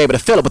think you're gonna be able to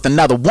fill it with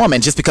another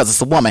woman just because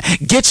it's a woman.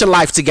 Get your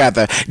life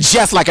together,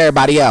 just like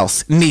everybody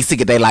else needs to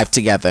get their life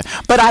together.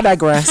 But I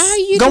digress. How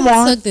you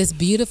took this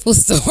beautiful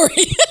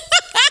story?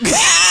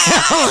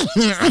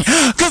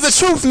 Because the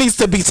truth needs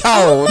to be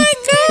told.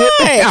 Oh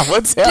my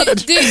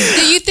God. Do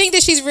you think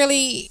that she's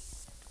really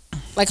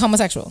like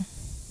homosexual?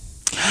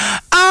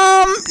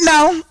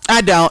 No,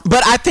 I don't.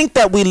 But I think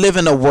that we live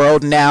in a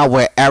world now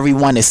where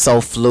everyone is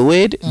so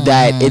fluid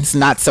that it's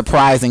not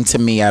surprising to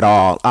me at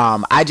all.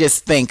 I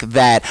just think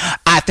that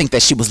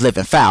she was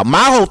living foul.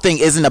 My whole thing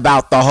isn't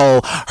about the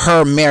whole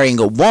her marrying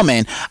a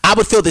woman. I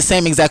would feel the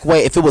same exact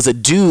way if it was a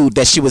dude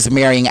that she was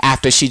marrying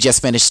after she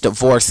just finished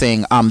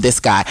divorcing this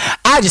guy.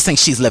 I just think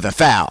she's living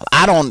foul.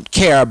 I don't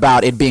care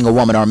about it being a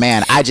woman or a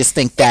man. I just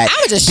think that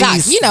I was just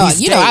shocked. You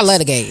know, I love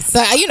the gays. So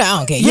I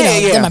don't care.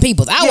 They're my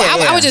peoples.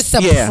 I was just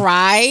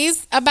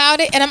surprised about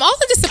it, and I'm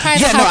also just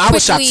surprised how quickly. I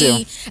was shocked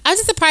too. I was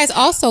just surprised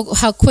also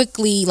how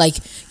quickly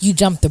you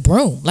jumped the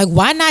broom. Like,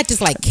 why not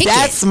just kick it?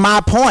 That's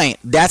my point.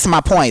 That's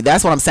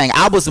what I'm saying.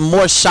 I was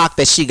more shocked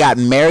that she got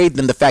married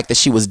than the fact that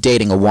she was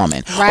dating a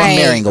woman or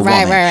marrying a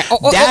woman. Right.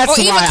 Or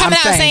even coming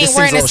out saying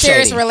we're in a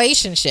serious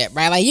relationship,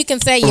 right? Like, you can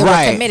say you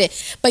were committed,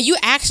 but you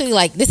actually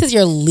this is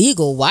your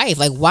legal wife.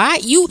 Like, why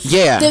you?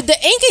 Yeah. The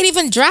ink ain't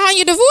even dry on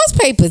your divorce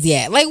papers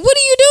yet. Like, what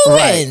are you doing?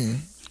 Right.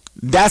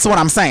 That's what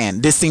I'm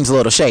saying. This seems a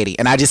little shady.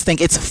 And I just think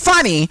it's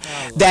funny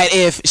that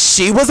if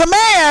she was a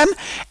man,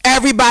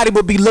 everybody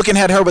would be looking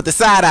at her with the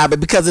side eye. But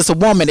because it's a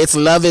woman, it's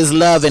love is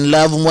love and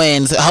love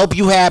wins. I hope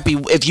you happy.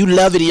 If you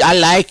love it, I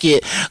like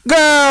it.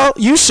 Girl,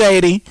 you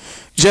shady.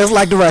 Just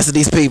like the rest of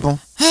these people.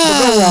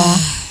 Go on.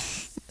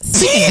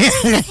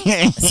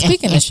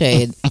 Speaking of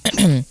shade,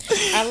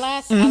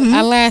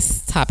 our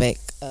last topic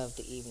of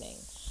the evening.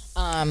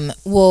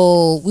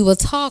 We will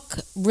talk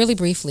really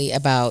briefly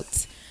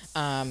about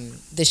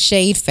the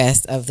Shade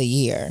Fest of the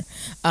year,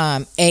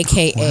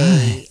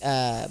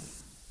 aka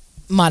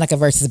Monica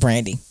versus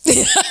Brandy.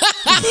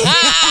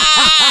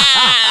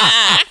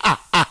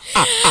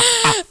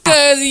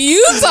 Because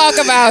you talk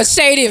about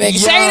shady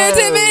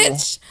McShady,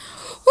 bitch.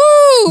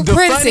 Woo,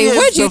 Princey,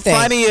 what'd you think?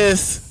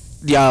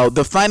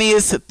 The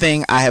funniest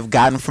thing I have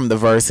gotten from the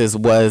verses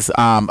was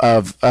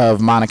of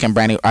Monica and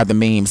Brandy are the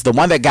memes. The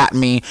one that got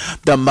me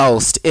the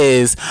most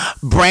is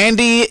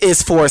Brandy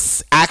is for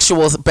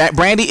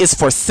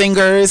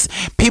singers,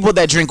 people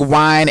that drink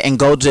wine and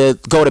go to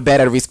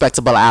bed at a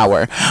respectable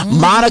hour.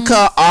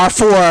 Monica are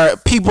for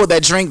people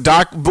that drink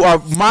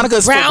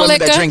Monica's for women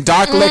that drink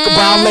dark liquor,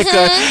 brown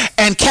liquor,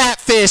 and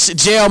catfish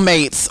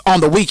jailmates on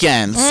the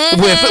weekends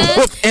with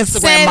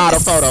Instagram model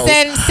photos.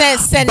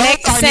 Send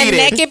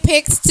naked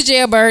pics to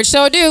Jailbird,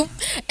 sure do.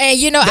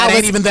 And that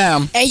ain't even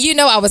them.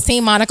 And I was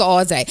Team Monica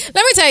all day.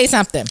 Let me tell you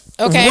something,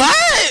 okay?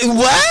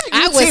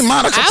 What? Team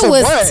Monica for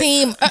what? I was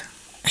Team.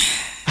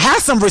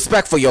 Have some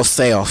respect for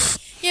yourself.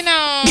 Me and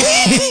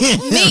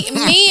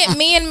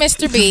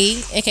Mr.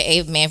 B,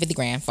 aka Man 50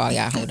 Grand, for all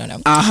y'all who don't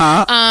know.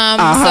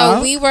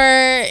 So we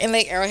were in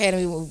Lake Arrowhead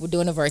and we were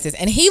doing the verses,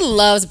 and he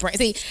loves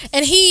Brandy.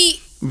 And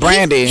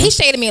Brandy. He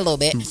shaded me a little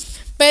bit.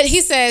 But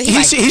he said he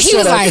was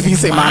like, if you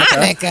say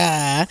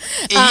Monica.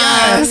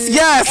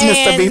 Yes,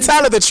 Mr. B,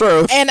 tell her the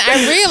truth. And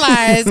I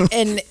realized,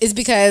 and it's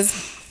because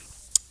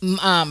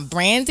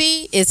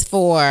Brandy is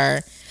for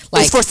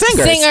like it's for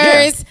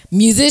singers,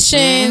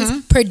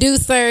 musicians,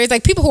 producers,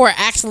 like people who are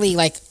actually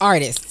like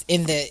artists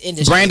in the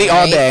industry. Brandy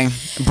all day.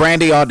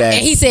 Brandy all day.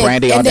 And he said,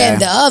 Brandy all and then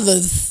day. the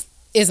others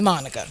is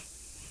Monica.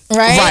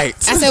 Right.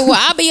 I said, well,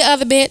 I'll be your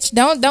other bitch.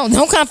 Don't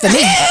come for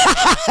me.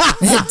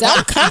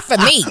 Don't come for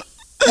me.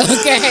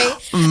 Okay.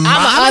 I'm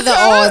a other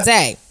all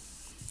day.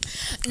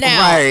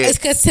 Now, it's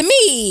because to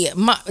me,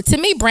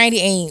 Brandy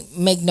ain't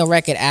make no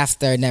record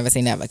after Never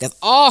Say Never, because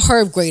all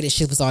her greatest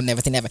shit was on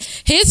Never Say Never.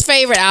 His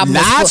favorite album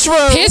is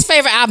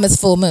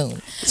Full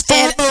Moon. Full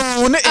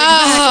Moon. Exactly.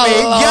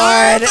 Oh,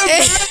 Lord.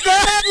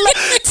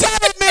 Tell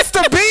him,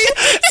 Mr. B.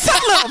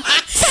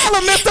 Tell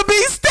him, Mr.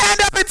 B.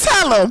 Stand up and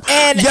tell him.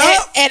 And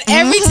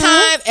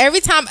every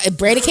time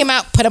Brandy came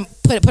out, put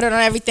it on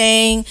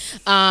everything.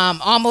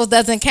 Almost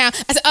Doesn't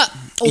Count. I said,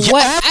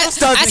 what? I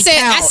said,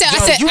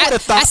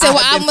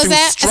 what album was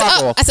that?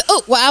 I said,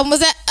 what album was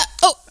that?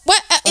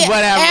 What?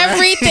 Whatever.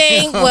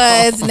 Everything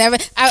was never.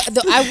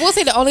 I will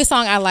say the only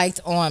song I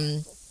liked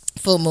on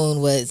Full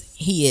Moon was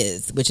He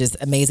Is, which is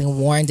amazing.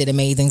 Warren did an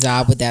amazing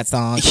job with that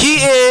song. He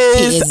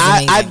is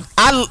I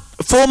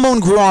Full Moon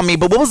grew on me,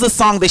 but what was the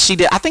song that she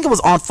did? I think it was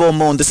on Full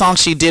Moon. The song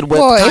she did with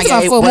Kanye it was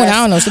on Full Moon. I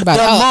don't know shit about it.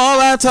 The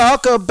more I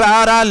talk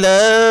about our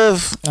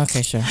love.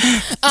 Okay, sure.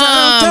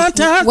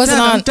 Was it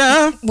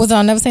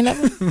on Never Say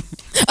Never?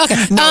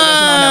 Okay. No, it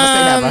wasn't on Never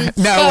Say Never.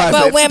 No, it wasn't.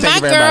 But when my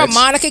girl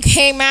Monica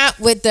came out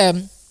with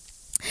the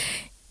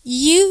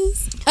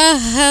Use a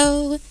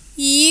Hoe,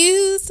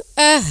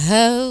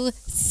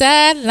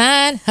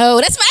 Sideline Hoe.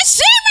 That's my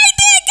shit right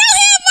there. Go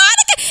ahead,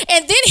 Monica.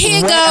 And then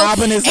here go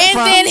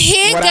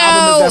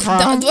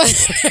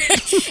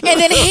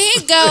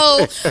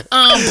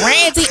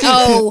Brandy.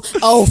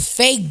 Oh,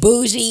 fake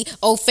bougie.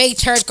 Oh, fake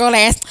church girl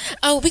ass.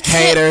 Oh, we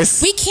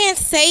can't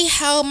say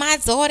hoe my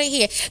daughter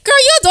here. Girl,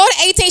 your daughter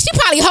 18. She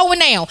probably hoeing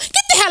now. Get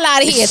the hell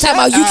out of here. Talking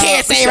about you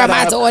can't say her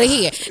my daughter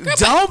here. Girl,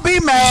 don't be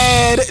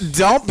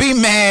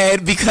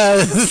mad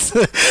because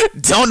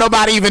don't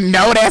nobody even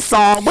know that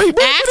song.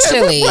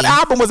 Actually, what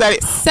album was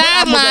that?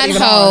 Sideline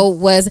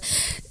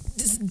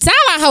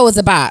Hoe was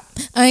a bop.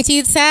 Aren't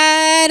you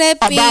tired of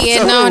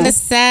being on the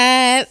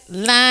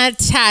sideline?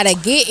 Try to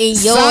get in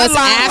yours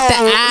after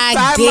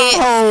I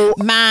get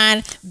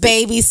mine,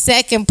 baby.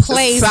 Second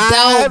place,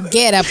 don't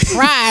get a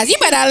prize. You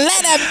better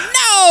let them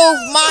know,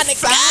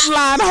 Monica.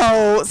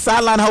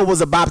 Sideline Hoe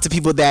was a bop to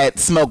people that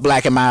smoke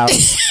Black and Mild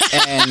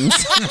and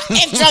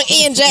drunk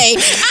E&J.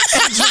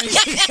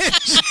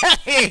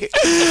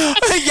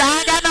 Y'all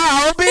ain't got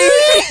no OB.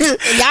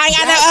 Y'all ain't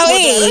got no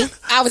OE.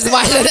 I was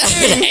watching it the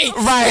other day.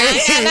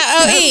 Right.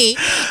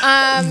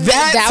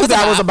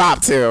 That was a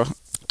bop too.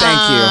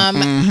 Thank you.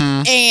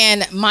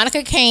 And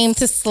Monica came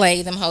to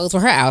slay them hoes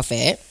with her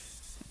outfit.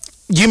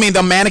 You mean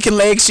the mannequin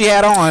legs she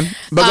had on?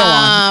 But go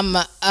on.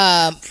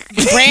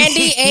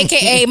 Brandy,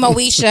 aka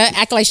Moesha,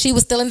 acted like she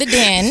was still in the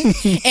den,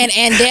 and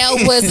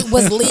Andell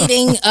was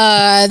leading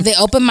the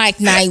open mic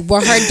night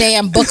with her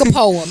damn book of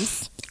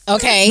poems.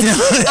 Okay.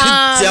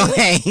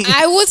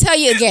 I will tell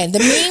you again, the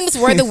memes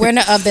were the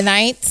winner of the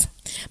night.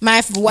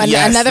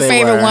 Another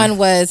favorite one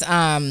was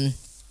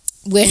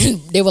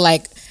when they were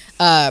like,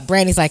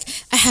 Brandy's like,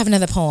 I have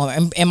another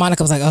poem, and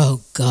Monica was like, oh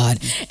God,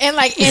 and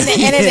like, and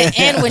at the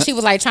end when she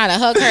was like trying to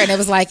hug her, and it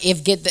was like,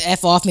 if get the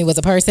F off me was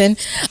a person,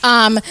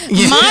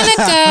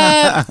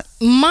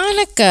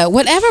 Monica,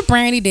 whatever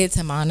Brandy did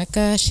to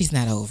Monica, she's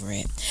not over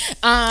it.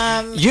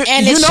 You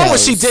know what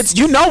she did.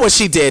 You know what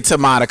she did to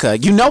Monica.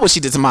 You know what she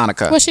did to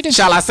Monica. What she did?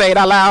 Shall I say it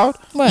out loud?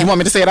 What? You want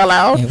me to say it out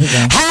loud? Here we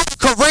go. Have a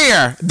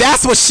career.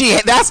 That's what she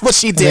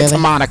did to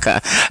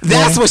Monica.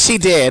 That's what she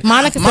did.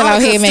 Monica's still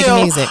out here making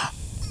music.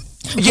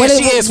 Yeah,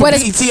 she is for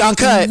BET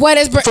Uncut. What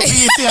is for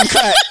BET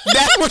Uncut?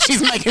 That's what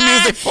she's making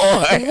music for.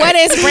 What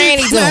is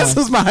Brandy doing? That's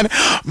what's mine.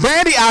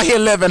 Brandy out here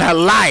living her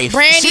life.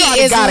 Brandy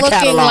is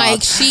looking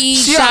like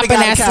she's shopping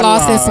at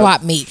Sloss and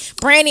Swap Meet.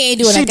 Brandy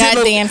ain't doing a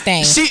goddamn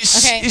thing.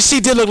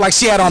 She did look like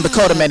she had on the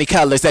coat of many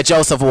colors that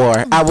Joseph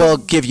wore. I will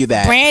give you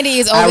that. Brandy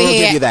is over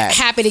here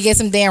happy to get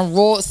some damn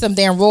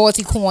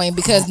royalty coin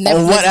because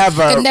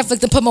Netflix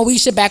to put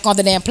Moesha back on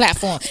the damn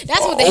platform. That's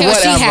what the hell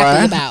she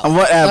happy about.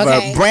 Whatever.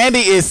 Okay?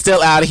 Brandy is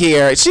still out here.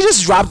 She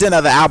just dropped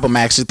another album,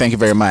 actually. Thank you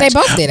very much. They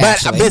both did,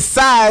 actually. But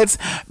besides,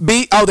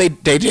 they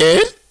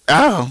did?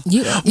 Oh.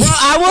 Well,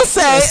 I will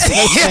say,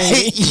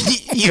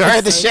 you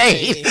heard the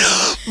shade.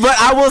 But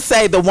I will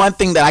say the one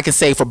thing that I can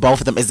say for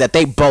both of them is that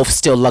they both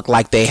still look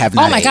like they have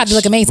not Oh my God, they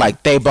look amazing.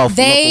 Like they both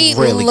look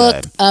really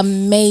good.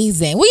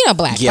 Amazing. Well, you know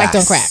black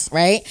don't crack,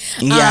 right?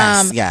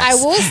 Yes. I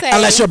will say.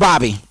 Unless you're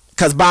Bobby.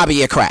 Because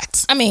Bobby, it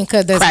cracked. I mean,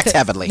 cracked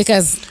heavily.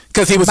 Because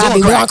he was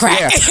Bobby on crack.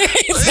 Yeah.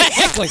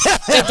 Exactly.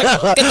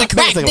 The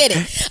crack did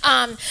it.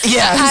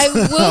 I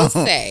will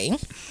say,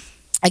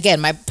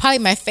 again, probably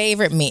my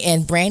favorite me,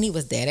 and Brandy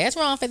was dead ass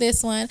wrong for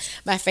this one.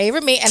 My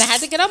favorite me, and I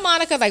had to get on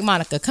Monica. Like,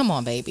 Monica, come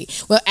on, baby.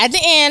 Well, at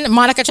the end,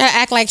 Monica tried to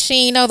act like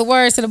she ain't know the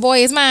words to The Boy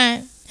Is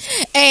Mine.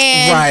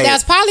 And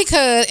that's probably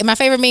because, and my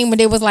favorite meme when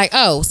they was like,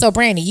 oh, so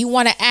Brandy, you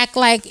want to act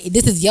like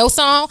this is your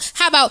song?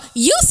 How about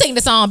you sing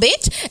the song,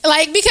 bitch?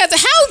 Like, because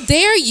how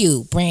dare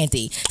you,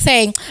 Brandy,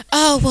 saying,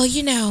 oh, well,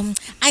 you know,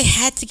 I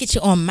had to get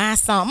you on my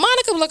song.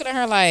 Monica looking at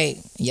her like,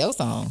 your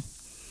song.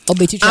 Oh,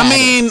 bitch, you tried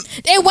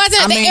it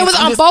wasn't. It was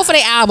on both of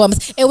their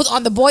albums. It was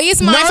on The Boy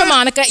Is Mine for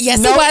Monica. Yes,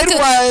 it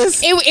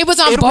was. It was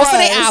on both of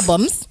their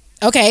albums.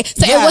 Okay,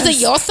 so it wasn't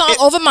your song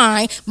over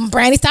mine.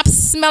 Brandy, stop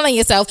smelling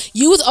yourself.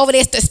 You was over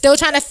there still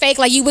trying to fake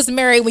like you was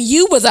married when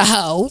you was a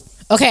hoe.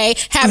 Okay,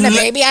 having a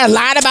baby, I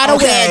lied about a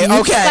wedding.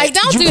 Okay, like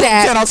don't do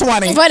that. 10 on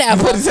 20.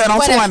 Whatever. You put 10 on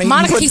 20.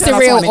 Monica keeps it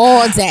real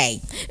all day.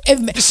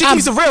 She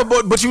keeps it real,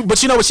 but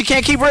you know what she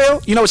can't keep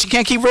real? You know what she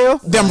can't keep real?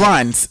 Them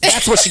runs.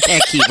 That's what she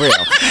can't keep real.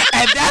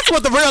 And that's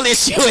what the real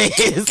issue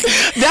is.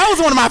 That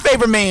was one of my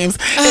favorite memes.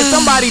 And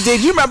somebody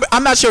did. You remember?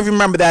 I'm not sure if you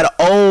remember that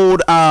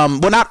old.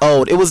 Well, not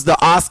old. It was the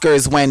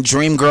Oscars when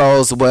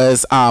Dreamgirls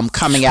was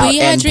coming out,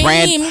 and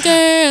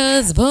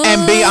Dreamgirls,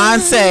 and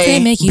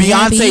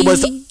Beyonce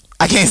was.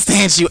 I can't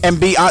stand you. And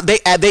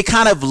they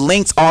kind of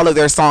linked all of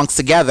their songs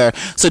together.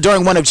 So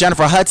during one of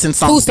Jennifer Hudson's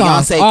songs,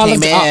 Beyonce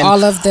came in.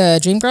 All of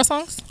the Dreamgirl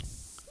songs?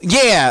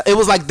 Yeah, it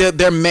was like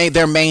their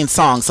main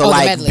song. So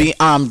exactly.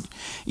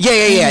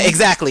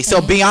 So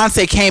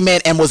Beyonce came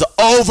in and was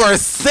over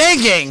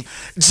singing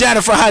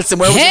Jennifer Hudson.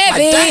 Where it was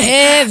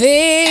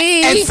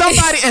heavy. And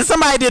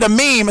somebody did a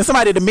meme. And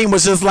somebody did a meme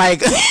was just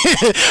like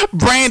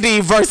Brandy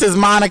versus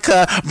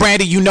Monica.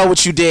 Brandy, you know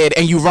what you did,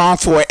 and you wrong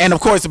for it. And of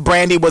course,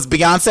 Brandy was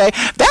Beyonce.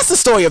 That's the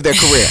story of their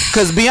career.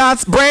 Because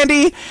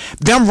Brandy,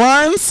 them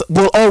runs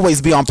will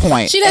always be on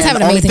point. She does have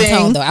an amazing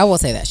tone, though. I will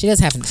say that she does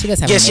have an amazing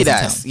tone.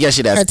 Yes,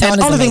 she does. Her tone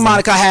and the only thing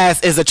Monica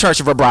has is a church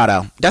of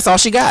vibrato. That's all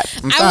she got.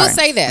 I will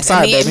say this.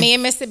 Me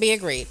and Mr. B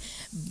agreed.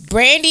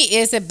 Brandy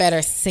is a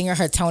better singer.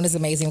 Her tone is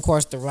amazing. Of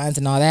course, the runs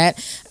and all that.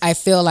 I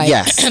feel like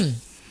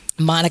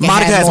Monica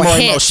has more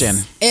emotion.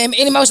 And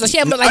emotional. She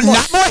has like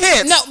not more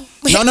hits. No.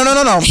 Not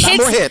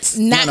more hits.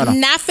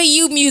 Not for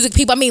you music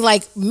people. I mean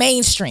like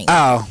mainstream.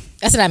 Oh.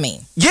 That's what I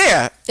mean.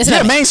 Yeah.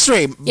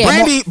 Mainstream.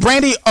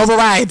 Brandy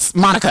overrides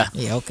Monica.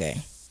 Yeah,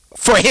 okay.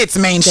 For hits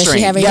mainstream. Does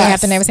she have anything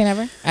after Never Say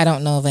Never? I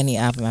don't know of any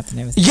album after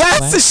Never Say Never.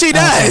 Yes, she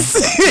does.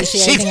 Okay. Does she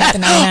have anything after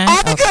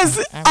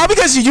 99? All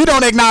because you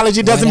don't acknowledge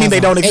it doesn't mean they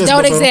don't exist. It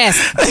don't exist.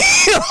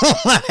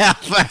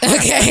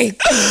 Okay.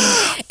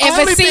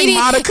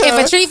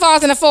 If a tree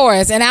falls in the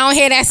forest and I don't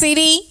hear that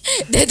CD,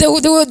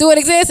 do it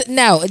exist?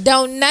 No,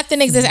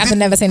 nothing exists after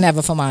Never Say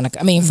Never for Monica.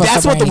 I mean,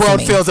 that's what the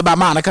world feels about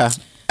Monica.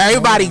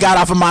 Everybody got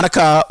off of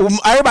Monica.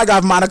 Everybody got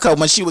off Monica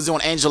when she was doing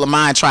Angel of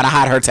Mine trying to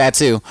hide her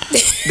tattoo.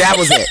 That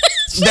was it.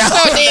 That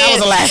was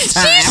the last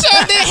time. She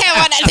sure did have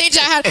on that thing.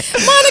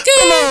 Monica,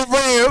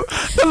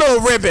 the little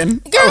ribbon.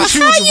 Girl,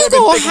 how you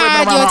gonna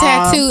hide your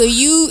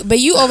tattoo? But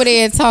you over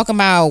there talking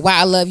about why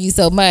I love you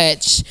so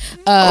much,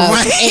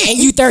 and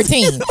you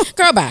 13.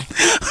 Girl, bye.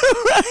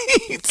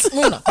 Right.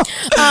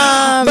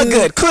 But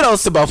good.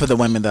 Kudos to both of the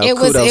women, though.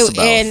 Kudos to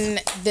both. And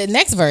the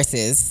next verse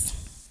is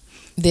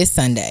this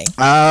Sunday.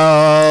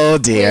 Oh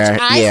dear.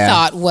 Which I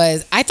thought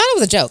it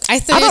was a joke. I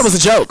thought it was a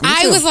joke.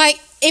 I was like,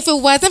 if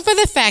it wasn't for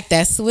the fact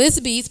that Swiss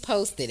Beats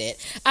posted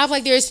it, I was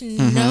like, there's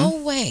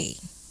no way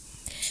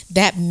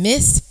that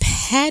Miss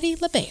Patti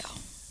LaBelle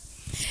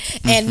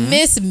and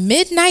Miss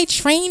Midnight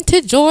Train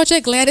to Georgia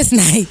Gladys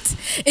Knight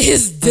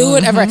is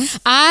doing ever.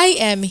 I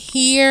am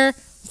here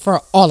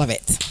for all of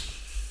it.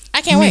 I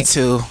can't wait. Me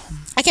too.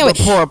 I can't wait.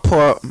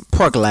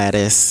 Poor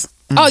Gladys.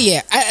 Oh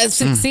yeah,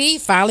 see,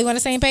 finally we're on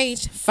the same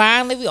page.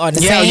 Finally we on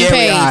the same page.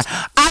 We are.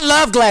 I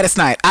love Gladys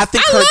Knight. I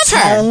think her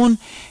tone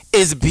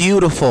is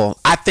beautiful.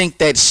 I think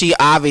that she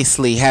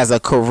obviously has a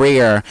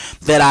career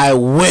that I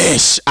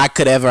wish I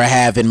could ever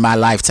have in my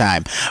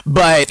lifetime.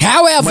 But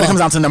however, when it comes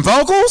down to them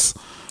vocals,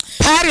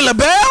 Patti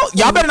LaBelle,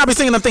 y'all better not be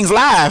singing them things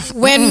live.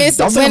 When Miss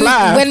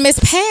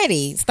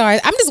Patti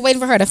starts, I'm just waiting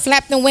for her to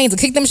flap them wings and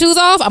kick them shoes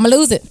off. I'm gonna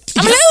lose it.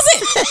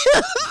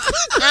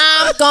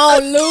 I'm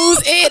gonna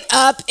lose it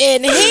up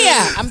in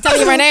here. I'm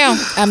telling you right now.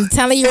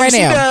 She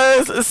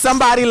does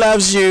Somebody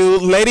Loves You,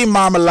 Lady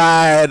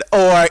Marmalade,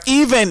 or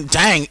even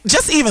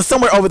just even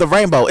Somewhere Over the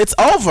Rainbow. It's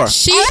over.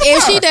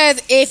 If she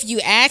does If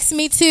You Ask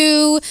Me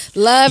To,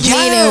 Love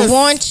Me and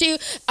Want You,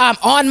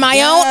 On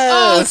My Own.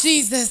 Oh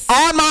Jesus.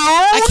 On My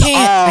Own? I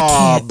can't.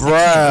 Oh,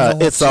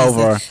 bruh, it's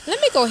over. Let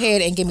me go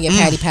ahead and give me a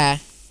patty pie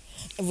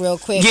real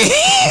quick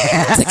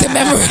to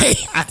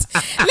commemorate. I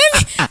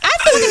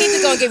feel like I need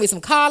to go and get me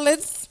some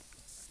collards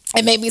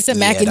and maybe some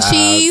mac and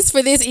cheese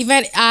for this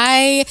event.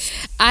 I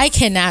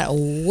cannot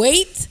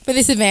wait for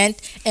this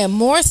event, and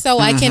more so,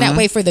 I cannot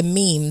wait for the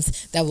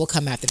memes that will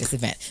come after this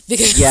event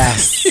because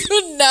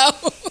you know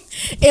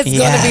it's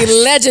going to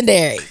be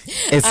legendary.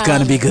 It's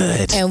going to be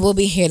good, and we'll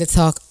be here to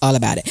talk all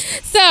about it.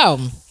 So.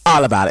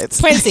 All about it.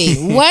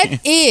 Princey, what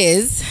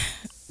is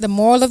the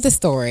moral of the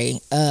story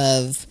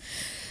of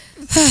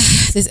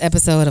this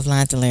episode of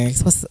Lines and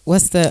Lyrics?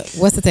 What's the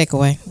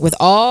takeaway with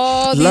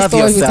all these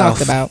stories we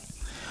talked about?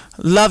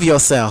 Love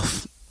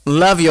yourself.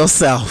 Love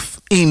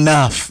yourself.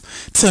 enough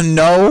to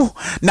know,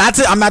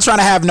 I'm not trying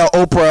to have no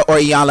Oprah or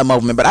Iyanla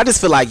moment, but I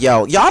just feel like,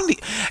 y'all need,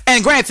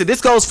 and granted,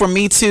 this goes for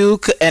me too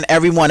and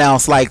everyone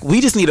else, like,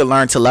 we just need to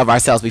learn to love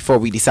ourselves before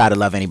we decide to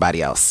love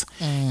anybody else.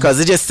 Because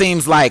it just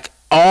seems like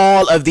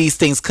all of these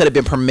things could have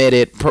been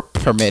permitted.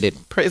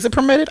 Is it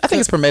permitted? I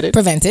think it's permitted.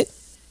 Prevented.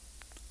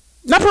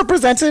 Not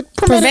presented.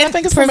 I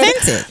think it's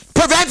prevented.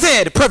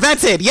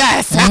 Prevented.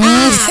 Yes.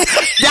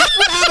 That's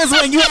what happens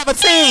when you have a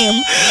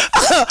team.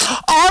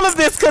 All of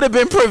this could have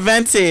been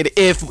prevented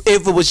if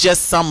it was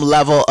just some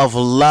level of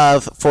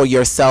love for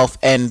yourself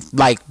and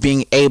like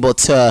being able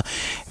to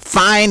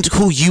find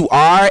who you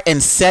are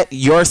and set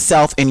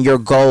yourself and your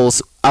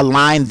goals,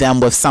 align them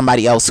with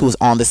somebody else who's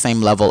on the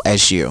same level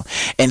as you,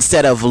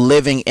 instead of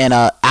living in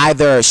a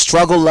either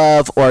struggle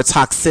love or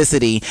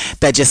toxicity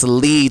that just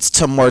leads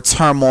to more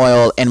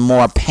turmoil and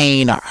more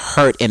pain,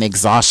 hurt, and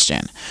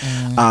exhaustion.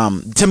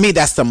 To me,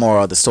 that's the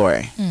moral of the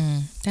story.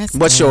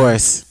 What's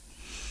yours?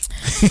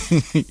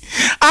 I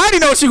already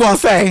know what you're gonna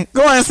say.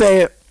 Go ahead and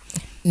say it.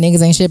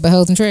 Niggas ain't shit but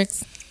hoes and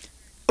tricks.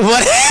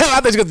 What? I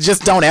thought you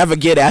just don't ever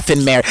get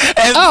effing married. And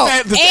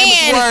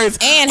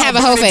have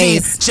a hoe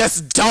face.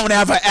 Just don't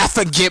ever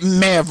get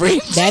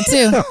married. That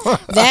too.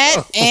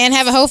 That and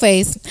have a hoe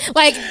face.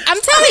 Like,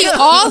 I'm telling you,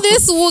 all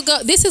this will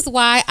go. This is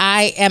why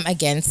I am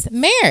against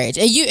marriage.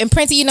 And you and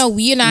Prince, you and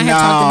I have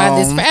talked about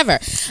this forever.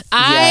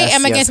 I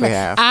am against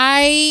marriage.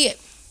 I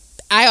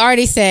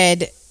already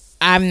said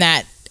I'm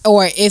not.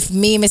 Or if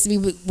me and Mr. B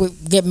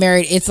would get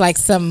married, it's like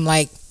some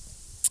like,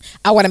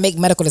 I want to make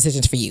medical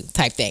decisions for you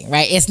type thing,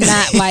 right? It's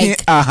not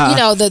like,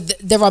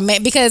 the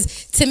romantic,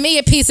 because to me,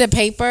 a piece of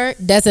paper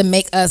doesn't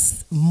make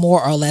us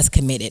more or less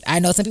committed. I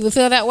know some people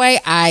feel that way.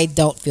 I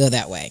don't feel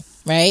that way,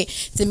 right?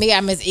 To me,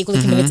 I'm as equally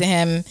committed to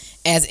him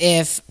as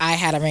if I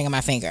had a ring on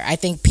my finger. I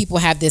think people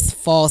have this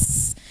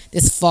false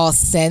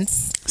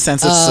sense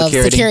of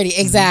security.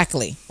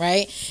 Exactly,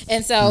 right?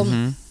 And so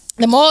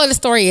the moral of the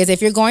story is,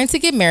 if you're going to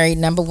get married,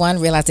 number one,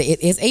 realize that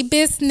it is a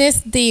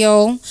business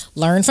deal.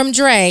 Learn from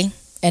Dre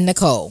and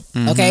Nicole.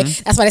 Okay,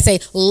 that's why they say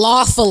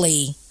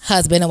lawfully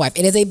husband and wife.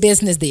 It is a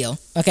business deal.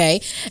 Okay,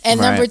 and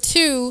number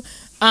two,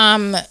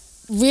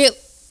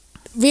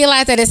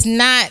 realize that it's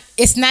not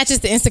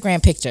just the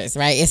Instagram pictures,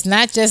 right? It's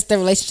not just the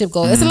relationship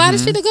goal. It's a lot of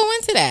shit to go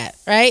into that,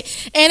 right?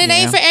 And it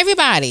ain't for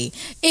everybody.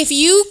 If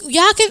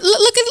y'all can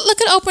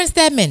look at Oprah and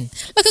Stedman,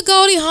 look at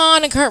Goldie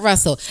Hawn and Kurt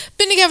Russell,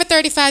 been together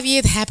 35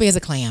 years, happy as a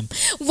clam.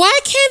 Why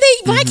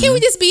can't we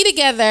just be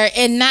together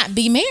and not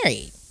be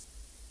married?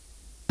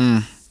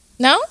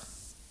 No.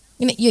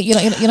 You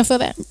don't feel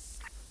that?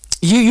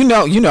 You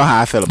know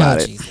how I feel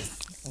about it. Jesus.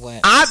 What?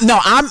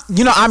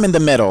 I'm in the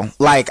middle.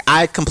 Like,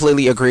 I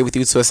completely agree with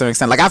you to a certain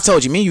extent. Like, I've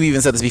told you, you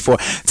even said this before.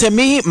 To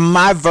me,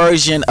 my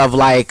version of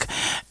like,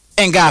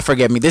 and God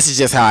forgive me, this is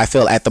just how I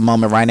feel at the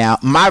moment right now.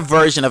 My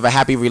version of a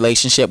happy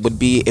relationship would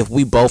be if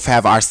we both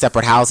have our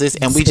separate houses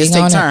and we just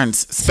take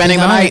turns spending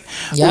the night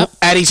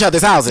at each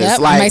other's houses.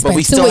 Like, but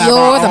we still have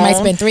our own. I might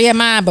spend 3 of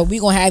mine, but we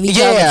gonna have each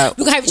other.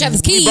 We gonna have each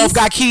other's keys. We both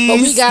got keys. But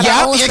we got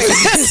our own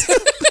spaces.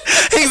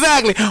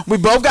 Exactly. We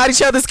both got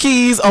each other's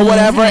keys or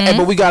whatever,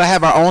 but we gotta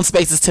have our own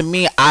spaces. To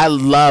me, I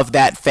love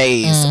that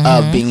phase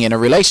of being in a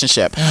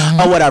relationship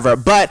or whatever.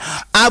 But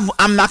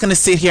I'm not gonna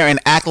sit here and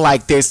act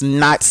like there's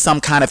not some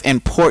kind of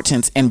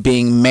importance in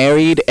being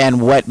married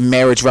and what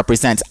marriage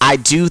represents. I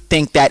do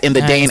think that in the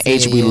day and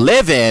age we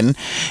live in,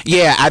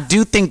 I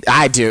do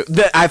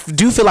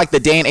feel like the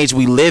day and age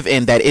we live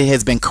in, that it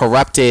has been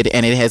corrupted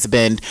and it has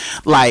been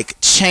like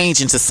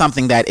changed into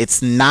something that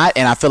it's not.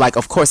 And I feel like,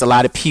 of course, a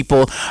lot of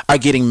people are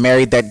getting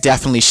married that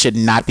definitely should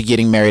not be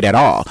getting married at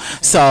all.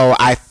 So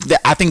I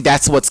think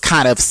that's what's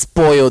kind of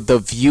spoiled the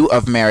view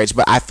of marriage.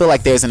 But I feel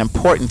like there's an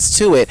importance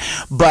to it.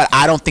 But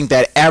I don't think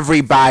that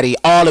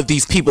all of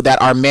these people that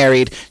are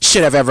married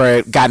should have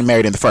ever gotten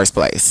married in the first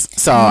place.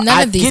 So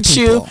I get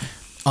you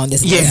on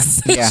this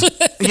list.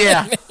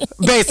 Yeah.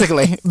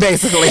 Basically.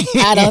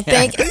 I don't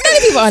think many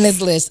people on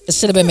this list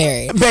should have been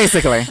married.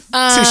 Basically.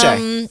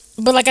 Touche.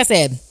 But like I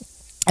said,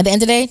 at the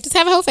end of the day, just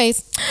have a hoe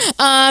face.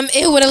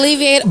 It would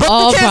alleviate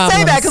all problems. But you can't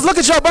say that, because look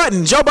at Joe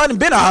Budden. Joe Budden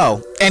been a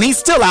hoe, and he's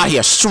still out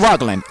here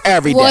struggling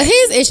every day. Well,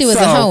 his issue was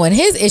a hoe, and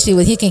his issue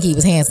was he can keep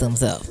his hands to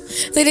himself.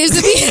 So there's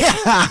to be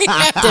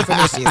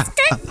different issues.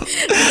 Okay?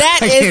 That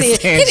is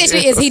it. His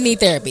issue is he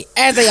need therapy,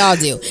 as they all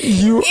do.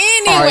 You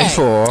are a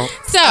fool.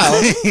 So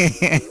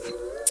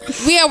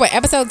we are what,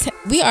 episode 10?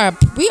 We are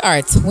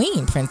a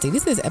tween, Princey.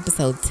 This is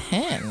episode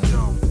 10.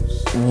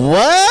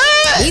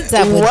 What? We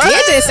double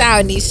digits out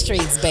in these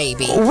streets,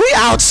 baby. We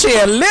out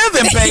here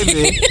living,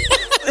 baby.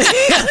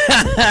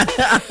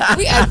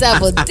 We are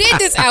double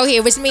digits out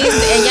here, which means,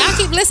 and y'all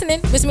keep listening,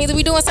 which means that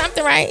we doing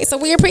something right. So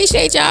we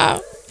appreciate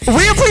y'all.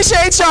 We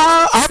appreciate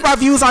y'all. I hope our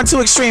views aren't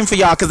too extreme for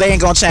y'all, because they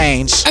ain't gonna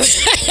change.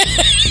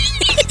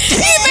 He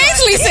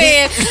basically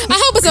said,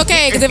 I hope it's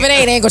okay, because if it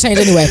ain't gonna change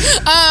anyway.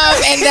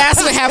 And that's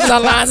what happens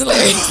on Lines and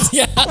Lyrics.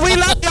 We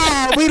love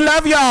y'all. We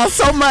love y'all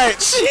so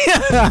much.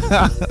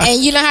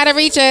 And you know how to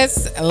reach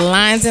us.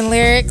 Lines and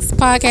Lyrics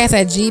podcast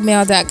at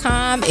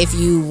gmail.com. If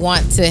you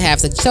want to have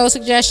some show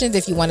suggestions,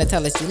 if you want to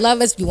tell us you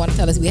love us, if you want to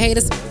tell us we hate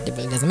us, it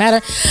really doesn't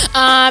matter.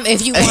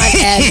 If you want,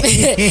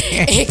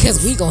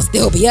 because we gonna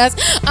still be us.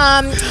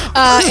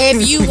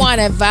 If you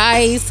want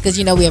advice, because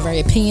you know we are very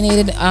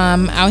opinionated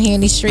out here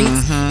in these streets.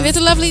 If it's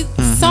a lovely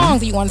song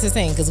that you want us to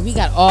sing, because we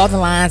got all the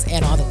lines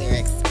and all the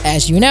lyrics,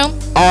 as you know.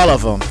 All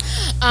of them.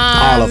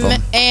 All of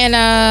them. And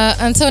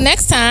until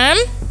next time.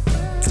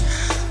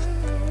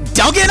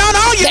 Don't get on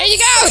you. There you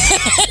go.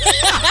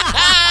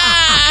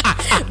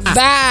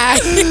 Bye.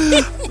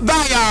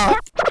 Bye, y'all.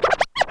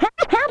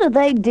 How do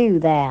they do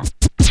that?